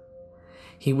earlier.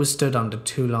 He was stood under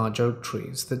two large oak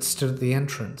trees that stood at the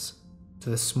entrance to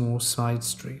the small side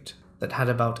street that had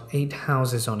about 8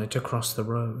 houses on it across the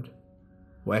road,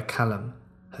 where Callum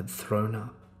had thrown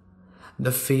up.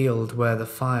 The field where the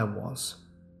fire was,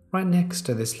 right next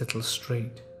to this little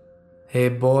street. "Hey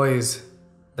boys,"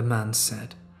 the man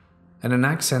said, in an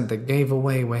accent that gave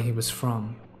away where he was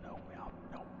from.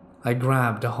 I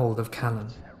grabbed a hold of Callum,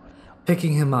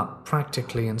 picking him up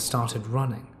practically, and started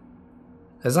running.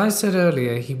 As I said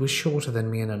earlier, he was shorter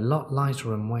than me and a lot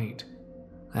lighter in weight.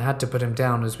 I had to put him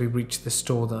down as we reached the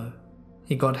store though.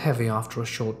 He got heavy after a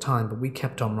short time, but we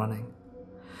kept on running.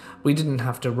 We didn't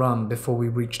have to run before we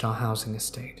reached our housing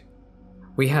estate.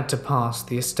 We had to pass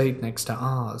the estate next to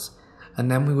ours, and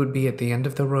then we would be at the end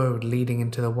of the road leading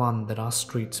into the one that our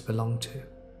streets belonged to.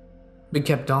 We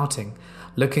kept darting,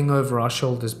 looking over our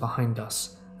shoulders behind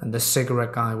us, and the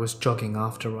cigarette guy was jogging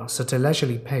after us at a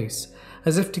leisurely pace,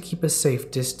 as if to keep a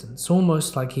safe distance,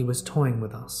 almost like he was toying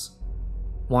with us.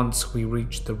 Once we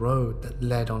reached the road that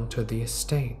led onto the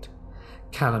estate,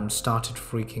 Callum started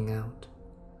freaking out.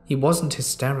 He wasn't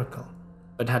hysterical,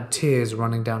 but had tears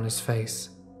running down his face.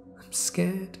 "I'm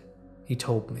scared," he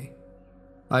told me.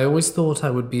 I always thought I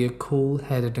would be a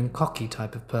cool-headed and cocky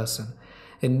type of person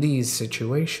in these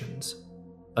situations,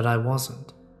 but I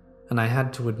wasn't, and I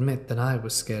had to admit that I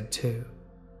was scared too.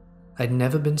 I'd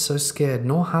never been so scared,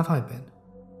 nor have I been.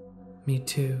 "Me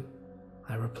too,"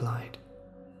 I replied.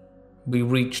 We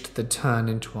reached the turn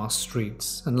into our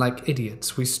streets, and like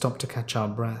idiots, we stopped to catch our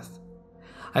breath.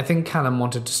 I think Callum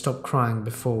wanted to stop crying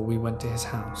before we went to his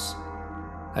house.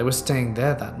 I was staying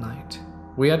there that night.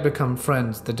 We had become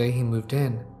friends the day he moved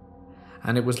in,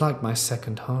 and it was like my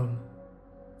second home.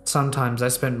 Sometimes I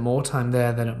spent more time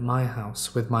there than at my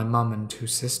house with my mum and 2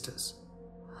 sisters.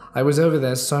 I was over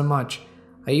there so much,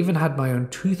 I even had my own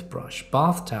toothbrush,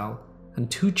 bath towel,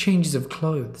 and 2 changes of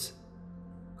clothes.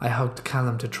 I hugged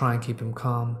Callum to try and keep him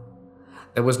calm.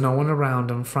 There was no one around,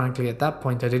 and frankly at that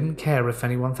point I didn't care if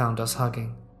anyone found us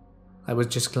hugging. I was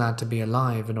just glad to be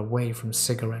alive and away from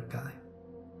cigarette guy.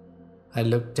 I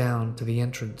looked down to the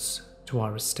entrance to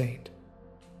our estate,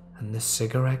 and the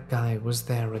cigarette guy was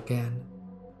there again.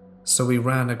 So we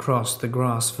ran across the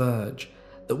grass verge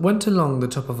that went along the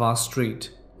top of our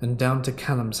street and down to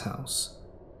Callum's house.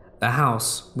 The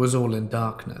house was all in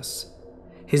darkness.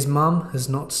 His mum has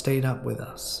not stayed up with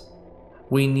us.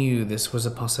 We knew this was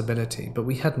a possibility, but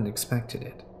we hadn't expected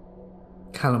it.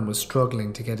 Callum was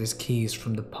struggling to get his keys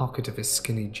from the pocket of his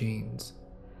skinny jeans.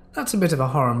 That's a bit of a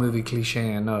horror movie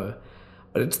cliche, I know,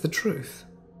 but it's the truth.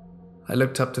 I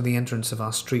looked up to the entrance of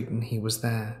our street and he was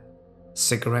there.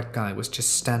 Cigarette guy was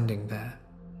just standing there.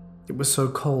 It was so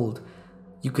cold,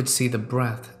 you could see the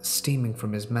breath steaming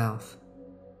from his mouth.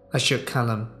 I shook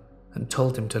Callum and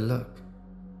told him to look.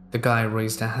 The guy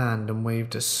raised a hand and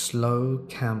waved a slow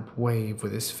camp wave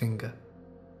with his finger.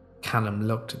 Callum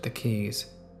looked at the keys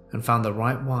and found the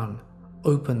right one,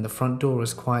 opened the front door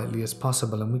as quietly as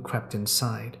possible, and we crept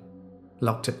inside,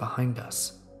 locked it behind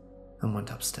us, and went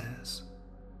upstairs.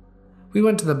 We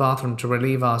went to the bathroom to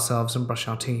relieve ourselves and brush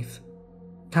our teeth.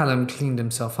 Callum cleaned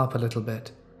himself up a little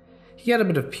bit. He had a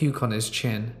bit of puke on his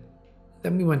chin.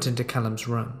 Then we went into Callum's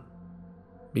room.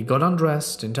 We got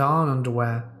undressed into our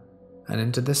underwear and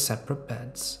into the separate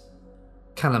beds.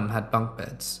 Callum had bunk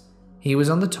beds. He was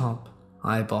on the top,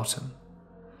 I bottom.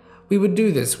 We would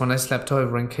do this when I slept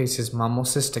over in case his mum or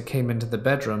sister came into the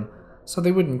bedroom, so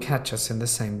they wouldn't catch us in the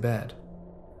same bed.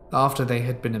 After they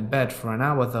had been in bed for an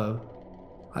hour though,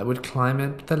 I would climb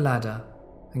up the ladder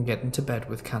and get into bed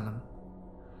with Callum.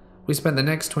 We spent the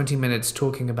next 20 minutes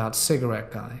talking about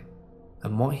Cigarette Guy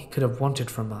and what he could have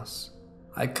wanted from us.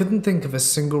 I couldn't think of a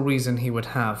single reason he would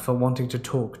have for wanting to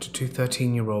talk to 2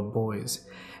 13-year-old boys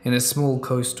in a small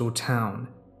coastal town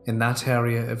in that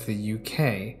area of the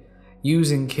UK.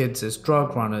 Using kids as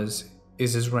drug runners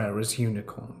is as rare as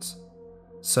unicorns,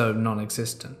 so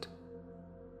non-existent.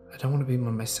 "I don't want to be by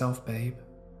myself, babe,"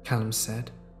 Callum said.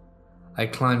 I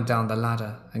climbed down the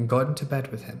ladder and got into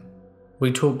bed with him.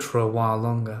 We talked for a while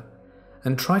longer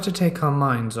and tried to take our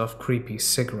minds off creepy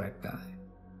Cigarette Guy.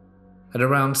 At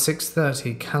around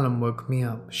 6:30, Callum woke me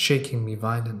up, shaking me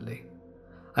violently.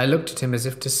 I looked at him as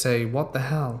if to say, "What the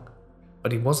hell?"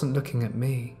 but he wasn't looking at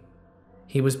me.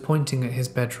 He was pointing at his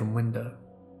bedroom window.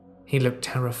 He looked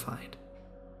terrified.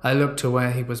 I looked to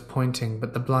where he was pointing,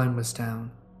 but the blind was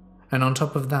down, And on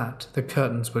top of that, the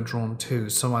curtains were drawn too,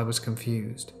 so I was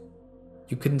confused.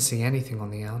 You couldn't see anything on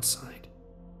the outside.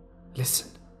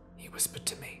 "Listen," he whispered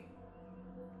to me.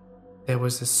 There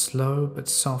was a slow but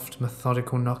soft,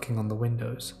 methodical knocking on the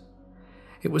windows.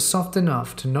 It was soft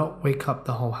enough to not wake up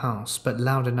the whole house, but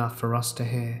loud enough for us to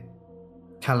hear.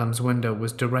 Callum's window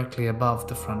was directly above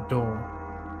the front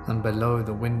door, and below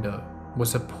the window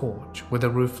was a porch with a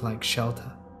roof-like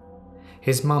shelter.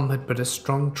 His mum had put a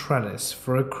strong trellis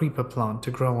for a creeper plant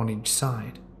to grow on each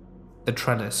side. The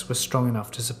trellis was strong enough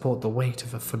to support the weight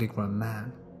of a fully grown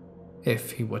man,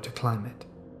 if he were to climb it.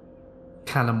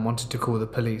 Callum wanted to call the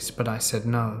police, but I said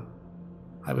no.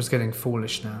 I was getting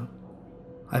foolish now.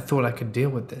 I thought I could deal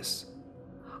with this.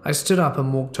 I stood up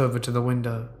and walked over to the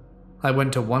window. I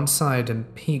went to one side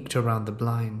and peeked around the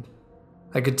blind.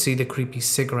 I could see the creepy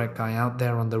cigarette guy out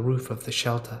there on the roof of the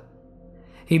shelter.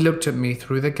 He looked at me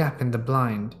through the gap in the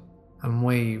blind and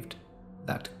waved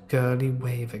that girly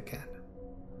wave again.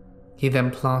 He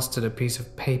then plastered a piece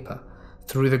of paper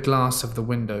through the glass of the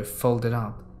window, folded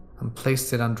up, and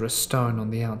placed it under a stone on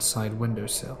the outside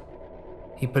windowsill.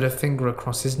 He put a finger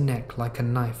across his neck like a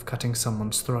knife cutting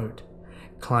someone's throat,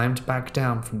 climbed back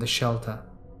down from the shelter,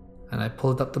 and I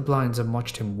pulled up the blinds and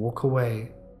watched him walk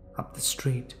away up the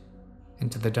street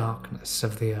into the darkness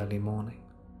of the early morning.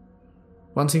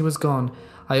 Once he was gone,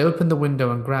 I opened the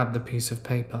window and grabbed the piece of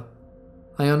paper.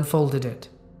 I unfolded it,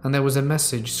 and there was a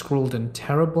message scrawled in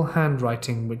terrible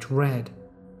handwriting which read,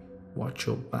 "Watch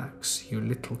your backs, you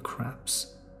little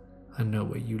craps. I know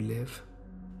where you live."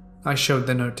 I showed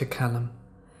the note to Callum.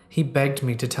 He begged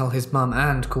me to tell his mum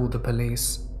and call the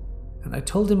police, and I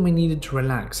told him we needed to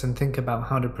relax and think about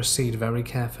how to proceed very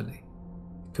carefully.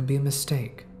 It could be a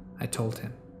mistake, I told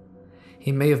him.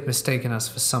 He may have mistaken us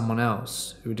for someone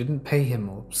else who didn't pay him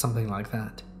or something like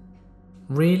that.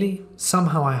 Really?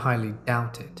 Somehow I highly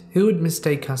doubt it. Who would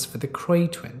mistake us for the Cray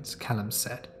twins? Callum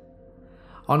said.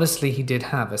 Honestly, he did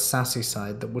have a sassy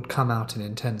side that would come out in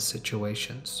intense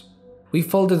situations. We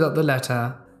folded up the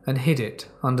letter and hid it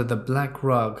under the black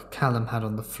rug Callum had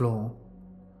on the floor.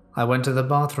 I went to the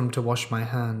bathroom to wash my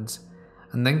hands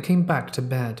and then came back to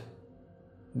bed.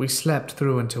 We slept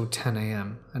through until 10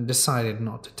 a.m. and decided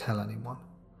not to tell anyone.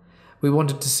 We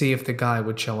wanted to see if the guy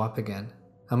would show up again,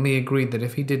 and we agreed that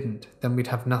if he didn't, then we'd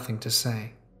have nothing to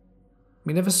say.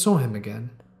 We never saw him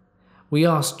again. We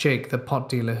asked Jake, the pot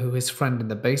dealer who his friend in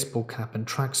the baseball cap and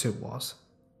tracksuit was,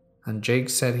 and Jake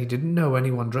said he didn't know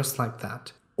anyone dressed like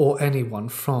that, or anyone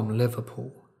from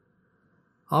Liverpool.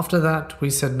 After that, we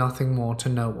said nothing more to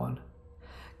no one.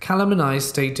 Callum and I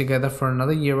stayed together for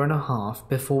another 1.5 years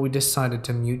before we decided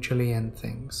to mutually end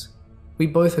things. We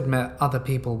both had met other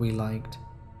people we liked.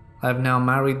 I have now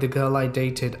married the girl I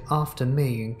dated after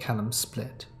me and Callum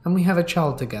split, and we have a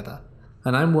child together,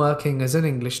 and I'm working as an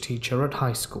English teacher at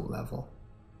high school level.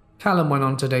 Callum went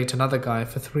on to date another guy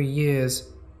for 3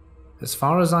 years. As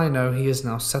far as I know, he is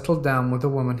now settled down with a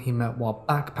woman he met while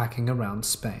backpacking around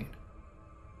Spain.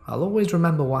 I'll always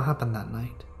remember what happened that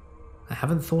night. I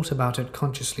haven't thought about it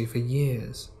consciously for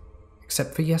years,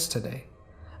 except for yesterday,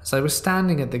 as I was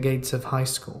standing at the gates of high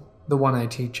school, the one I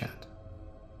teach at.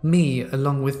 Me,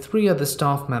 along with 3 other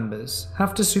staff members,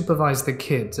 have to supervise the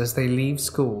kids as they leave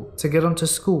school to get onto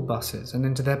school buses and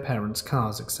into their parents'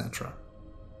 cars, etc.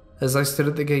 As I stood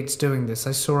at the gates doing this,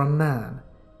 I saw a man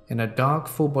in a dark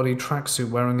full-body tracksuit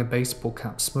wearing a baseball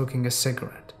cap smoking a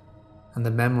cigarette, and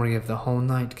the memory of the whole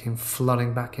night came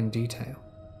flooding back in detail.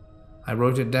 I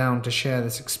wrote it down to share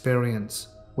this experience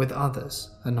with others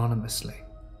anonymously.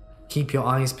 Keep your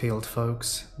eyes peeled,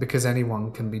 folks, because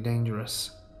anyone can be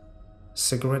dangerous.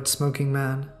 Cigarette smoking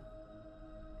man,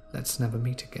 let's never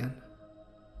meet again.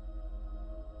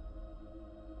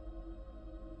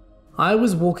 I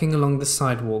was walking along the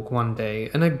sidewalk one day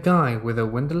and a guy with a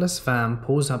windowless van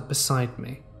pulls up beside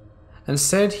me and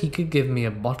said he could give me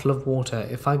a bottle of water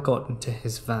if I got into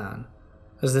his van,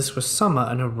 as this was summer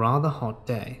and a rather hot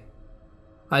day.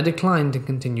 I declined and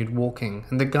continued walking,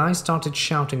 and the guy started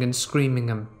shouting and screaming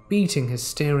and beating his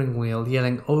steering wheel,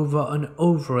 yelling over and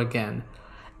over again,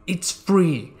 "It's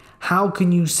free! How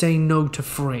can you say no to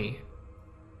free?"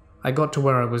 I got to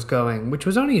where I was going, which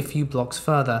was only a few blocks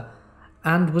further,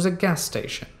 and was a gas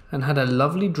station, and had a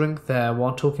lovely drink there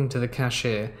while talking to the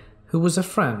cashier, who was a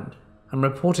friend, and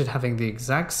reported having the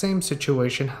exact same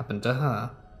situation happen to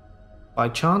her. By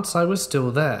chance I was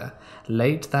still there,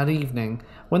 late that evening,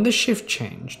 when the shift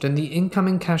changed and the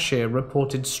incoming cashier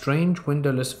reported strange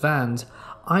windowless vans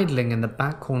idling in the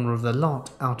back corner of the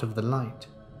lot out of the light.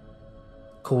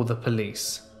 Call the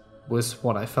police, was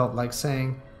what I felt like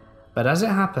saying, but as it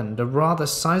happened, a rather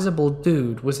sizable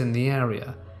dude was in the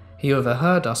area. He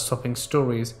overheard us swapping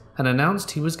stories and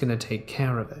announced he was going to take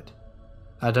care of it.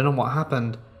 I don't know what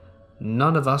happened.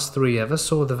 None of us three ever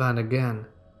saw the van again.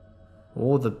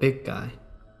 Or the big guy,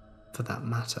 for that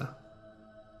matter.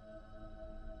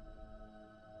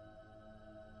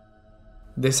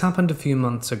 This happened a few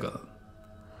months ago.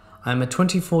 I'm a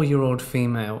 24-year-old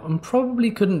female and probably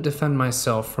couldn't defend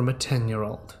myself from a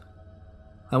 10-year-old.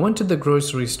 I went to the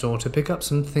grocery store to pick up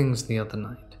some things the other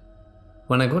night.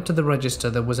 When I got to the register,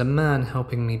 there was a man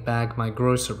helping me bag my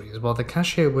groceries while the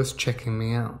cashier was checking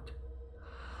me out.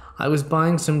 I was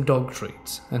buying some dog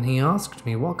treats and he asked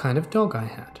me what kind of dog I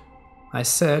had. I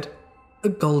said, a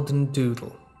golden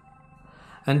doodle.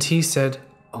 And he said,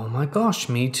 oh my gosh,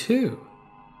 me too.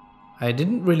 I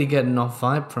didn't really get enough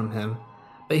vibe from him,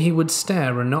 but he would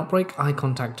stare and not break eye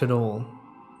contact at all.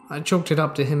 I chalked it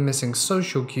up to him missing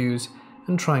social cues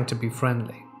and trying to be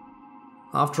friendly.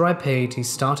 After I paid, he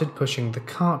started pushing the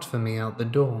cart for me out the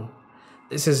door.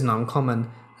 This isn't uncommon,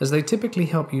 as they typically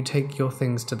help you take your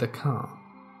things to the car.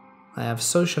 I have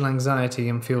social anxiety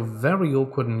and feel very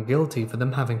awkward and guilty for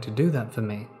them having to do that for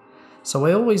me, so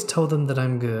I always tell them that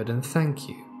I'm good and thank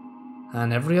you.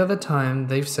 And every other time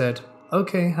they've said,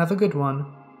 okay, have a good one.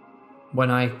 When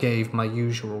I gave my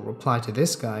usual reply to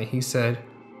this guy, he said,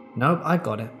 nope, I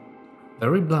got it,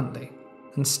 very bluntly,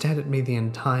 and stared at me the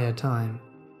entire time.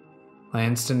 I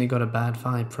instantly got a bad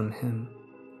vibe from him.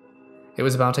 It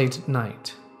was about 8 at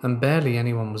night, and barely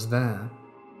anyone was there.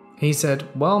 He said,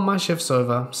 well, my shift's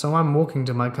over, so I'm walking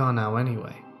to my car now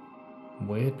anyway.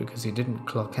 Weird because he didn't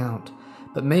clock out,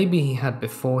 but maybe he had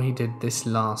before he did this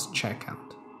last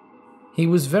checkout. He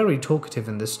was very talkative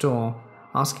in the store,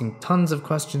 asking tons of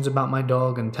questions about my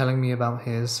dog and telling me about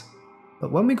his,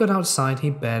 but when we got outside he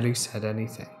barely said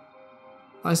anything.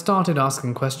 I started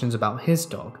asking questions about his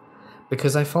dog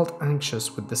because I felt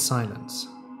anxious with the silence,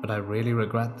 but I really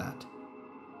regret that.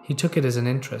 He took it as an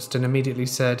interest and immediately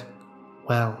said,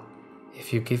 well,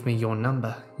 if you give me your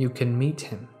number, you can meet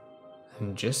him,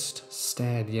 and just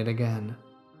stared yet again.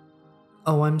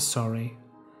 Oh, I'm sorry.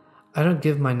 I don't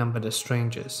give my number to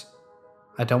strangers.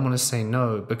 I don't want to say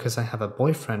no because I have a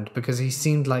boyfriend because he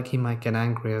seemed like he might get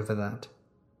angry over that.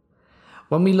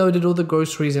 When we loaded all the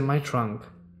groceries in my trunk,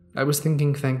 I was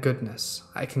thinking, thank goodness,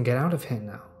 I can get out of here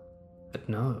now. But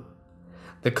no.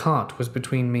 The cart was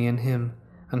between me and him,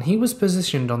 and he was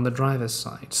positioned on the driver's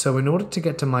side, so in order to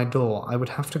get to my door, I would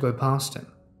have to go past him.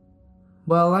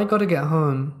 Well, I gotta get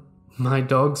home. My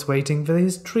dog's waiting for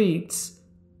his treats.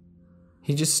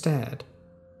 He just stared.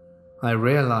 I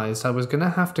realized I was gonna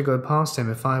have to go past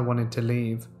him if I wanted to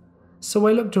leave, so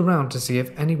I looked around to see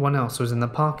if anyone else was in the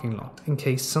parking lot in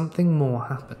case something more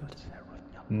happened.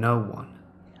 No one.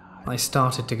 I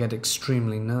started to get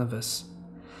extremely nervous.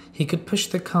 He could push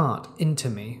the cart into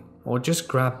me or just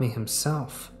grab me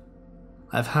himself.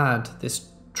 I've had this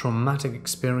traumatic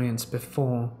experience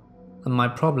before, and my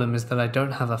problem is that I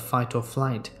don't have a fight or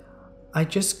flight. I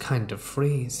just kind of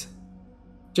freeze.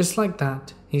 Just like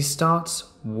that, he starts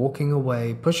walking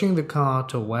away, pushing the car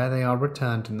to where they are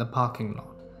returned in the parking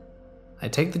lot. I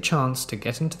take the chance to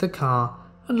get into the car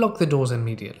and lock the doors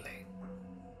immediately.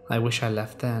 I wish I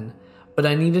left then, but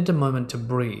I needed a moment to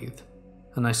breathe,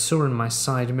 and I saw in my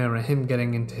side mirror him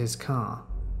getting into his car.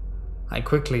 I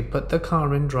quickly put the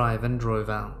car in drive and drove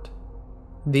out.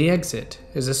 The exit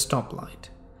is a stoplight,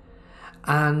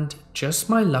 and just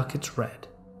my luck it's red.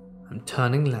 I'm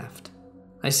turning left.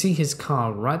 I see his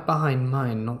car right behind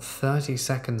mine not 30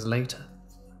 seconds later.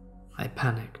 I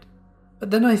panicked,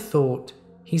 but then I thought,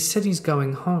 he said he's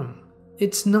going home.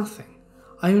 It's nothing.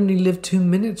 I only live 2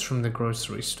 minutes from the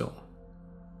grocery store.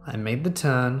 I made the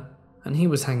turn, and he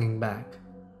was hanging back.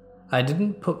 I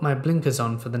didn't put my blinkers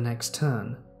on for the next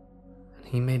turn, and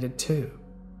he made it too.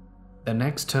 The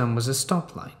next turn was a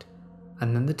stoplight,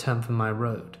 and then the turn for my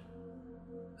road.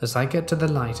 As I get to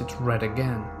the light, it's red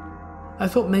again. I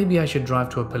thought maybe I should drive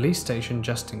to a police station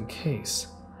just in case,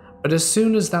 but as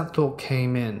soon as that thought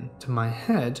came in to my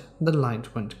head, the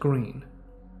light went green.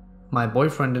 My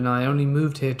boyfriend and I only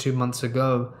moved here 2 months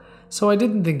ago, so I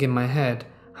didn't think in my head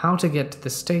how to get to the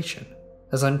station,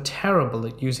 as I'm terrible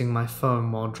at using my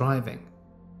phone while driving,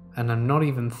 and I'm not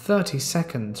even 30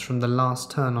 seconds from the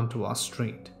last turn onto our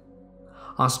street.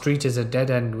 Our street is a dead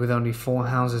end with only 4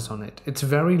 houses on it. It's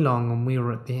very long and we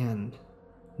were at the end.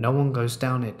 No one goes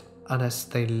down it unless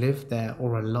they live there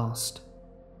or are lost.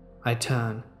 I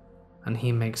turn, and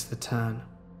he makes the turn.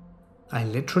 I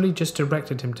literally just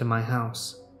directed him to my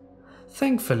house.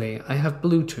 Thankfully, I have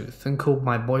Bluetooth and called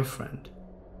my boyfriend.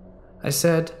 I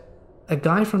said, a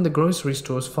guy from the grocery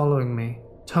store is following me.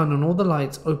 Turn on all the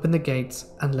lights, open the gates,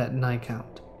 and let Nike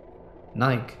out.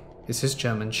 Nike is his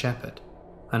German Shepherd,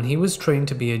 and he was trained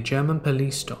to be a German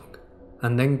police dog,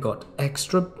 and then got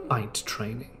extra bite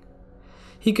training.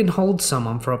 He can hold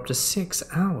someone for up to 6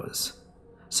 hours.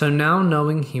 So now,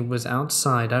 knowing he was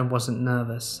outside, I wasn't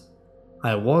nervous.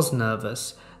 I was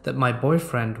nervous that my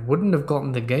boyfriend wouldn't have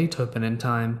gotten the gate open in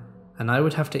time, and I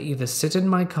would have to either sit in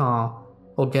my car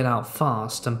or get out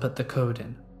fast and put the code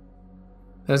in.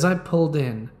 As I pulled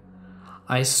in,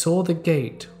 I saw the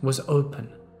gate was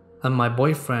open, and my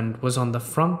boyfriend was on the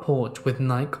front porch with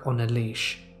Nike on a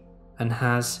leash, and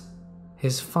has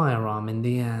his firearm in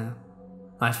the air.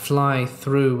 I fly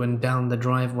through and down the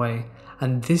driveway,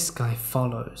 and this guy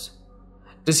follows.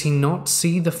 Does he not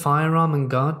see the firearm and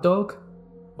guard dog?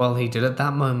 Well, he did at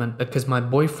that moment because my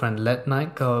boyfriend let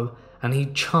Nike go, and he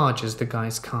charges the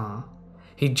guy's car.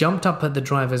 He jumped up at the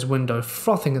driver's window,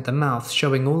 frothing at the mouth,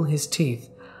 showing all his teeth,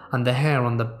 and the hair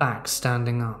on the back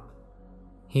standing up.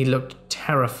 He looked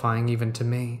terrifying even to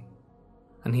me,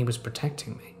 and he was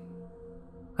protecting me.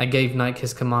 I gave Nike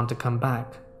his command to come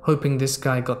back, hoping this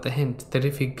guy got the hint that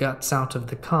if he gets out of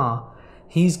the car,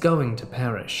 he's going to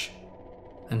perish.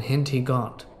 And hint he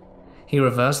got. He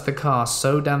reversed the car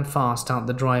so damn fast out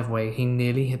the driveway he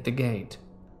nearly hit the gate.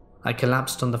 I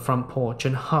collapsed on the front porch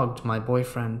and hugged my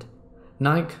boyfriend.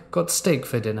 Nike got steak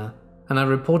for dinner, and I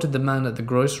reported the man at the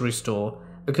grocery store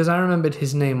because I remembered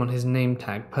his name on his name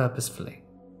tag purposefully.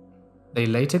 They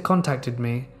later contacted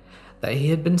me that he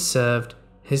had been served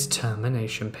his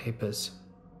termination papers.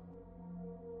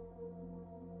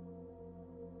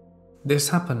 This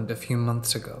happened a few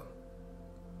months ago.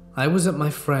 I was at my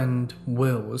friend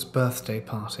Will's birthday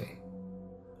party.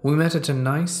 We met at a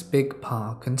nice big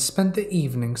park and spent the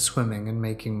evening swimming and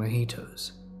making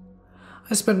mojitos.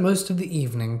 I spent most of the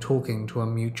evening talking to a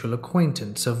mutual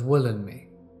acquaintance of Will and me,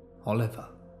 Oliver.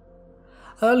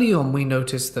 Early on, we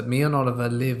noticed that me and Oliver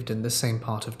lived in the same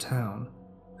part of town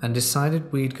and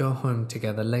decided we'd go home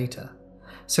together later,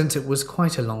 since it was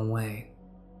quite a long way.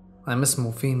 I'm a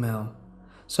small female,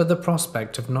 so the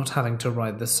prospect of not having to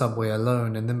ride the subway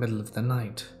alone in the middle of the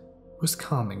night was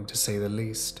calming, to say the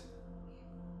least.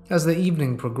 As the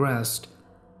evening progressed,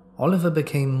 Oliver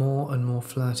became more and more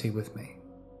flirty with me.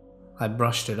 I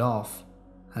brushed it off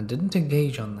and didn't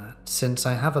engage on that, since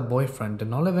I have a boyfriend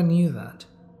and Oliver knew that.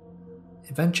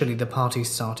 Eventually the party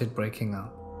started breaking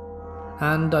up,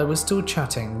 and I was still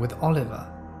chatting with Oliver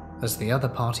as the other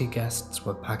party guests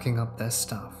were packing up their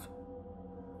stuff.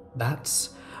 That's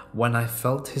when I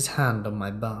felt his hand on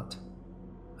my butt.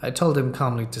 I told him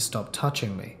calmly to stop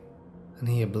touching me, and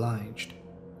he obliged.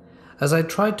 As I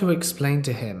tried to explain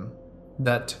to him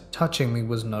that touching me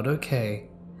was not okay,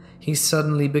 he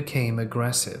suddenly became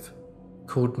aggressive,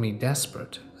 called me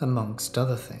desperate, amongst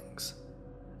other things.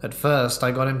 At first,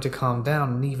 I got him to calm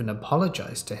down and even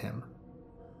apologized to him.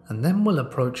 And then Will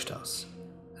approached us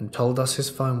and told us his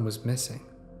phone was missing.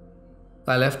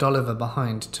 I left Oliver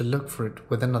behind to look for it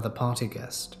with another party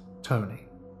guest, Tony.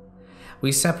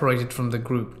 We separated from the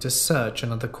group to search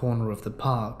another corner of the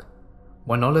park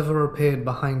when Oliver appeared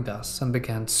behind us and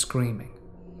began screaming.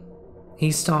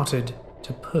 He started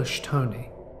to push Tony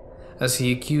as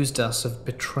he accused us of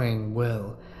betraying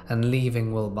Will and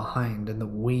leaving Will behind, and that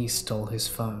we stole his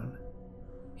phone.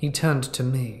 He turned to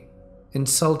me,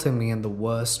 insulting me in the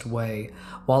worst way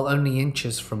while only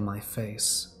inches from my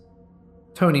face.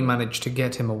 Tony managed to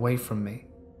get him away from me,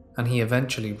 and he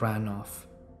eventually ran off.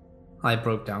 I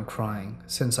broke down crying,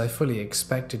 since I fully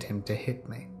expected him to hit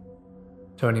me.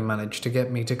 Tony managed to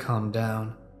get me to calm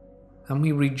down, and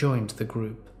we rejoined the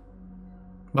group.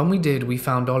 When we did, we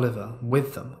found Oliver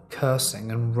with them,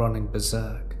 cursing and running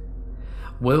berserk.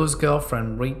 Will's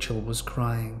girlfriend, Rachel, was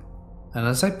crying, and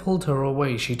as I pulled her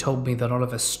away, she told me that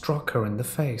Oliver struck her in the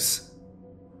face.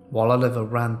 While Oliver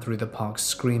ran through the park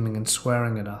screaming and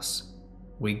swearing at us,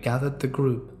 we gathered the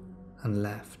group and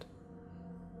left.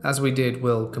 As we did,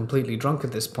 Will, completely drunk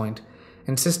at this point,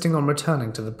 insisting on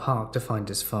returning to the park to find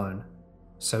his phone.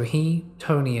 So he,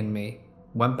 Tony, and me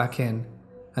went back in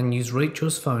and used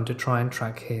Rachel's phone to try and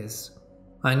track his.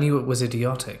 I knew it was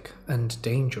idiotic and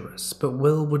dangerous, but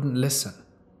Will wouldn't listen,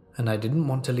 and I didn't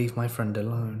want to leave my friend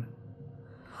alone.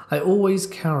 I always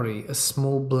carry a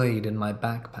small blade in my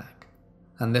backpack,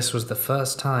 and this was the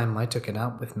first time I took it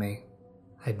out with me.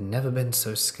 I'd never been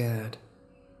so scared.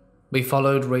 We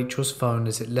followed Rachel's phone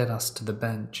as it led us to the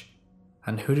bench,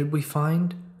 and who did we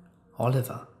find?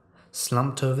 Oliver,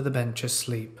 slumped over the bench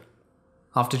asleep.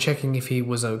 After checking if he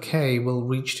was okay, Will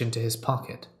reached into his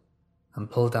pocket and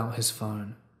pulled out his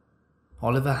phone.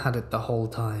 Oliver had it the whole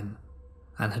time,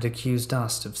 and had accused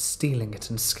us of stealing it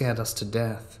and scared us to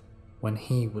death when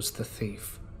he was the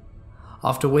thief.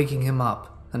 After waking him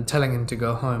up and telling him to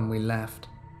go home, we left.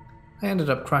 I ended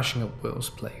up crashing at Will's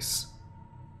place.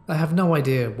 I have no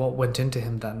idea what went into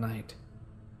him that night,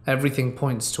 Everything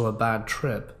points to a bad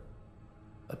trip,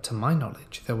 but to my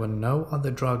knowledge, there were no other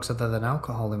drugs other than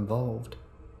alcohol involved.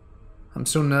 I'm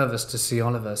still nervous to see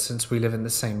Oliver since we live in the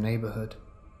same neighborhood,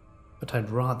 but I'd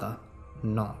rather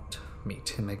not meet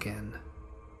him again.